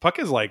 Puck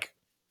is like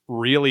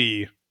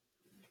really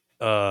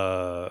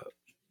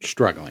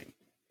Struggling.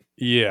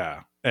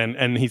 yeah.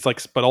 And he's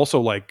like but also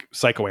like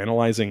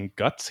psychoanalyzing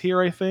Guts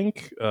here, I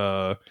think.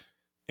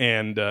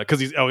 And because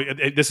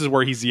this is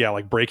where he's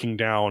like breaking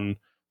down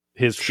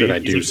his Should I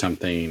he's do like,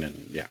 something?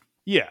 And yeah.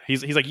 yeah,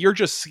 he's like, you're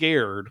just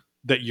scared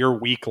that you're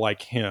weak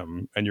like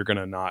him and you're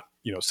gonna not,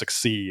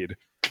 succeed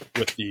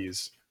with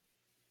these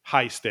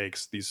high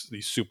stakes, these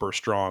super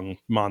strong,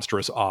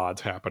 monstrous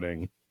odds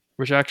happening.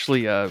 which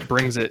actually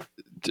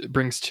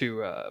brings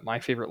to my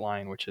favorite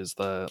line, which is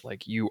the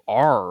like, you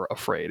are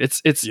afraid.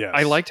 It's Yes.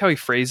 I liked how he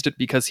phrased it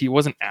because he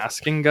wasn't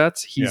asking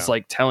Guts. He's Yeah.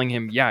 like telling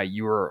him, yeah,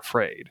 you are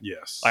afraid.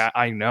 Yes.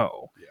 I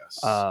know. Yes.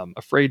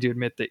 Afraid to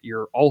admit that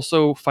you're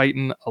also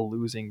fighting a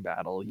losing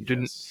battle. You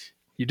Yes.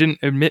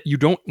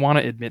 don't want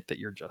to admit that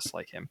you're just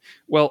like him.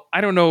 Well, I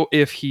don't know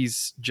if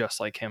he's just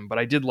like him, but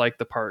I did like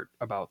the part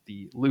about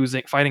the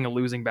fighting a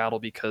losing battle,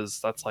 because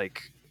that's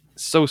like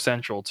so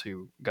central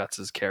to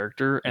Guts's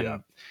character,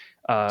 and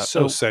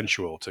so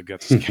sensual to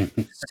get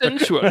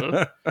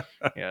sensual.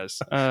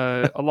 Yes.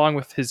 Along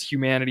with his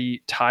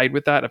humanity tied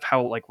with that, of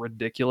how like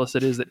ridiculous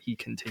it is that he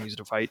continues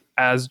to fight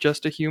as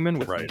just a human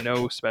with Right.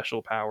 no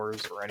special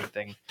powers or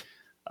anything.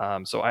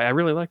 So I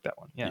really like that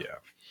one. Yeah.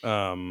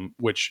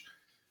 Which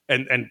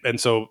and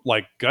so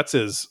like Guts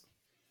is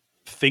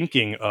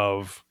thinking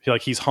of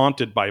he's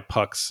haunted by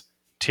Puck's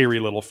teary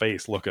little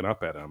face looking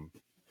up at him,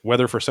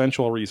 whether for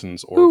sensual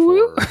reasons or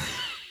Woo-woo. for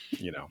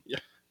Yeah.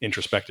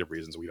 introspective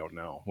reasons. We don't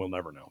know. We'll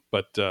never know.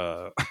 But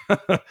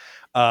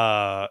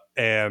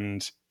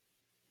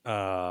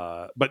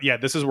but yeah,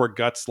 this is where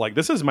Guts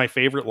this is my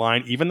favorite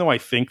line, even though I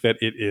think that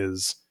it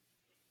is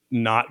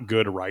not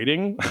good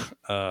writing,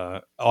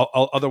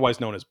 otherwise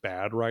known as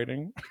bad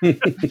writing,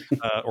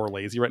 or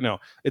lazy right now.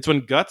 It's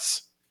when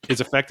Guts is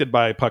affected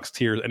by Puck's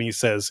tears and he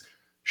says,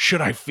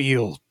 should I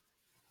feel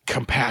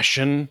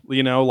compassion?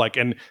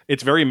 And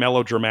it's very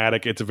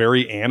melodramatic. It's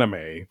very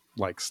anime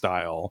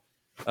style.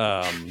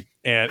 And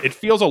it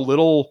feels a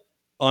little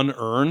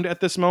unearned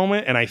at this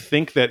moment. And I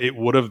think that it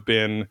would have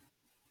been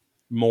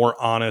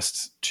more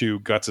honest to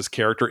Guts's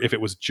character if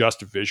it was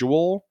just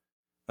visual.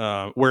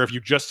 Where if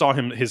you just saw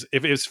him,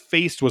 if his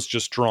face was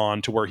just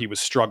drawn to where he was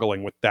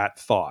struggling with that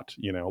thought,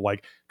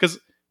 because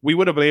we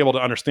would have been able to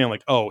understand,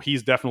 oh,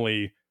 he's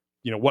definitely,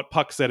 what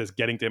Puck said is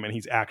getting to him, and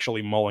he's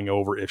actually mulling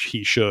over if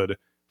he should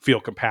feel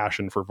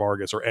compassion for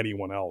Vargas or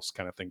anyone else,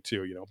 kind of thing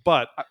too,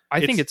 But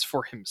I think it's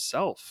for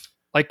himself.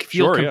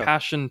 Feel Sure, yeah.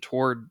 compassion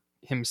toward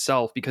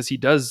himself, because he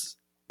does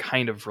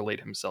kind of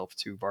relate himself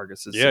to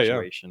Vargas's Yeah, yeah.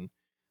 situation.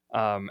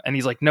 And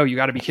he's like, no, you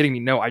got to be kidding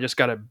me. No, I just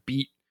got to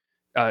beat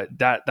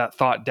that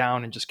thought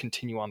down and just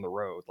continue on the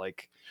road.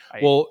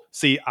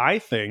 I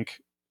think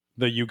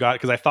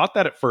because I thought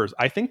that at first.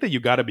 I think that you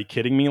got to be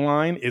kidding me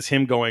line is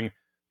him going,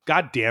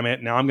 God damn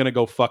it, now I'm gonna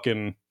go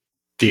fucking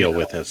Deal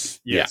with this.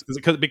 yes,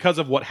 because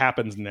of what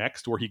happens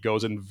next, where he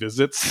goes and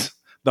visits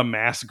the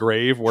mass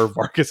grave where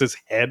Vargas's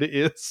head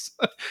is,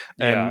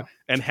 and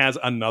has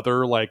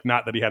another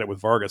not that he had it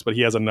with Vargas, but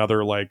he has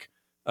another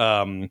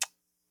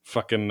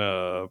fucking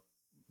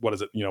what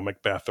is it,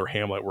 Macbeth or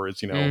Hamlet, where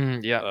it's I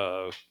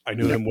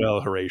knew him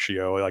well,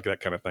 Horatio, that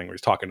kind of thing, where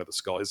he's talking to the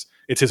skull.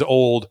 It's his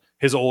old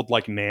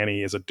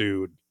nanny is a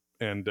dude,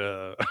 and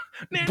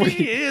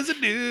nanny is a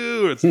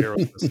dude. It's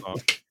Aerosmith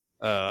song.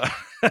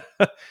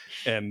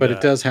 But it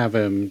does have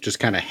him just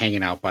kind of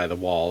hanging out by the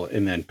wall,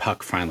 and then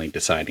Puck finally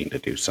deciding to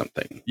do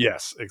something.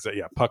 Yes, exactly.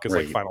 Yeah, Puck is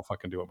Right. final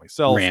fucking do it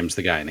myself. Rams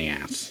the guy in the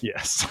ass.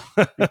 Yes.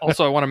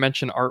 Also, I want to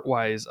mention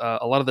art-wise,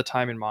 a lot of the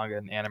time in manga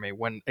and anime,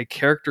 when a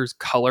character's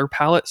color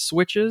palette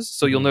switches,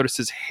 so you'll Mhm. notice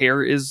his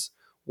hair is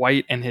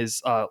white and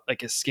his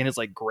his skin is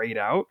grayed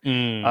out.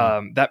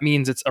 Mm. That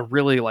means it's a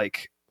really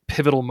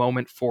pivotal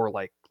moment for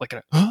like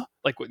a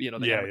like what the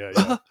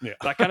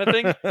that kind of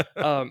thing.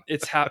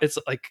 It's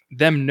like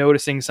them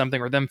noticing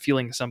something or them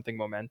feeling something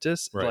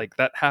momentous. Right. Like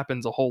that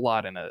happens a whole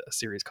lot in a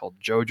series called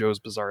JoJo's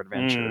Bizarre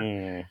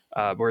Adventure,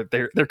 where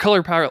their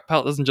color palette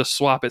doesn't just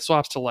swap; it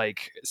swaps to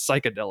like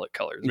psychedelic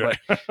colors. Right.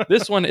 But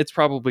this one, it's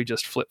probably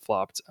just flip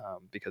flopped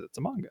because it's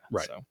a manga,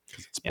 Right. So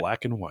It's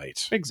black and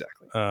white.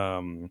 exactly.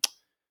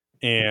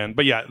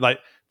 But yeah, like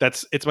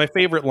it's my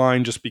favorite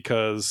line just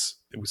because,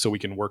 so we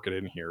can work it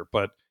in here,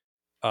 but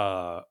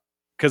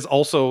because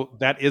also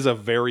that is a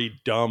very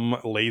dumb,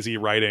 lazy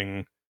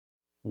writing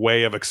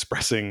way of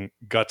expressing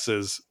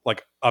Guts's,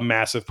 like a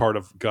massive part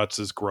of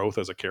Guts's growth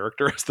as a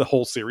character as the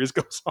whole series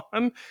goes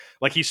on.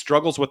 Like he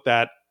struggles with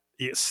that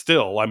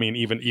still. I mean,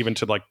 even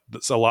to like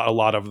a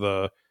lot of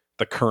the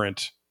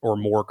current or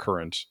more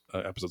current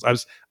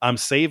episodes. I'm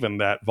saving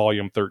that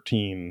volume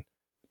 13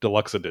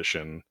 deluxe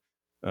edition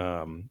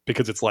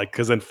because it's like,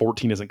 because then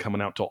 14 isn't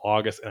coming out till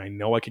August, and I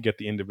know I could get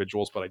the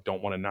individuals, but I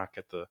don't want to not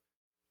get the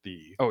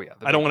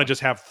I don't want to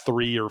just have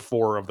 3 or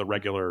 4 of the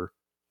regular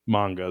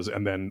mangas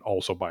and then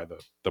also buy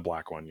the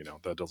black one,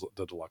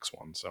 the deluxe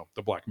one, so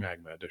the Black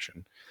Magma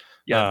edition.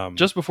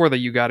 Just before that,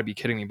 you got to be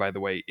kidding me, by the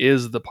way,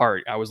 is the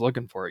part I was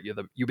looking for.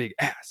 You big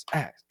ass.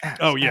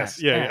 Oh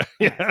yes, yeah.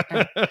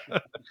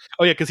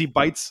 Oh yeah, because he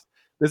bites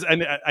this,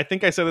 and I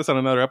think I said this on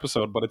another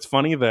episode, but it's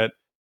funny that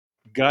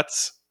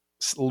Guts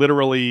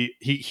literally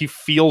he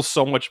feels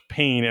so much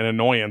pain and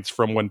annoyance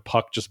from when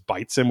Puck just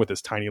bites him with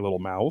his tiny little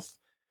mouth,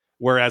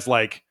 whereas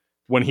like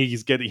when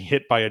he's getting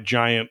hit by a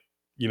giant,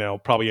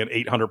 probably an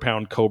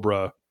 800-pound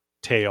cobra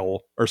tail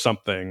or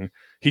something,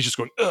 he's just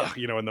going ugh,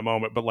 in the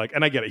moment. But like,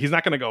 and I get it, he's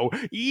not going to go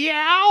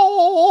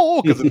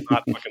yow because it's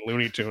not fucking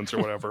Looney Tunes or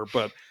whatever,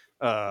 but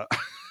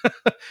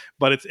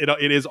but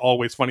it is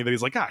always funny that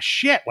he's like, ah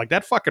shit, like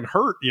that fucking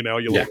hurt, you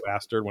little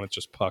bastard, when it's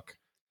just Puck.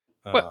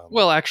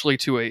 Well, actually,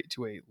 to a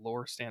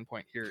lore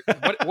standpoint here,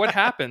 what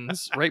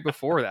happens right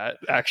before that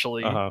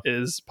actually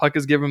is Puck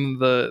is giving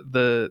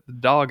the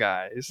dog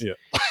eyes. Yeah,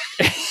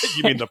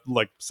 you mean the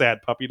like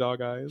sad puppy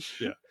dog eyes?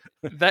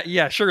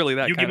 Yeah, surely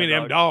that you kind give me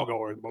of them dog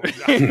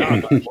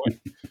eyes.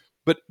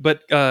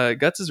 But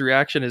Guts'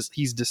 reaction is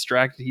he's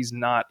distracted. He's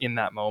not in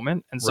that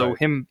moment, and so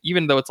him,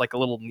 even though it's like a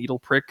little needle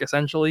prick,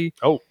 essentially.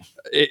 Oh,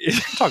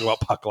 talk about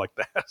Puck like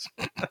that.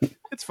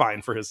 It's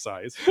fine for his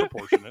size,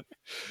 proportionate.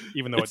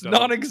 Even though it's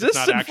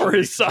non-existent for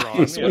his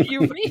size. What do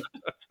you mean?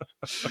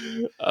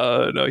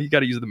 No, you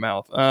got to use the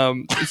mouth.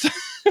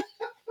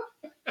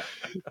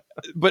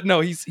 But no,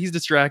 he's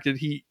distracted.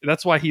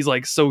 That's why he's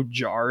like so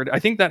jarred. I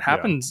think that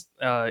happens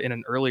in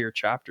an earlier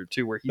chapter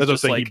too, where he's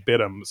just like, he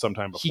bit him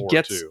sometime before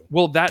too.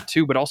 Well, that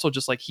too, but also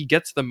just like he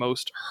gets the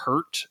most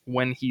hurt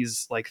when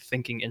he's like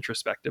thinking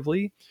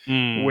introspectively,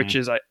 which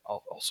is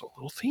also a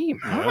little theme.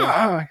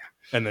 Yeah.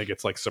 And then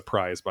gets like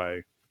surprised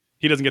by,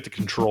 he doesn't get to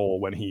control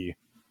when he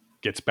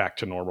gets back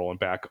to normal and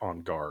back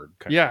on guard.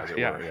 Yeah.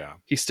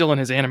 He's still in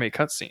his anime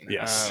cutscene.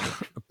 Yes.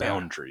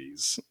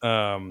 Boundaries.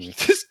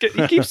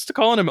 He keeps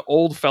calling him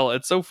old fella.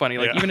 It's so funny.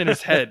 Like even in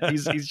his head,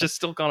 he's just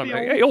still calling him,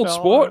 hey, old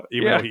sport.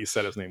 Even though he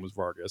said his name was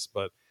Vargas.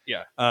 But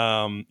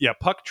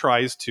Puck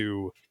tries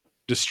to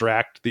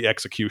distract the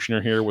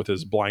executioner here with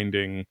his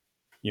blinding,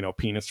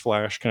 penis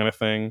flash kind of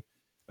thing.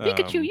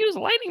 Pikachu, use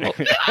lightning bolt.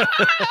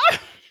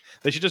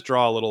 They should just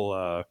draw a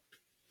little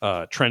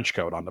trench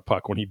coat on the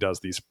Puck when he does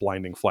these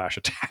blinding flash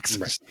attacks.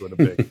 With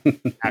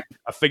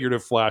a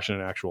figurative flash and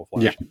an actual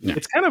flash. Yeah.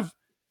 It's kind of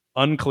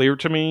unclear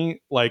to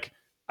me. Like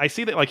I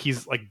see that like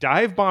he's like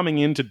dive bombing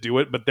in to do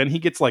it, but then he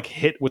gets like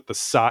hit with the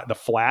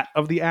flat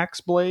of the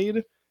axe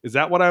blade. Is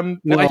that what I'm?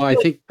 No, I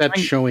think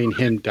that's showing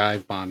him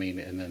dive bombing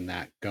and then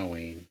that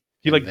going.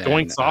 He like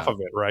doinks off of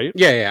it, right?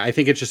 Yeah. I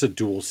think it's just a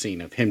dual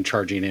scene of him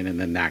charging in and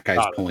then that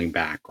guy's pulling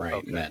back, right?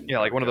 Okay. And then,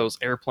 like one of those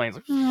airplanes.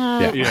 Like,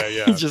 yeah.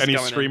 And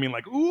he's screaming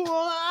like, ooh,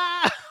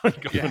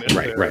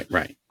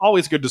 right.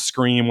 Always good to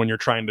scream when you're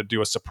trying to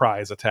do a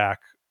surprise attack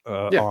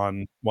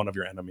on one of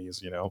your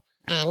enemies,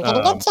 I'm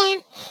gonna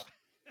get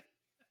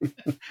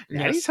you.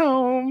 Daddy's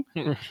home.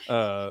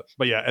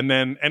 But yeah,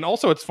 and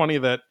also it's funny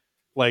that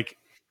like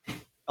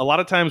a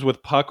lot of times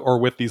with Puck or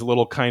with these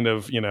little kind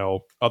of,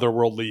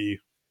 otherworldly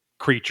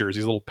creatures,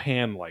 these little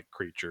pan-like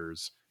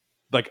creatures,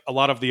 like a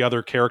lot of the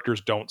other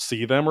characters don't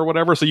see them or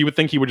whatever, so you would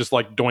think he would just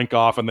like doink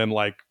off and then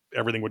like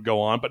everything would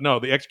go on, but no,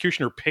 the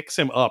executioner picks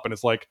him up and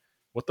it's like,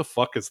 what the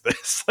fuck is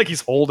this? Like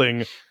he's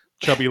holding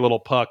chubby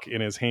little Puck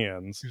in his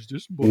hands. Is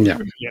this yeah.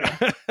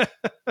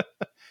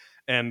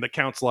 And the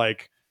Count's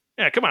like,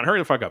 yeah, come on, hurry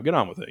the fuck up, get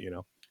on with it,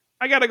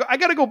 I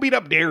gotta go beat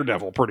up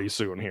Daredevil pretty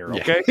soon here,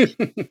 okay?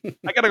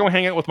 I gotta go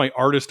hang out with my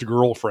artist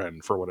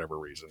girlfriend for whatever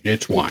reason.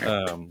 It's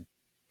wild.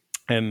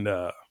 And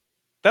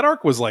that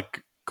arc was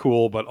like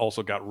cool, but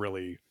also got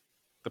really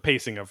the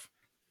pacing of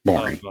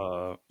boring.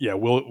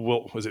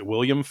 Was it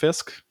William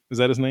Fisk? Is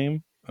that his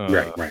name?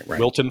 Right.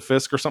 Wilton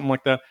Fisk or something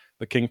like that.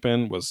 The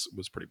Kingpin was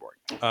pretty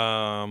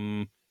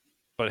boring.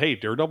 But hey,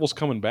 Daredevil's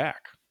coming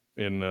back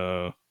in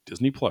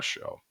Disney Plus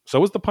show.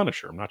 So is the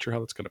Punisher. I'm not sure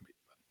how that's going to be.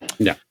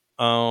 Yeah.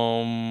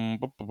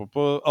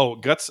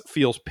 Guts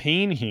feels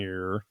pain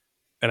here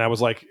And I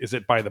was like, is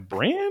it by the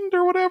brand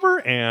or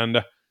whatever?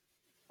 And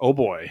oh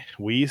boy,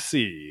 we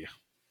see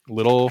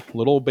little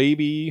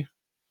baby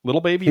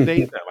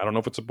they them. I don't know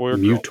if it's a boy or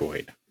girl.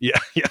 Mutoid. Yeah,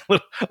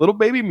 little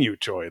baby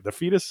Mutoid. The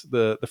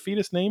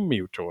fetus named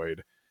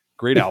Mutoid.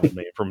 Great album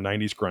name from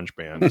 90s grunge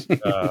band.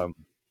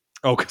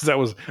 Because that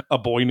was a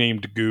boy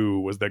named Goo,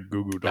 was that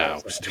Goo Goo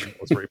Dolls.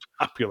 That was very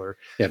popular.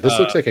 Yeah, this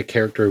looks like a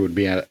character who would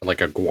be at like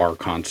a Gwar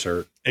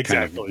concert,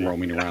 Exactly. kind of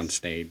roaming around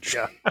stage.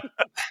 Yeah.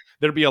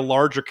 There'd be a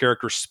larger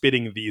character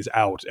spitting these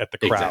out at the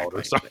crowd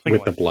or something.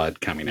 With the blood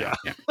coming out.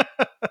 Yeah.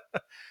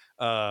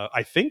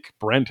 I think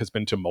Brent has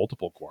been to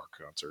multiple Gwar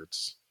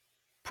concerts.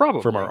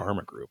 Probably From our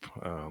Arma group.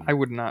 I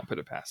would not put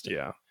it past it.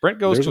 Yeah. Brent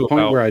goes There's to a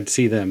point about, where I'd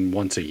see them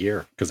once a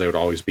year because they would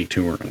always be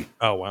touring.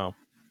 oh wow.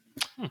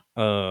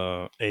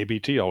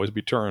 ABT always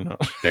be touring, huh?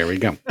 There we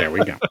go. There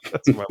we go.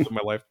 That's what I live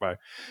my life by.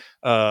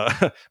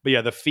 But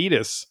yeah, the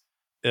fetus,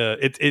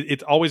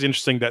 it's always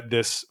interesting that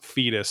this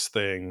fetus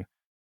thing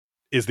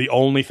is the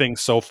only thing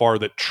so far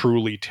that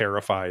truly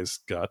terrifies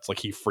Guts. Like,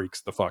 he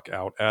freaks the fuck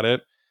out at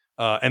it.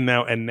 And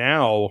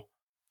now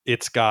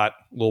it's got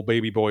little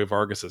baby boy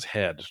Vargas's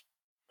head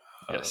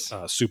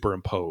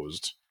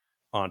superimposed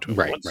onto him.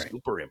 Right.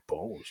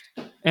 Superimposed.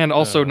 And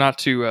also, not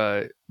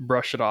to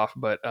brush it off,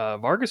 but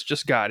Vargas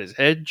just got his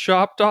head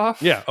chopped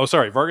off. Yeah. Oh,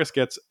 sorry. Vargas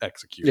gets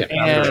executed.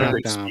 Yeah. After And- a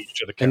great Chopped off.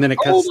 speech at a And then it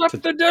Hold cuts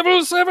up to the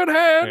devil's severed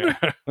head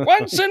Yeah.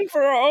 once and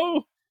for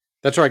all.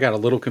 That's where I got a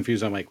little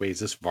confused. I'm like, wait,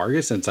 is this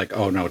Vargas? And it's like,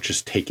 oh no, it's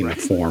just taking the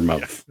form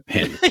of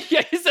him.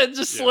 Yeah, his head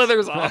just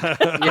slithers off.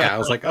 Yeah, I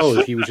was like,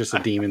 oh, he was just a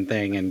demon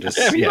thing and just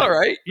Yeah, he's all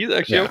right. He's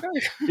actually Yeah.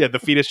 okay. Yeah, the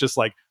fetus just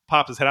like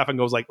pops his head off and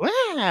goes like, "Wah,"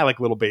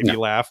 like little baby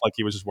laugh, like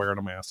he was just wearing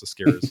a mask to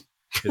scare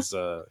his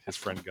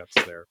friend Guts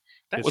there.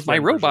 That His was my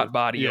friend robot version.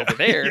 body Yeah. over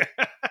there.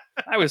 Yeah.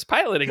 I was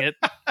piloting it.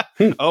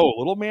 Oh,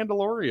 little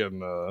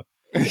Mandalorian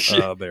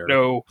there.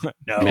 No.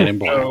 Men in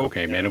Black. no,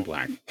 Okay, Men in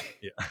Black.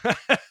 Yeah.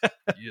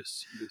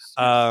 Yes.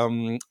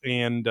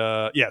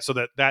 So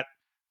that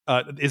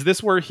is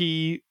this where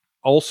he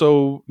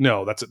also,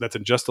 no, that's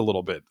in just a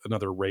little bit,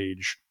 another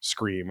rage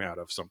scream out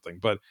of something,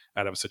 but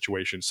out of a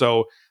situation.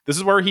 So this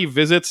is where he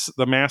visits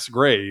the mass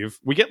grave.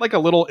 We get like a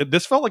little,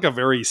 this felt like a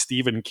very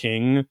Stephen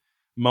King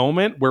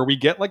moment where we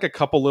get like a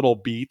couple little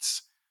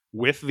beats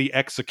with the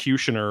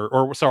executioner,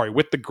 or sorry,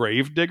 with the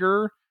grave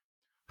digger,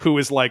 who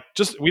is like,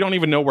 just, we don't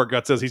even know where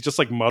Guts is. He's just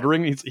like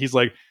muttering. He's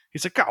like,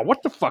 God,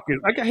 what the fuck is,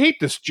 I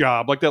hate this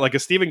job. Like that, like a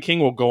Stephen King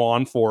will go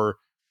on for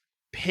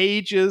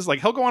pages,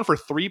 like he'll go on for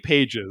 3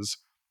 pages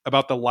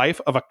about the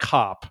life of a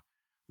cop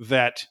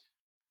that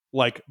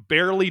like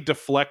barely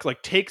deflects,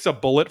 like takes a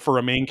bullet for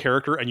a main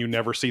character and you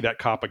never see that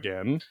cop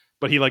again.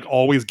 But he like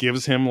always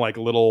gives him like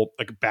little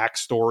like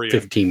backstory.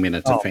 15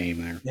 minutes of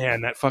fame there.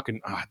 Man,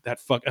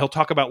 he'll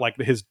talk about like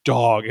his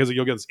dog.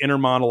 You'll get this inner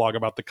monologue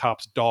about the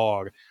cop's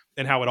dog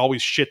and how it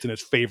always shits in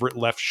his favorite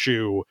left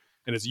shoe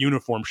and his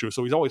uniform shoe.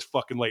 So he's always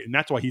fucking late. And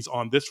that's why he's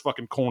on this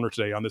fucking corner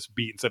today on this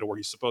beat instead of where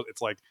he's supposed.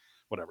 It's like,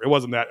 whatever. It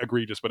wasn't that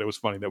egregious, but it was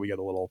funny that we get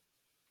a little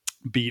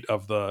beat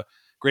of the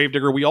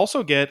gravedigger. We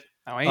also get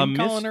I ain't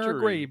calling her a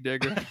mystery.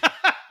 gravedigger.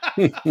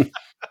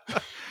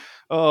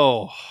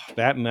 Oh,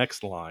 that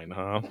next line,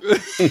 huh?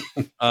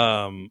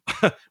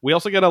 We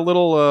also get a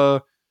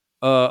little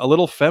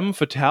femme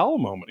fatale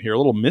moment here, a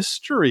little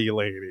mystery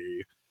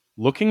lady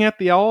looking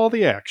at all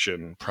the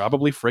action,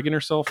 probably frigging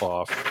herself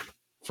off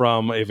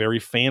from a very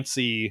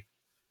fancy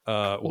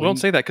Well, don't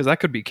say that because that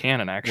could be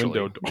canon, actually.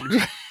 window door.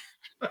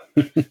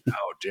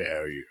 How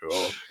dare you?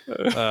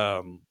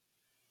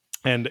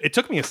 And it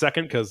took me a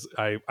second because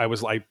I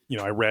was like,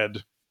 I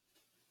read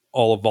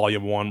all of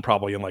volume 1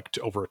 probably in like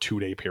over a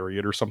 2-day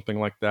period or something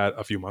like that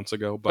a few months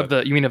ago.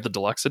 But You mean of the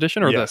deluxe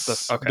edition or yes,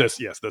 the okay.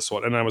 this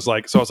one. And I was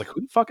like, who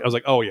the fuck? I was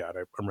like, oh yeah, and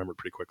I remembered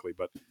pretty quickly.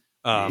 But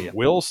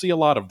we'll see a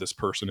lot of this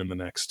person in the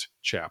next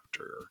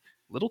chapter.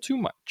 Little too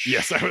much.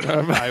 Yes,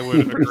 I would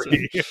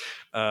agree.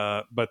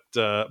 But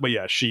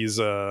yeah, she's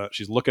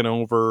looking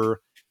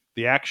over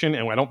the action,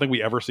 and I don't think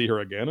we ever see her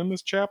again in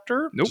this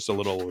chapter. Nope. Just a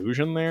little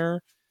illusion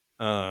there.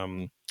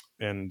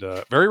 And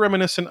very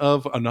reminiscent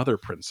of another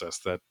princess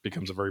that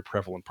becomes a very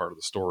prevalent part of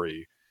the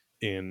story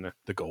in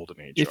the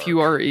Golden Age. If you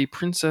are a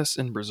princess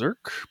in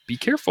Berserk, be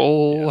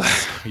careful.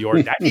 Yes.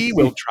 Your daddy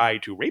will try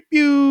to rape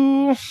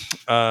you.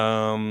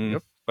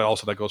 But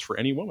also that goes for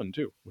any woman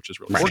too, which is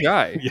really Or funny.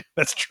 guy. Yeah,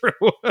 that's true.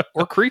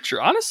 Or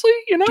creature. Honestly,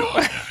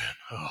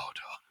 Oh,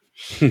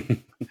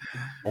 Donovan.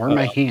 Or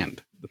my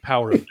hand. The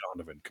power of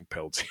Donovan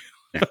compels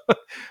you.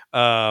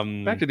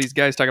 Back to these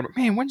guys talking about,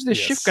 man, when's this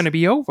Yes. shift going to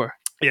be over?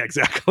 Yeah,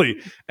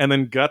 exactly. And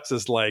then Guts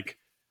is like,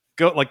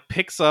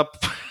 picks up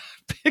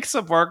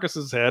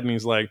Vargas's head, and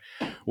he's like,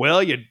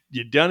 "Well, you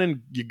gone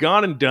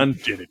and done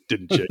did it,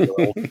 didn't you, you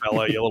old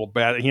fella, you little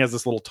bat?" And he has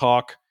this little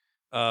talk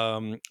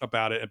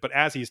about it. But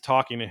as he's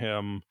talking to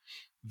him,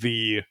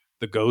 the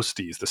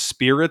ghosties, the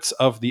spirits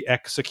of the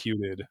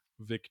executed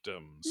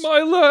victims,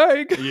 My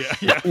leg!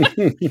 yeah,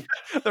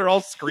 they're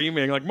all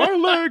screaming like, "My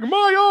leg,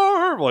 my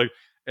arm!" Like,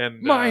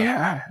 and My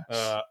ass!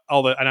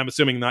 and I'm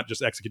assuming not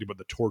just executed, but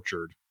the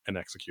tortured and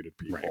executed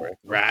people.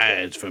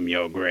 Rise from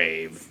your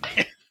grave.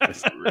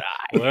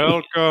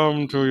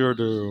 Welcome to your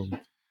doom.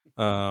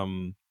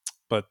 I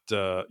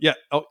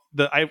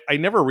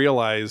never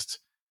realized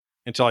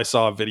until I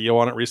saw a video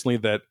on it recently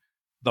that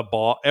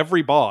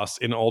every boss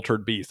in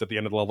Altered Beast at the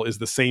end of the level is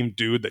the same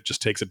dude that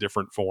just takes a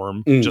different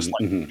form, just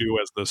like you do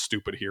as the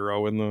stupid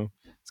hero in the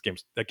game.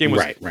 That game was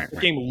right.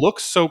 game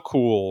looks so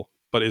cool,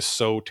 but is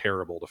so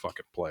terrible to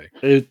fucking play.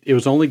 It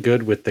was only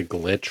good with the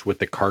glitch with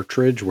the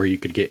cartridge where you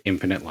could get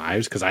infinite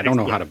lives, because I don't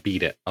know how to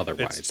beat it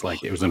otherwise.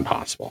 Like, it was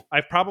impossible.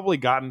 I've probably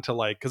gotten to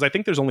because I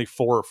think there's only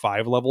 4 or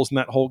 5 levels in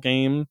that whole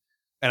game,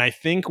 and I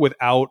think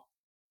without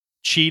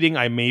cheating,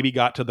 I maybe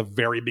got to the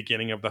very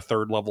beginning of the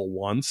 3rd level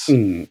once.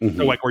 So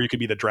like where you could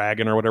be the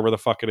dragon or whatever the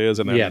fuck it is,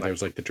 and then there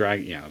was like the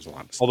dragon. Yeah, there's a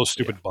lot of stuff. All those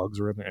stupid bugs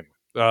were in there.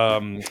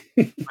 Anyway,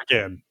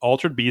 again,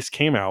 Altered Beast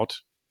came out.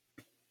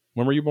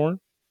 When were you born?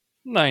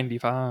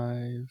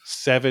 95.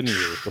 7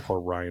 years before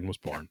Ryan was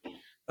born.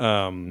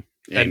 And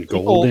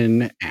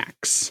Golden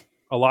Axe.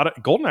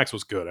 Golden Axe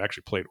was good. I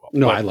actually played well.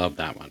 No, I love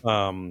that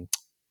one.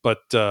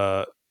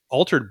 But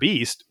Altered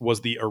Beast was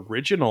the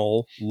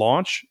original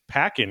launch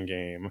pack-in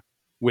game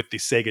with the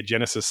Sega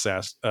Genesis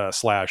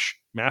slash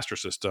Master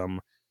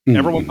System.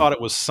 Everyone thought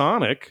it was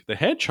Sonic the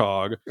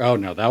Hedgehog. Oh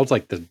no, that was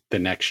like the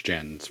next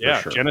gens.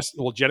 For sure.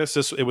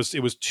 Genesis. It was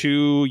about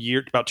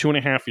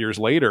 2.5 years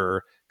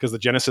later, because the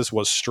Genesis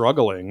was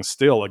struggling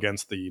still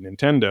against the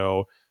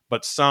Nintendo,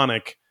 but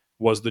Sonic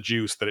was the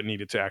juice that it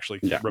needed to actually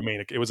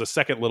remain. It was a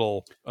second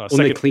little. When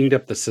they cleaned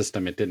up the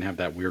system, it didn't have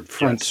that weird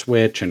front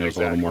switch, and it was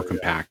a little more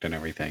compact and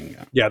everything.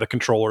 Yeah, the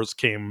controllers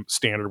came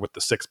standard with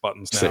the 6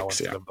 buttons now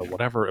instead of the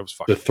whatever. It was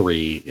fucking the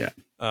 3. Yeah.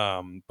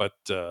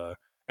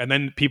 And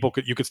then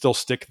you could still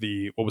stick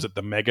the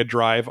Mega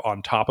Drive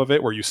on top of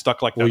it, where you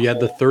stuck like. Well, you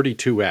had the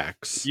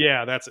 32X.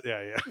 Yeah,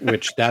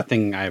 Which that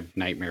thing, I have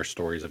nightmare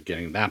stories of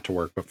getting that to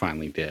work, but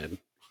finally did.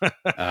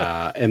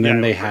 And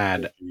then they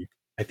had.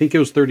 I think it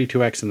was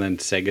 32X and then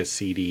Sega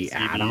CD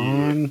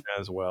add-on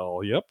as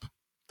well. Yep,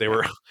 they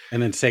were.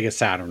 And then Sega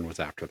Saturn was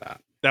after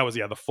that. That was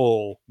the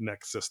full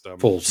next system,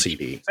 full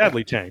CD.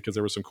 Sadly tanked, because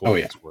there was some cool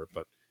things for it.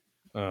 But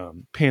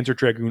Panzer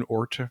Dragoon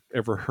Orta,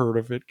 ever heard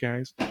of it,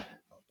 guys?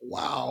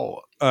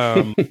 Wow.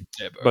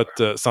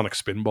 But Sonic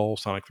Spinball,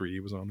 Sonic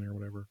 3D was on there,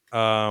 whatever.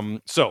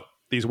 So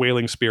these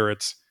wailing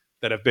spirits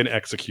that have been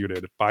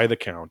executed by the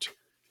Count,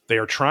 they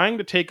are trying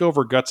to take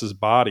over Guts'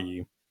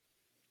 body.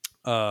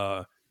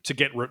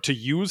 To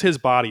use his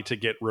body to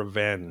get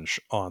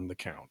revenge on the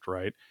Count,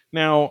 right?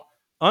 Now,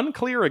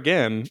 unclear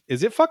again,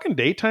 is it fucking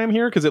daytime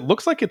here? Because it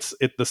looks like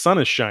the sun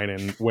is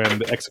shining when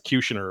the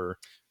executioner.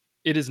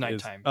 It is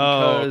nighttime.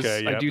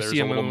 Okay. Yeah, I do see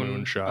a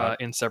moon shot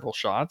in several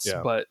shots,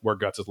 but where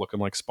Guts is looking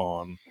like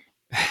Spawn.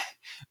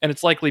 And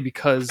it's likely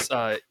because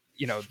they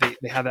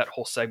had that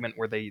whole segment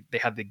where they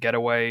had the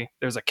getaway.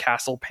 There's a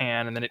castle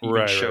pan, and then it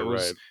even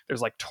shows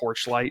there's like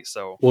torchlight.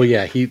 So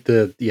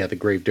the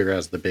Gravedigger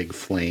has the big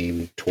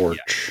flame torch.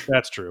 Yeah,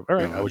 that's true. All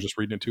right, I was just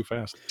reading it too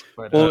fast.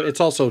 But,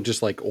 it's also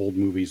just like old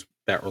movies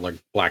that were like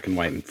black and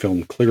white and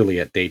filmed clearly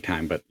at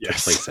daytime, but took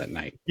place at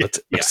night. Let's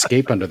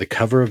escape under the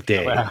cover of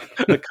day.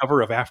 The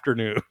cover of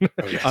afternoon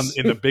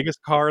in the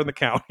biggest car in the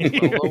county.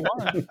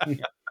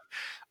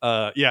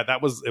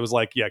 It was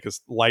like,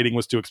 because lighting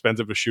was too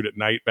expensive to shoot at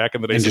night back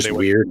in the day. And so just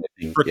weird.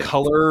 For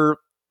color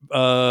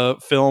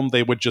film,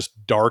 they would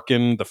just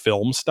darken the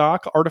film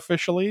stock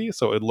artificially.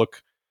 So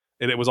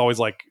it was always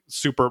like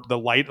super, the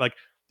light, like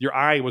your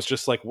eye was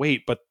just like,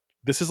 wait, but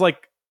this is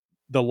like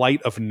the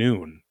light of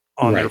noon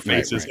on their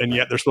faces. And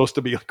yet they're supposed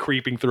to be like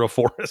creeping through a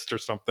forest or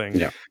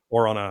something,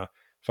 or on a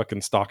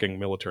fucking stalking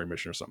military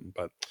mission or something.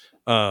 But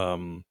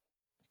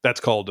that's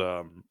called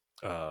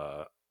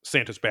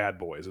Santa's Bad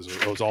Boys.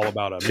 It was all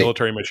about a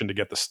military mission to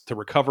get to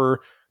recover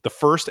the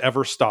first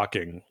ever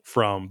stocking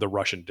from the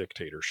Russian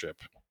dictatorship,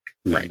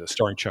 and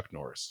starring Chuck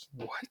Norris.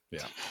 What?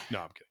 Yeah,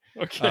 no, I'm kidding.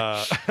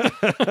 Okay.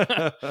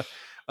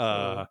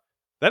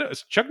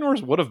 Chuck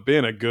Norris would have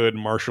been a good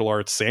martial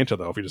arts Santa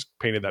though if he just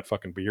painted that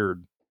fucking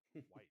beard,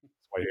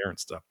 white hair and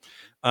stuff.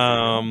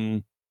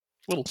 A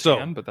little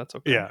tan, but that's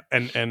okay. Yeah,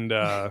 and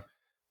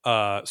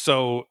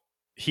so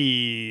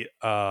he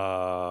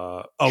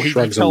he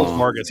tells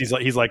Margus,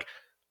 he's like,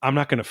 I'm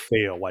not going to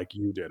fail like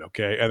you did,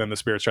 okay? And then the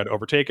spirits try to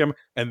overtake him,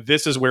 and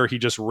this is where he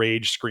just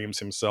rage screams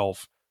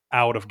himself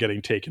out of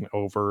getting taken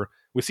over.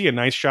 We see a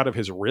nice shot of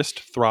his wrist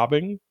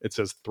throbbing. It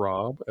says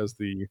throb as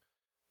the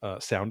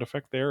sound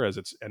effect there as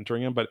it's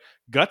entering him. But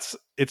Guts,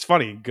 it's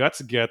funny,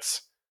 Guts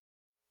gets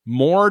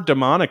more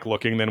demonic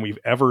looking than we've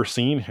ever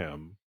seen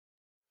him.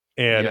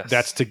 And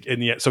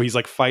so he's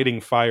like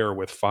fighting fire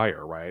with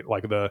fire, right?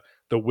 Like the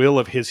will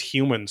of his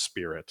human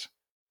spirit,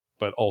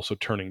 but also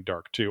turning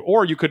dark too.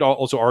 Or you could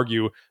also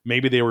argue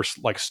maybe they were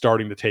like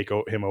starting to take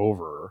him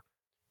over.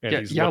 And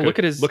he's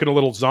looking a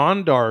little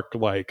Zondark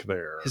like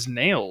there. His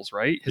nails,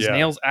 right? His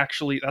nails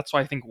actually. That's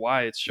why I think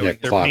why it's showing.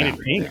 They're painted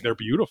pink. Yeah. They're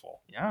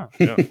beautiful. Yeah.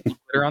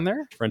 Glitter on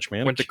there. French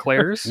man went to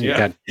Claire's. He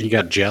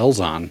got gels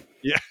on.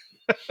 Yeah.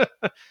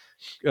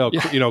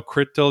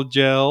 Crypto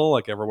gel,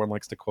 like everyone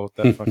likes to quote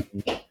that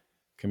fucking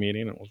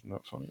comedian. It wasn't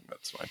that funny.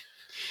 That's fine.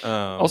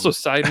 Also,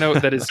 side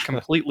note that is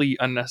completely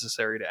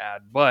unnecessary to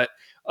add, but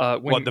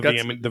When the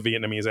Guts,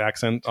 Vietnamese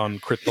accent on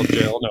Crystal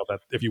Jail? No,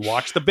 that if you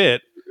watch the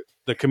bit,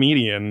 the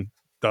comedian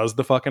does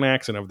the fucking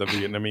accent of the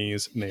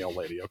Vietnamese nail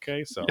lady.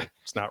 Okay, so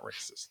it's not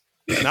racist.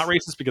 It's not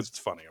racist because it's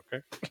funny.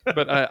 Okay,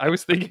 but I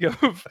was thinking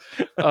of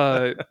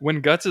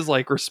when Guts is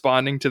like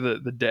responding to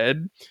the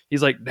dead,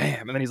 he's like,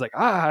 damn, and then he's like,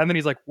 ah, and then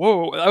he's like,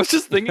 whoa. I was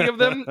just thinking of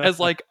them as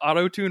like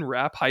auto-tune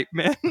rap hype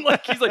man.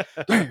 Like he's like,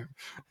 damn,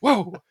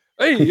 whoa,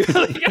 hey.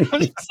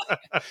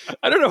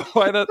 I don't know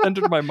why that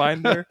entered my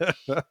mind there.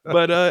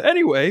 But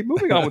anyway,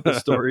 moving on with the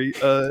story,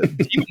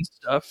 demon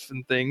stuff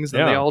and things,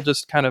 and they all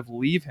just kind of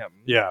leave him.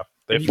 Yeah,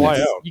 they And fly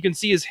out. You can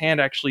see his hand,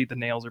 actually, the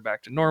nails are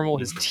back to normal.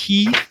 His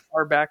teeth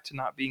are back to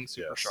not being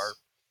super sharp.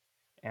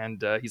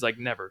 And he's like,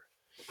 never.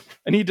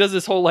 And he does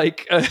this whole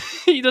like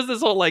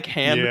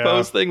hand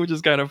pose thing, which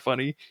is kind of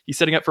funny. He's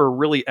setting up for a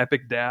really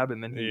epic dab,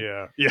 and then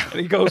and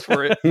he goes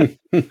for it.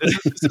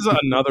 This is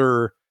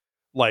another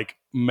like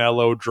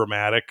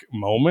melodramatic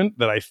moment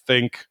that I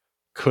think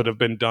could have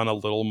been done a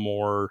little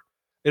more.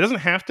 It doesn't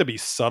have to be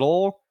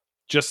subtle,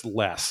 just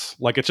less.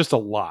 Like it's just a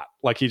lot.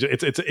 Like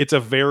it's a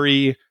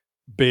very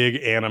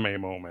big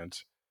anime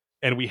moment,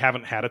 and we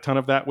haven't had a ton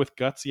of that with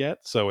Guts yet,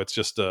 so it's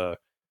just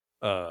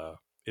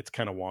it's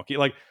kind of wonky.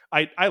 Like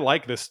I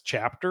like this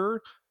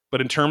chapter, but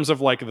in terms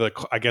of like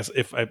I guess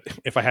if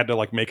I had to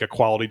like make a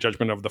quality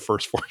judgment of the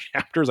first 4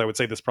 chapters, I would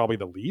say this is probably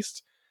the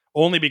least,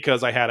 only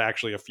because I had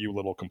actually a few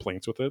little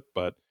complaints with it.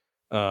 But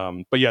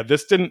yeah,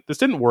 this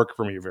didn't work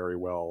for me very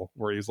well,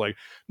 where he's like,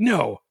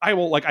 no, I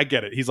will, like, I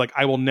get it, he's like,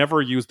 I will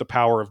never use the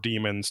power of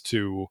demons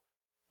to,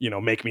 you know,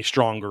 make me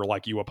stronger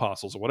like you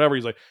apostles or whatever.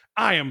 He's like,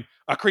 I am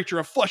a creature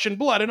of flesh and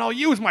blood, and I'll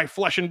use my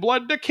flesh and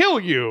blood to kill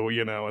you.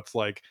 You know, it's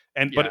like,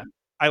 but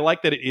I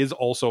like that it is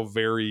also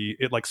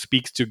it like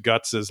speaks to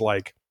Guts's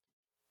like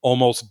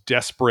almost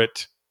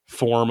desperate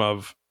form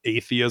of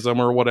atheism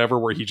or whatever,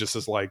 where he just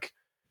is like,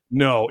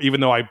 no,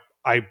 even though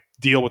I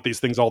deal with these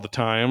things all the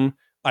time,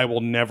 I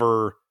will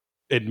never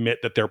admit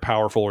that they're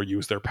powerful or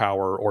use their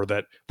power, or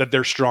that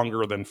they're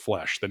stronger than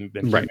flesh than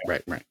right.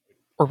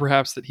 Or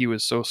perhaps that he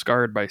was so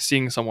scarred by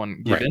seeing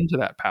someone give into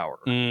that power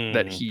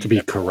that he to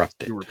be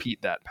corrupted to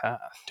repeat that path.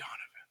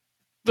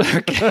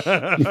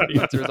 The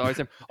answer is always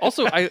him.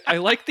 Also, I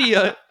like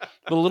the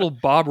little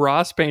Bob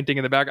Ross painting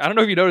in the back. I don't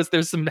know if you noticed,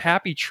 there's some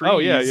happy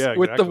trees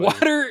with the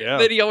water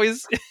that he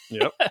always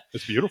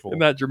it's beautiful in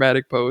that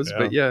dramatic pose.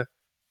 But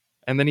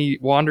and then he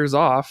wanders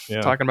off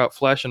talking about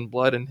flesh and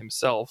blood and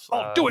himself.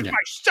 I'll do it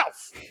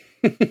myself.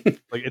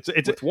 Like it's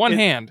with one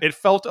hand. It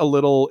felt a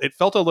little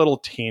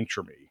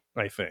tantrumy,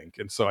 I think,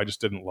 and so I just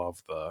didn't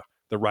love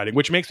the writing,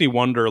 which makes me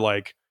wonder,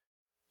 like,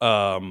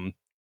 I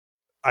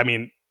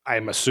mean,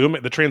 I'm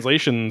assuming the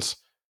translation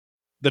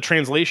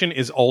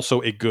is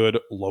also a good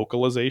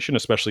localization,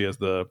 especially as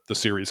the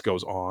series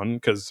goes on,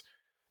 because,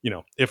 you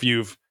know, if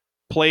you've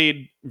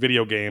played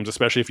video games,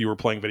 especially if you were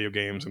playing video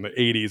games in the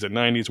 80s and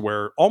 90s,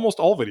 where almost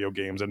all video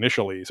games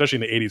initially, especially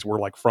in the 80s, were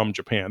like from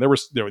Japan.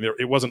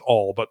 It wasn't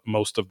all, but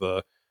most of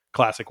the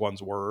classic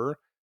ones were.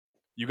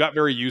 You got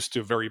very used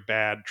to very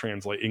bad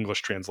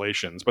English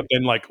translations, but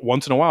then like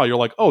once in a while you're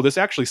like, oh, this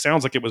actually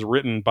sounds like it was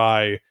written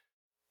by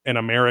an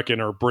American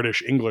or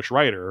British English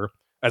writer,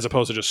 as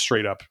opposed to just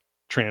straight up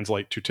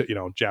translate to you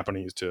know,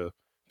 Japanese to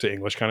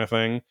English kind of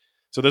thing.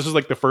 So this was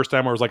like the first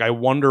time where I was like, I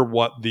wonder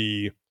what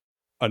the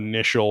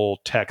initial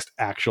text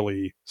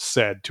actually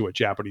said to a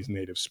Japanese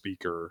native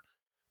speaker,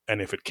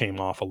 and if it came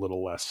off a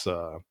little less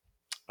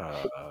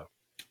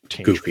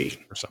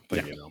goofy or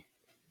something, you know.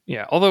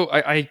 Yeah, although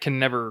I can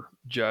never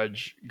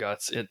judge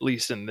Guts, at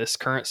least in this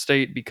current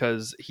state,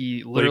 because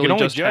he literally you can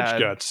only just judge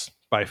Guts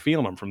by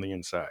feeling them from the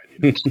inside.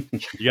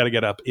 You got to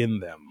get up in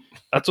them.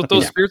 That's what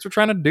those spirits were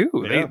trying to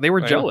do. They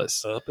were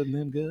jealous. Up in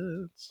them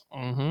guts.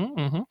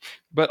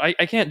 But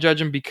I can't judge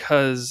him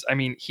because, I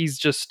mean, he's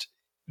just...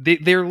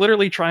 They're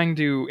literally trying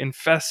to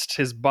infest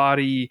his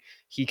body.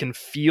 He can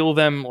feel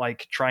them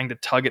like trying to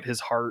tug at his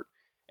heart.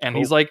 And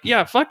he's like,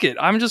 yeah, fuck it.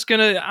 I'm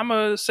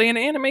gonna say an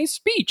anime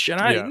speech.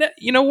 And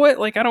you know what?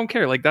 Like, I don't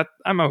care. Like that.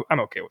 I'm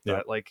okay with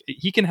that. Like,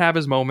 he can have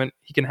his moment.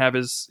 He can have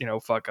his, you know,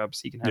 fuck ups.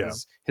 He can have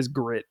his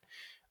grit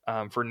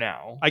for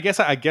now. I guess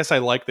I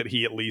like that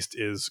he at least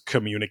is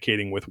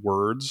communicating with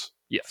words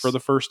for the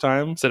first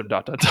time. Instead of ...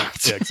 Yeah,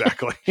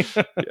 exactly.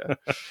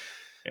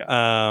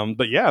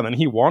 But yeah, then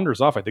he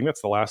wanders off. I think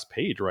that's the last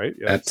page, right?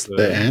 Yeah, that's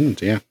the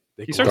end. Yeah.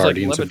 He starts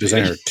Guardians like of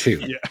Desire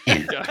 2.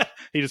 Yeah.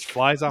 He just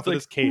flies off of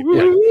this cape.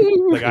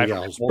 Like I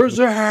yells,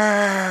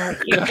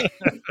 berserk!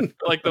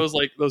 Like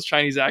those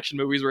Chinese action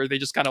movies where they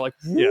just kind of like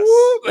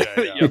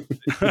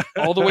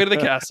all the way to the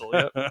castle.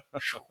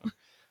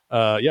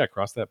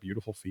 Across that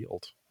beautiful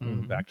field,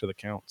 back to the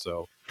Count.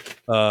 So,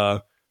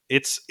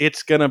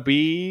 it's gonna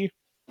be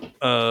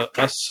a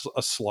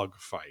slug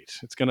fight.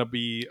 It's gonna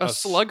be a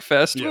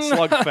slugfest. Yeah,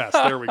 slugfest.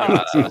 There we go.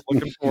 That's what I was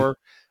looking for.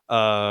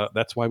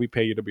 That's why we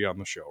pay you to be on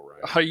the show,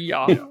 right?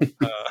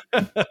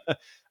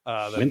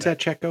 When's that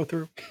check go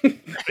through?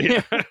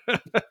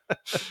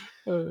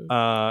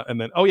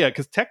 And then,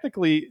 because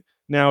technically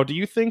Now, do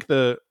you think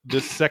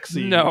this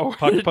sexy No.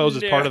 puck pose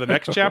is part of the No.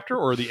 next chapter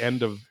or the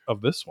end of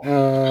this one?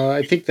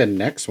 I think the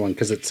next one,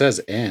 because it says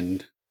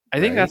end. I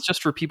think Right. that's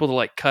just for people to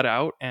like cut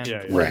out and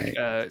Yeah, yeah. Right.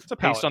 uh, It's a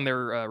paste palette. on their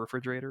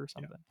refrigerator or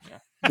something.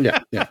 Yeah.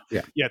 Yeah.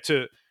 Yeah,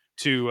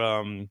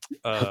 to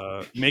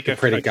make a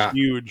Pretty guy.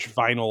 huge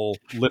vinyl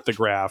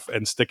lithograph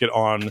and stick it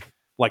on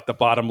like the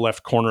bottom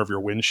left corner of your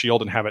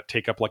windshield and have it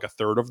take up like a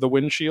third of the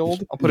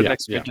windshield. I'll put it Yeah,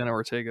 next to yeah. Jenna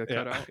Ortega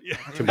cut Yeah. out. Yeah.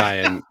 To buy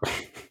an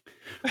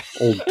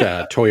old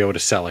Toyota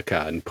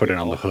Celica and put it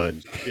on the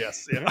hood.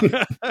 Yes. Yeah.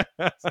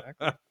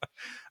 Exactly.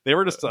 They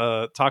were just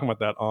talking about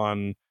that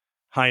on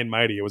High and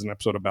Mighty. It was an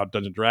episode about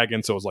Dungeons and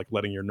Dragons, so it was like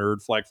letting your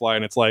nerd flag fly,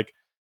 and it's like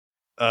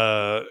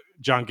John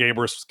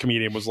Gabris,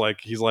 comedian, was like,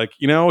 he's like,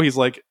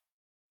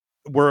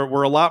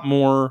 we're a lot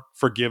more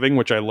forgiving,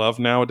 which I love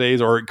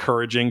nowadays, or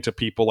encouraging to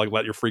people like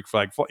let your freak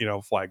flag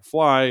flag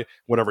fly,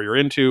 whatever you're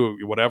into,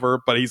 whatever.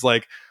 But he's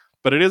like,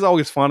 but it is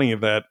always funny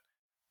that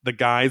the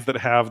guys that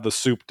have the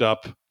souped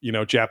up,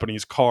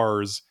 Japanese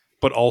cars,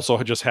 but also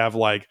just have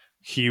like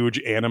huge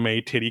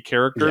anime titty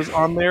characters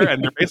on there,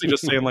 and they're basically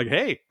just saying like,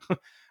 hey,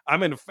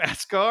 I'm in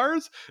fast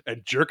cars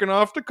and jerking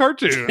off to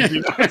cartoons.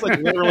 It's like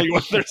literally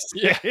what they're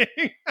saying.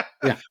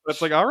 Yeah.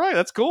 It's like, all right,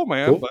 that's cool,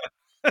 man. Cool. But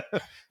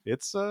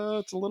it's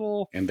a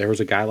little. And there was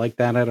a guy like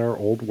that at our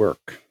old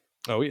work.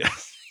 Oh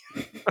yes.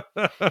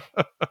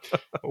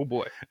 Oh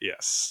boy.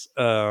 Yes.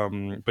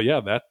 But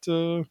yeah, that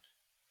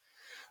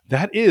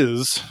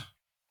is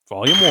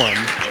volume 1.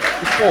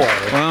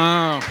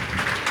 Wow.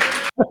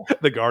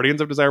 The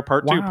Guardians of Desire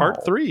Part 2, Wow.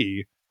 Part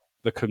 3,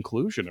 the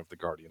conclusion of the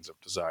Guardians of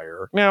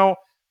Desire. Now,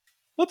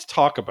 let's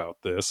talk about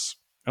this.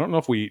 I don't know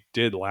if we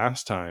did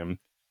last time.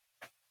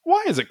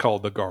 Why is it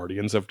called the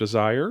Guardians of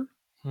Desire?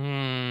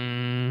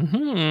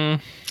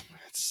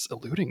 It's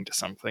alluding to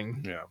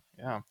something.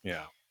 Yeah.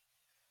 Yeah.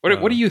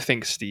 What do you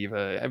think, Steve?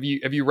 Have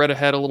you read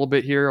ahead a little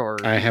bit here, or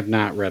I have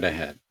not read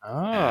ahead.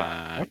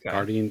 okay.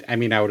 Guardian. I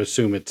mean, I would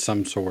assume it's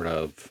some sort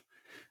of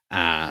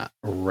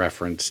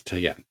reference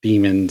to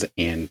demons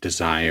and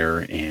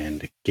desire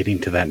and getting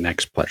to that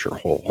next pleasure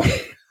hole.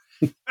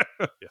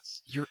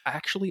 Yes. You're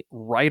actually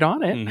right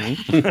on it,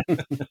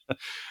 Mhm.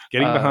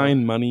 Getting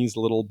behind money's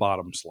little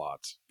bottom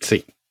slot.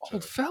 See,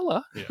 old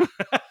fella.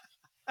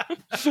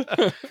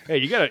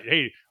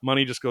 Hey,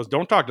 money just goes,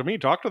 don't talk to me,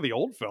 talk to the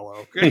old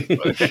fellow. Okay.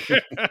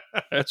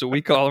 That's what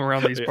we call him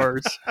around these Yeah.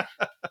 parts.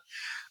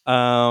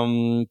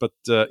 But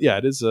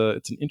it is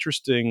it's an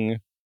interesting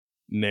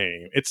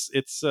name.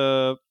 It's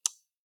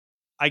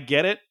I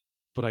get it,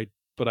 but I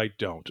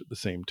don't at the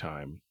same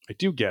time. I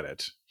do get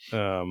it.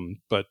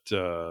 But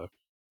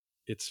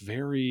it's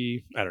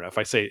very, I don't know, if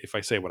I say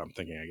what I'm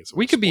thinking, I guess it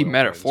We would could be spoil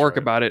metaphoric things,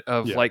 right? about it,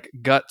 of Yeah. like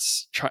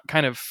Guts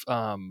kind of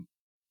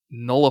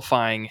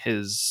nullifying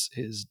his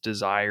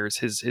desires,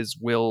 his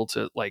will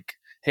to like,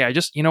 hey, I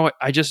just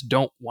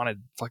don't want to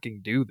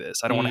fucking do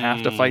this. I don't want to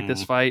have to fight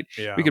this fight.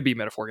 Yeah. We could be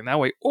metaphoric in that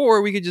way,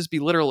 or we could just be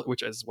literal,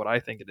 which is what I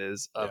think it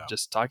is, of Yeah.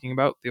 just talking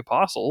about the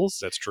apostles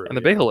That's true. and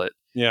the yeah. Bahalit.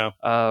 Yeah.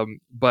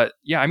 But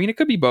yeah, I mean, it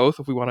could be both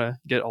if we want to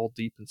get all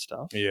deep and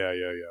stuff. Yeah.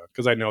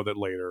 Because I know that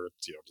later,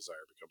 desire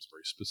becomes a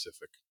very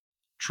specific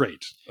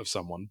trait of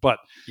someone, but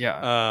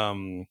Yeah.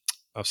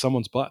 of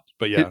someone's butt.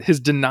 But yeah, His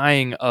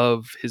denying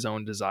of his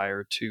own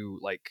desire to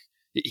like,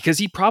 because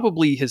he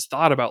probably has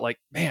thought about like,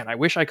 man, I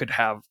wish I could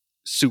have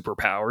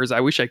superpowers. I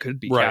wish I could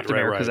be Captain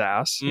America's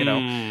ass,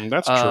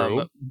 that's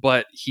true.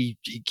 But he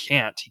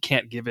can't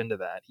give into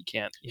that. He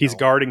can't. He's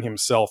guarding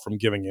himself from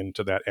giving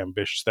into that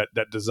ambition,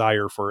 that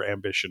desire for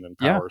ambition and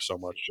power so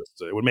much.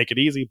 Just it would make it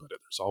easy, but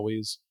there's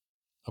always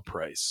a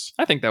price.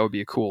 I think that would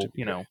be a cool,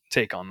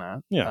 take on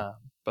that. Yeah.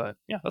 But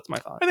yeah, that's my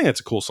thought. I think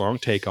that's a cool song.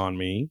 Take on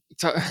Me,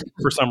 So-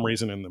 for some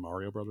reason in the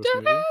Mario Brothers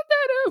movie.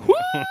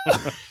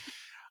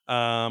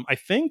 I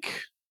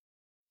think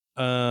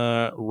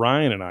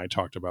Ryan and I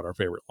talked about our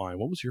favorite line.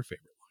 What was your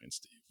favorite line,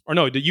 Steve? Or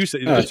no, did you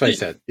say? that's what I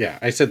said. Yeah,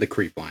 I said the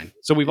creep line.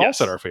 So we've all Yes.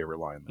 said our favorite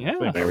line. Then, I Yeah.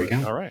 think. There we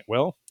go. All right.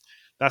 Well,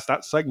 that's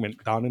that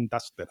segment done, and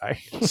that's that.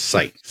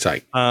 Sight.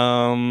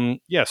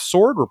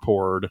 Sword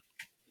Report.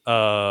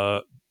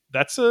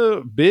 That's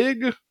a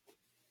big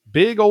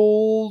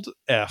old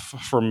F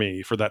for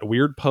me for that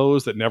weird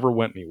pose that never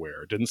went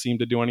anywhere. Didn't seem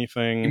to do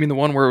anything. You mean the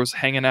one where it was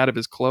hanging out of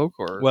his cloak,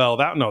 or well,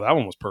 that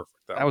one was perfect.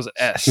 that was an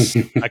S?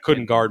 I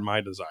couldn't guard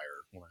my desire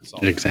when I saw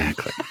the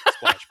Exactly.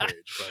 splash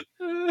page,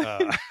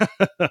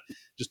 but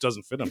just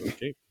doesn't fit under the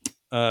cape.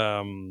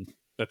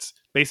 That's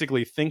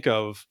basically, think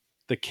of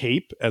the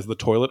cape as the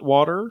toilet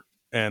water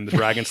and the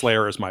Dragon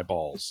Slayer as my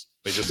balls.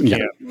 They just Yeah.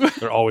 can't.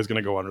 They're always going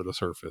to go under the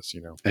surface,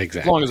 as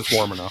Exactly. long as it's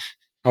warm enough.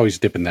 Always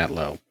dipping that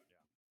low.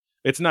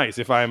 It's nice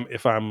if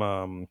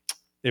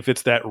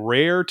it's that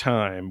rare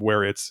time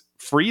where it's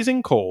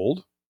freezing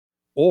cold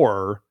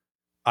or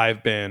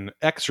I've been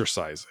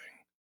exercising.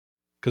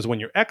 Because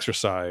when you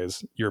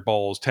exercise, your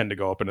balls tend to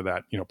go up into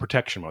that,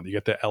 protection mode. You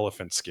get the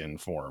elephant skin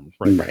form.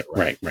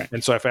 Right.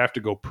 And so if I have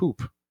to go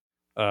poop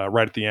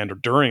right at the end or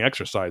during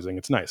exercising,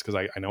 it's nice because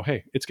I know,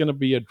 hey, it's going to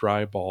be a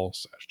dry ball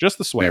sesh. Just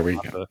the sweat. There we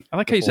not go. I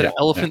like how you said Yeah.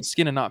 elephant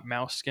skin and not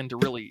mouse skin to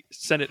really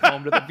send it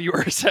home to the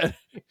viewers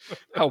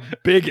how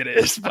big it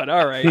is. But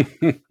all right.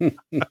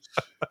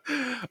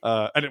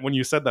 And when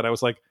you said that, I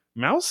was like,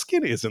 mouse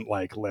skin isn't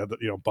like leather,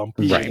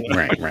 bumpy.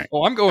 right.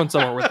 Oh, I'm going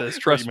somewhere with this.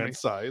 Trust me.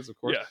 Size, of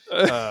course.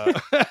 Yeah.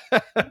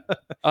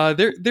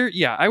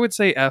 Yeah, I would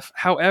say F.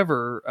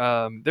 However,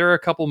 there are a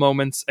couple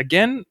moments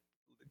again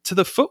to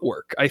the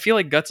footwork. I feel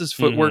like Guts's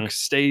footwork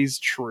stays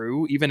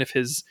true, even if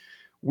his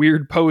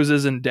weird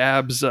poses and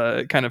dabs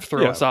kind of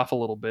throw us off a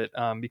little bit,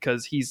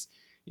 because he's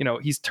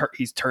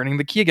turning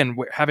the key again,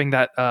 having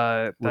that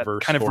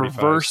kind of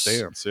reverse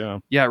stance,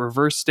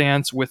 reverse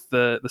stance with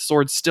the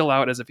sword still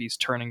out as if he's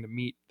turning to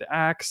meet the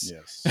axe.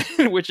 Yes.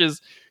 Which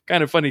is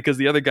kind of funny because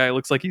the other guy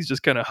looks like he's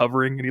just kind of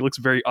hovering and he looks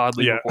very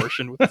oddly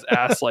proportioned with his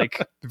ass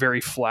like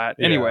very flat.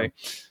 Anyway,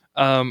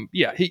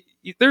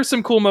 there's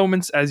some cool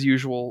moments as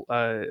usual,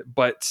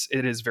 but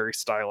it is very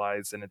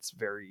stylized and it's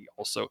very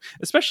also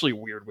especially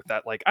weird with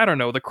that, like, I don't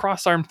know, the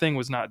cross arm thing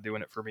was not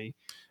doing it for me.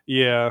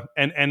 Yeah,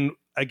 and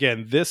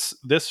again, this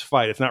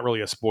fight, it's not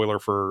really a spoiler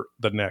for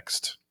the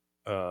next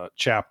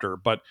chapter,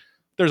 but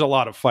there's a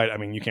lot of fight. I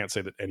mean, you can't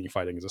say that any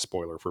fighting is a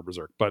spoiler for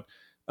Berserk, but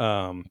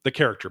the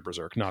character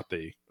Berserk, not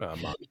the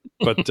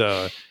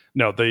but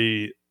no,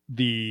 the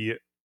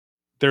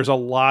there's a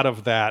lot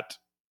of that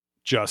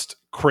just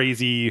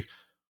crazy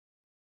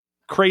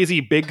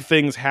big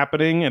things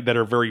happening that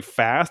are very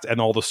fast,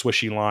 and all the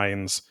swishy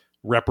lines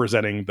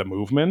representing the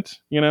movement,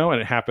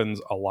 and it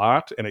happens a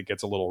lot, and it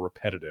gets a little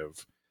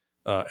repetitive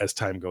as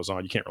time goes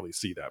on. You can't really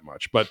see that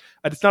much, but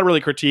it's not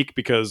really critique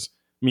because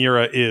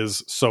Miura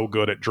is so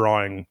good at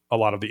drawing a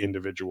lot of the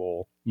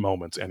individual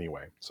moments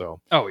anyway.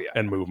 So,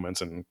 and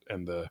movements and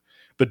the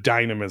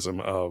dynamism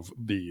of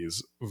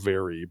these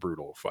very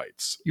brutal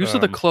fights. Use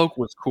of the cloak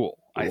was cool,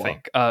 I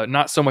think.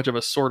 Not so much of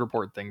a sword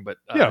report thing, but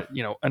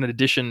an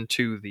addition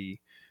to the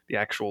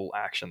actual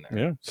action there.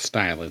 Yeah,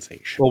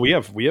 stylization. Well, we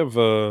have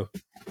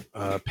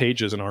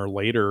pages in our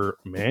later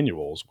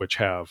manuals which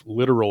have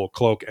literal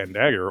cloak and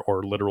dagger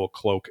or literal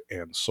cloak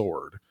and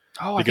sword.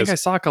 Oh, I think I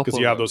saw a couple. Because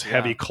you have those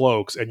heavy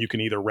cloaks, and you can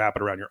either wrap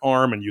it around your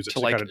arm and use it to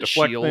like kind of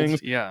deflect shield.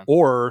 things,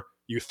 or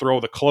you throw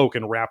the cloak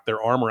and wrap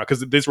their arm around.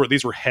 Because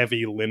these were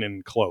heavy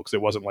linen cloaks.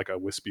 It wasn't like a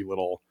wispy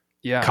little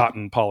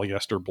cotton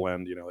polyester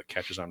blend, that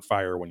catches on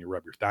fire when you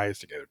rub your thighs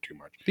together too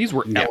much. These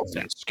were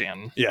elephant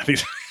skin. Yeah,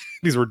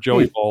 these were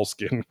Joey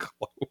Ballskin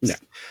cloaks. Yeah.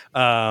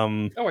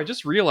 I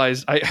just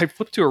realized I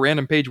flipped to a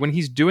random page when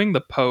he's doing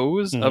the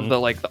pose of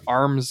the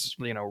arms,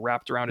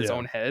 wrapped around his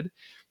own head.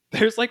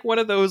 There's like one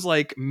of those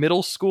like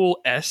middle school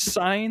S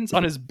signs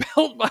on his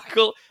belt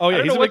buckle. Oh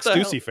yeah, he's a big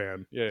Stussy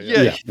fan.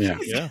 Yeah.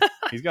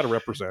 He's got to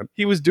represent.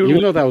 He was doing.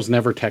 Even though that was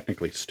never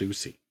technically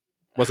Stussy.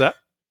 Was that?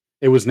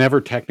 It was never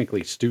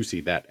technically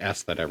Stussy, that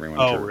S that everyone.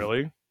 Oh drew.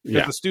 really?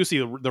 Yeah. The Stussy,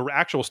 the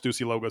actual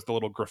Stussy logo is the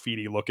little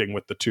graffiti looking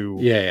with the two.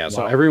 Yeah.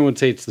 So everyone would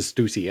say it's the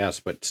Stussy S,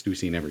 but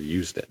Stussy never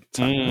used it. It's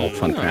a little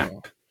fun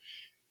fact.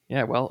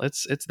 Yeah, well,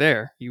 it's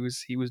there. He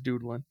was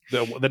doodling.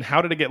 Then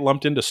how did it get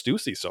lumped into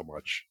Stussy so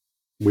much?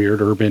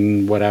 Weird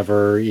urban,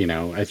 whatever.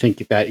 I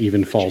think that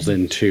even falls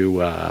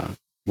into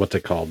what's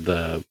it called,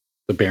 the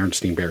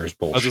Berenstain Bears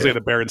bullshit. I was going to say the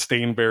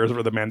Berenstain Bears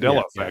or the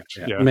Mandela effect.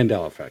 Yeah.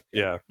 Mandela effect.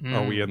 Yeah.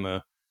 Are we in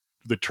the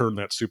turn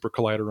that super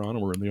collider on?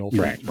 We're in the old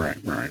right.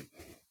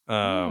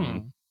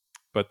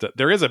 But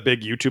there is a big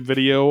YouTube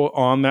video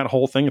on that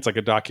whole thing. It's like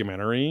a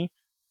documentary,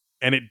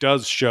 and it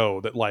does show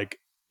that like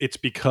it's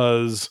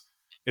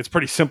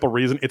pretty simple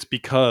reason. It's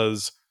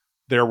because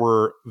there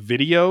were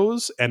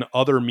videos and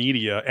other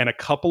media, and a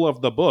couple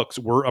of the books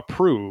were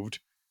approved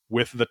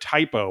with the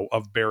typo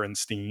of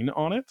Berenstain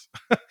on it.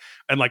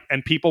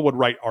 and people would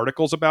write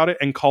articles about it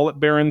and call it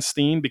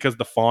Berenstain because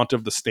the font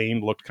of the stain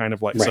looked kind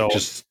of like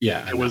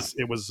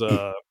it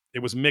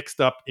was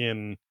mixed up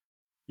in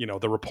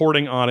the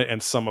reporting on it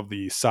and some of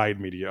the side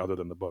media other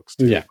than the books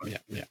too. Sort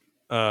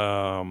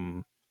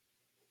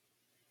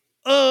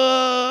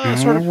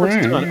of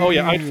done. Oh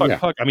yeah, I'd fuck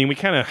Puck. I mean, we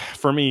kind of,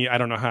 for me, I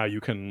don't know how you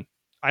can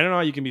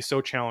be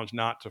so challenged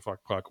not to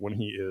fuck Puck when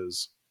he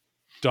is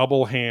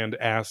double hand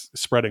ass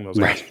spreading those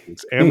ass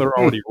cheeks, and they're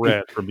already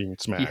red from being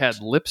smacked. He had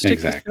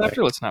lipstick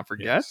after, let's not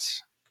forget.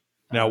 Yes.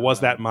 Now,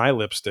 was that my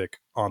lipstick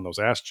on those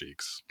ass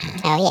cheeks?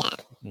 Oh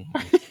yeah.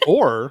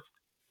 Or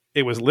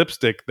it was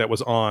lipstick that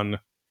was on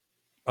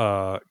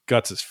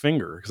Guts's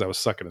finger because I was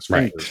sucking his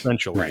finger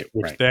essentially,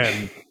 which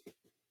then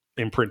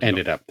imprinted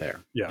ended up there.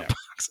 Yeah.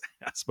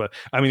 Yes, but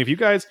I mean, if you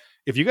guys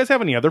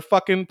have any other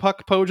fucking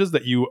Puck poses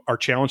that you are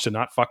challenged to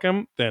not fuck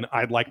him, then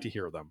I'd like to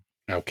hear them.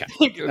 Okay.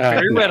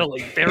 Very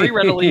readily.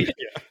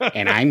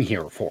 And I'm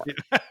here for it.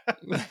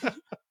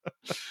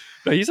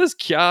 He says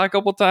kya a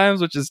couple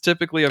times, which is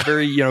typically a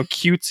very,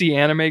 cutesy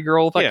anime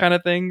girl, that kind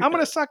of thing. I'm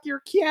going to suck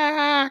your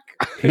kyak.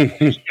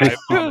 I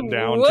palm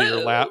down to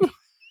your lap.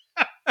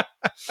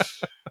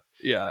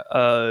 Yeah.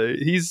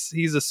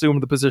 He's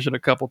assumed the position a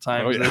couple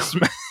times.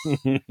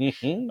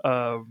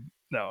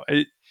 No,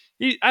 I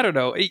don't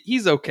know.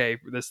 He's okay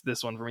for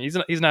this one for me.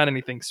 He's not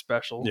anything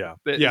special. Yeah.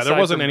 Yeah. There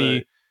wasn't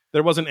any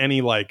there wasn't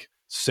any like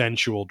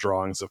sensual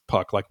drawings of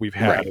Puck like we've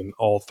had Right. in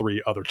all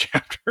 3 other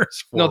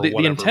chapters. No, for the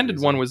whatever intended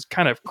reason. one was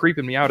kind of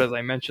creeping me out, as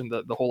I mentioned,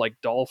 the whole like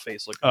doll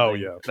face looking Oh,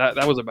 thing. yeah.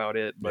 That was about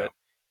it. But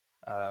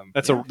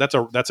That's yeah.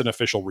 that's an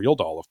official real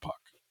doll of Puck.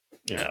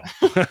 Yeah.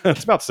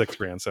 It's about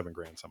 $6,000,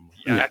 $7,000, something.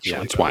 Yeah, Yeah,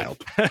 actually, it's wild.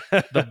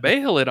 The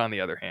Bahamut, on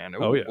the other hand,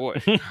 Oh, yeah. boy,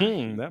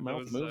 That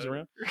mouth was, moves uh,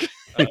 around.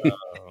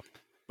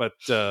 But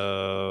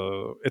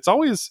it's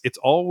always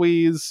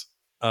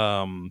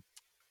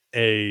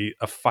a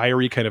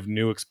fiery kind of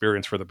new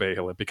experience for the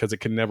Bahamut because it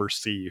can never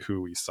see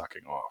who he's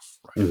sucking off.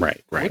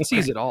 Right. Right. it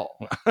sees it all.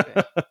 Okay.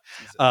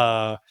 Sees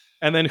it.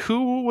 And then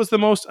who was the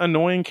most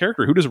annoying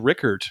character? Who does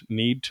Rickert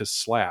need to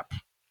slap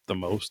the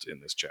most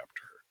in this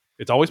chapter?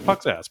 It's always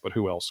Puck's ass, but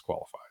who else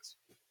qualifies?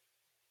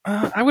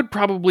 I would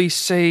probably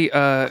say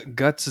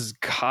Guts'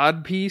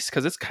 cod piece,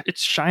 because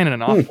it's shining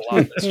an awful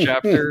lot this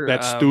chapter.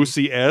 That's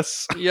Stussy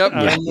S. Yep.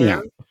 Yeah,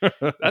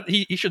 and, yeah.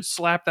 he should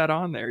slap that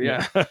on there.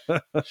 Yeah.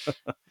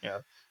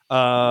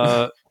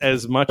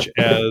 As much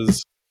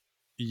as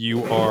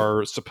you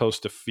are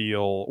supposed to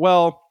feel,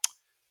 well,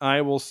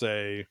 I will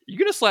say, You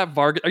gonna slap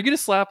Vargas? Are you gonna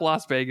slap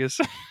Las Vegas?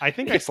 I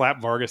think I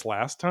slapped Vargas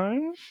last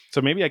time,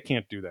 so maybe I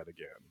can't do that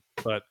again.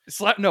 But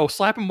slap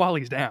him while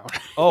he's down.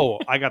 oh,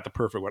 I got the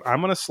perfect one.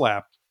 I'm gonna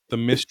slap the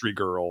mystery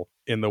girl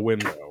in the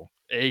window.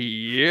 Hey,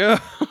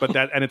 yeah. But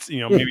and it's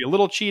maybe a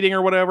little cheating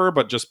or whatever,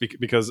 but just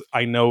because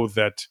I know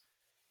that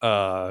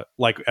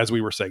like as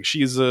we were saying,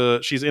 she's in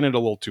it a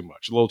little too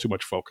much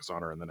focus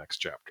on her in the next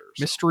chapter.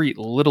 So. Mystery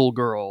little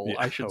girl, Yeah.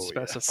 I should Oh,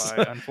 specify,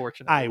 yes.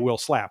 unfortunately. I will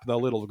slap the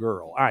little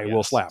girl. I will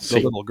Yes. slap the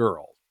See. little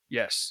girl.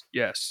 Yes.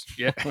 Yeah.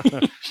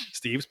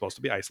 Steve's supposed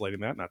to be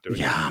isolating that, not doing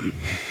Yeah.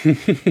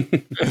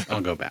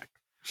 I'll go back.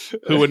 it.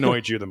 Who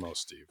annoyed you the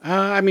most, Steve?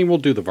 I mean, we'll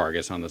do the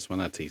Vargas on this one.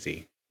 That's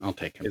easy. I'll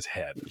take him. His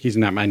head. He's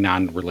not my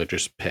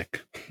non-religious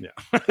pick.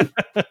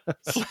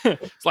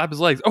 Slap his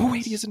legs. Oh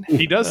wait, he isn't.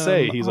 He does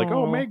say, he's like,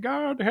 oh, oh. may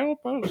God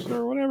help us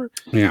or whatever.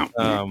 Yeah.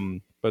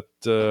 But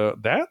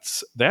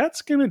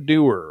that's gonna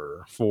do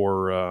her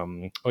for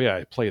oh yeah,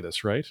 I play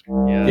this, right?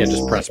 Yes. Yeah,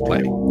 just press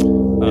play.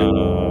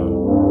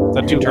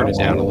 That You can turn it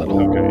down a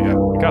little. Okay, yeah.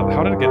 God,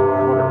 how did it get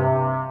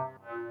louder?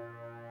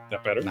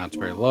 That better? Not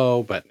very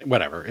low, but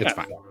whatever. It's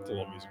fine. It's a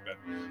little music bed.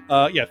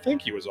 Yeah,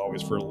 thank you as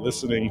always for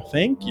listening.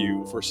 Thank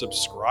you for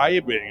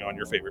subscribing on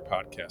your favorite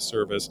podcast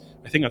service.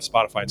 I think on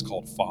Spotify it's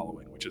called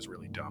following, which is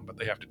really dumb, but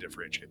they have to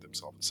differentiate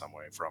themselves in some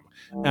way from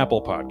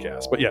Apple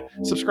Podcasts. But yeah,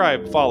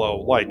 subscribe,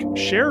 follow, like,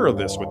 share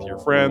this with your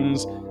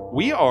friends.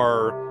 We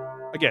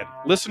are, again,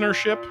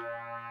 listenership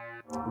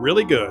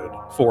really good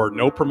for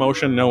no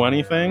promotion, no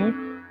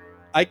anything.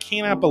 I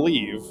cannot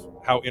believe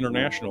how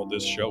international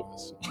this show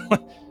is.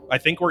 I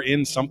think we're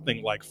in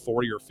something like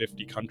 40 or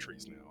 50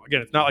 countries now.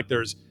 Again, it's not like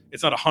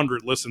it's not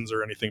 100 listens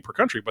or anything per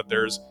country, but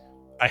there's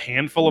a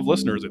handful of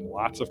listeners in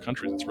lots of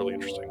countries. It's really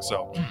interesting.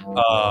 So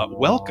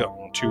welcome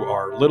to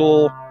our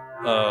little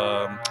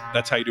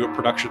That's How You Do It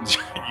Productions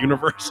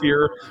universe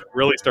here.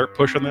 Really start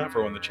pushing that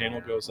for when the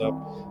channel goes up.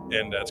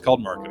 And it's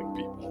called Marketing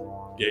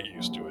People. Get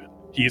used to it.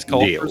 He's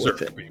called Deal with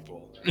Berserk it. People.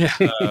 Yeah.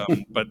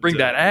 But Bring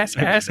that ass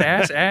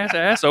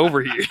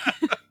over here.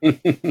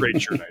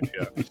 great shirt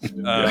idea.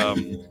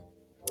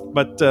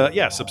 But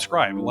yeah,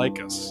 subscribe,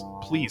 like us.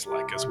 Please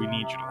like us. We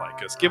need you to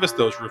like us. Give us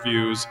those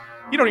reviews.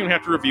 You don't even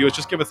have to review us.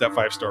 Just give us that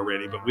 5-star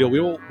rating. But we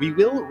will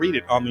read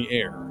it on the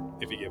air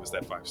if you give us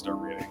that 5-star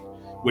rating,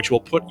 which will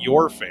put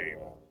your fame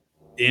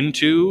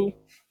into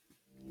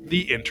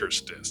the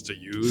interstice, to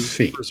use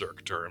See.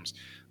 Berserk terms.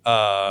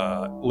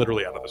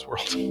 Literally out of this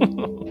world.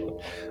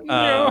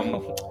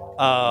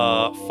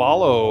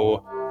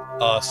 Follow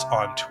us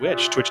on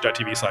Twitch,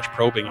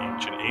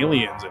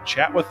 twitch.tv/probingancientaliens, and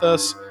chat with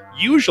us.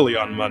 Usually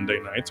on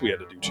Monday nights. We had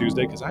to do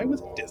Tuesday because I was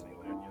at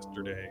Disneyland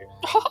yesterday.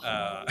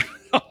 Oh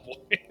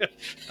boy.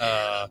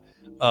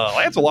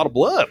 That's a lot of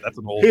blood. That's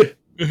an old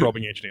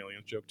Probing Ancient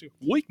Aliens joke too.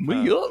 Wake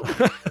me up.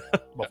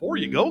 Before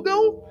you go.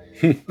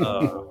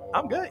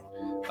 I'm gay.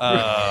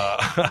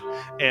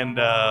 And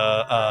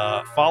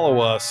follow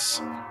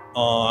us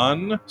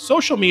on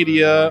social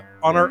media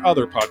on our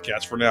other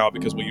podcast for now,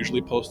 because we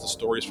usually post the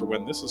stories for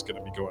when this is going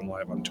to be going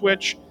live on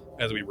Twitch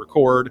as we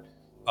record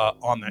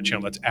on that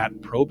channel. That's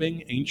at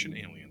Probing Ancient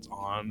Aliens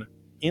on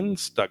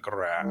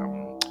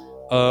Instagram.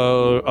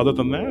 Other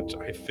than that,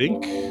 I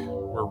think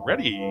we're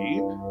ready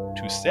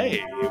to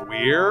say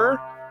we're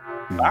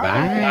Bye.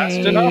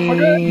 Blasted off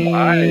again. Bye.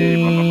 Bye.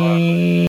 Bye. Bye.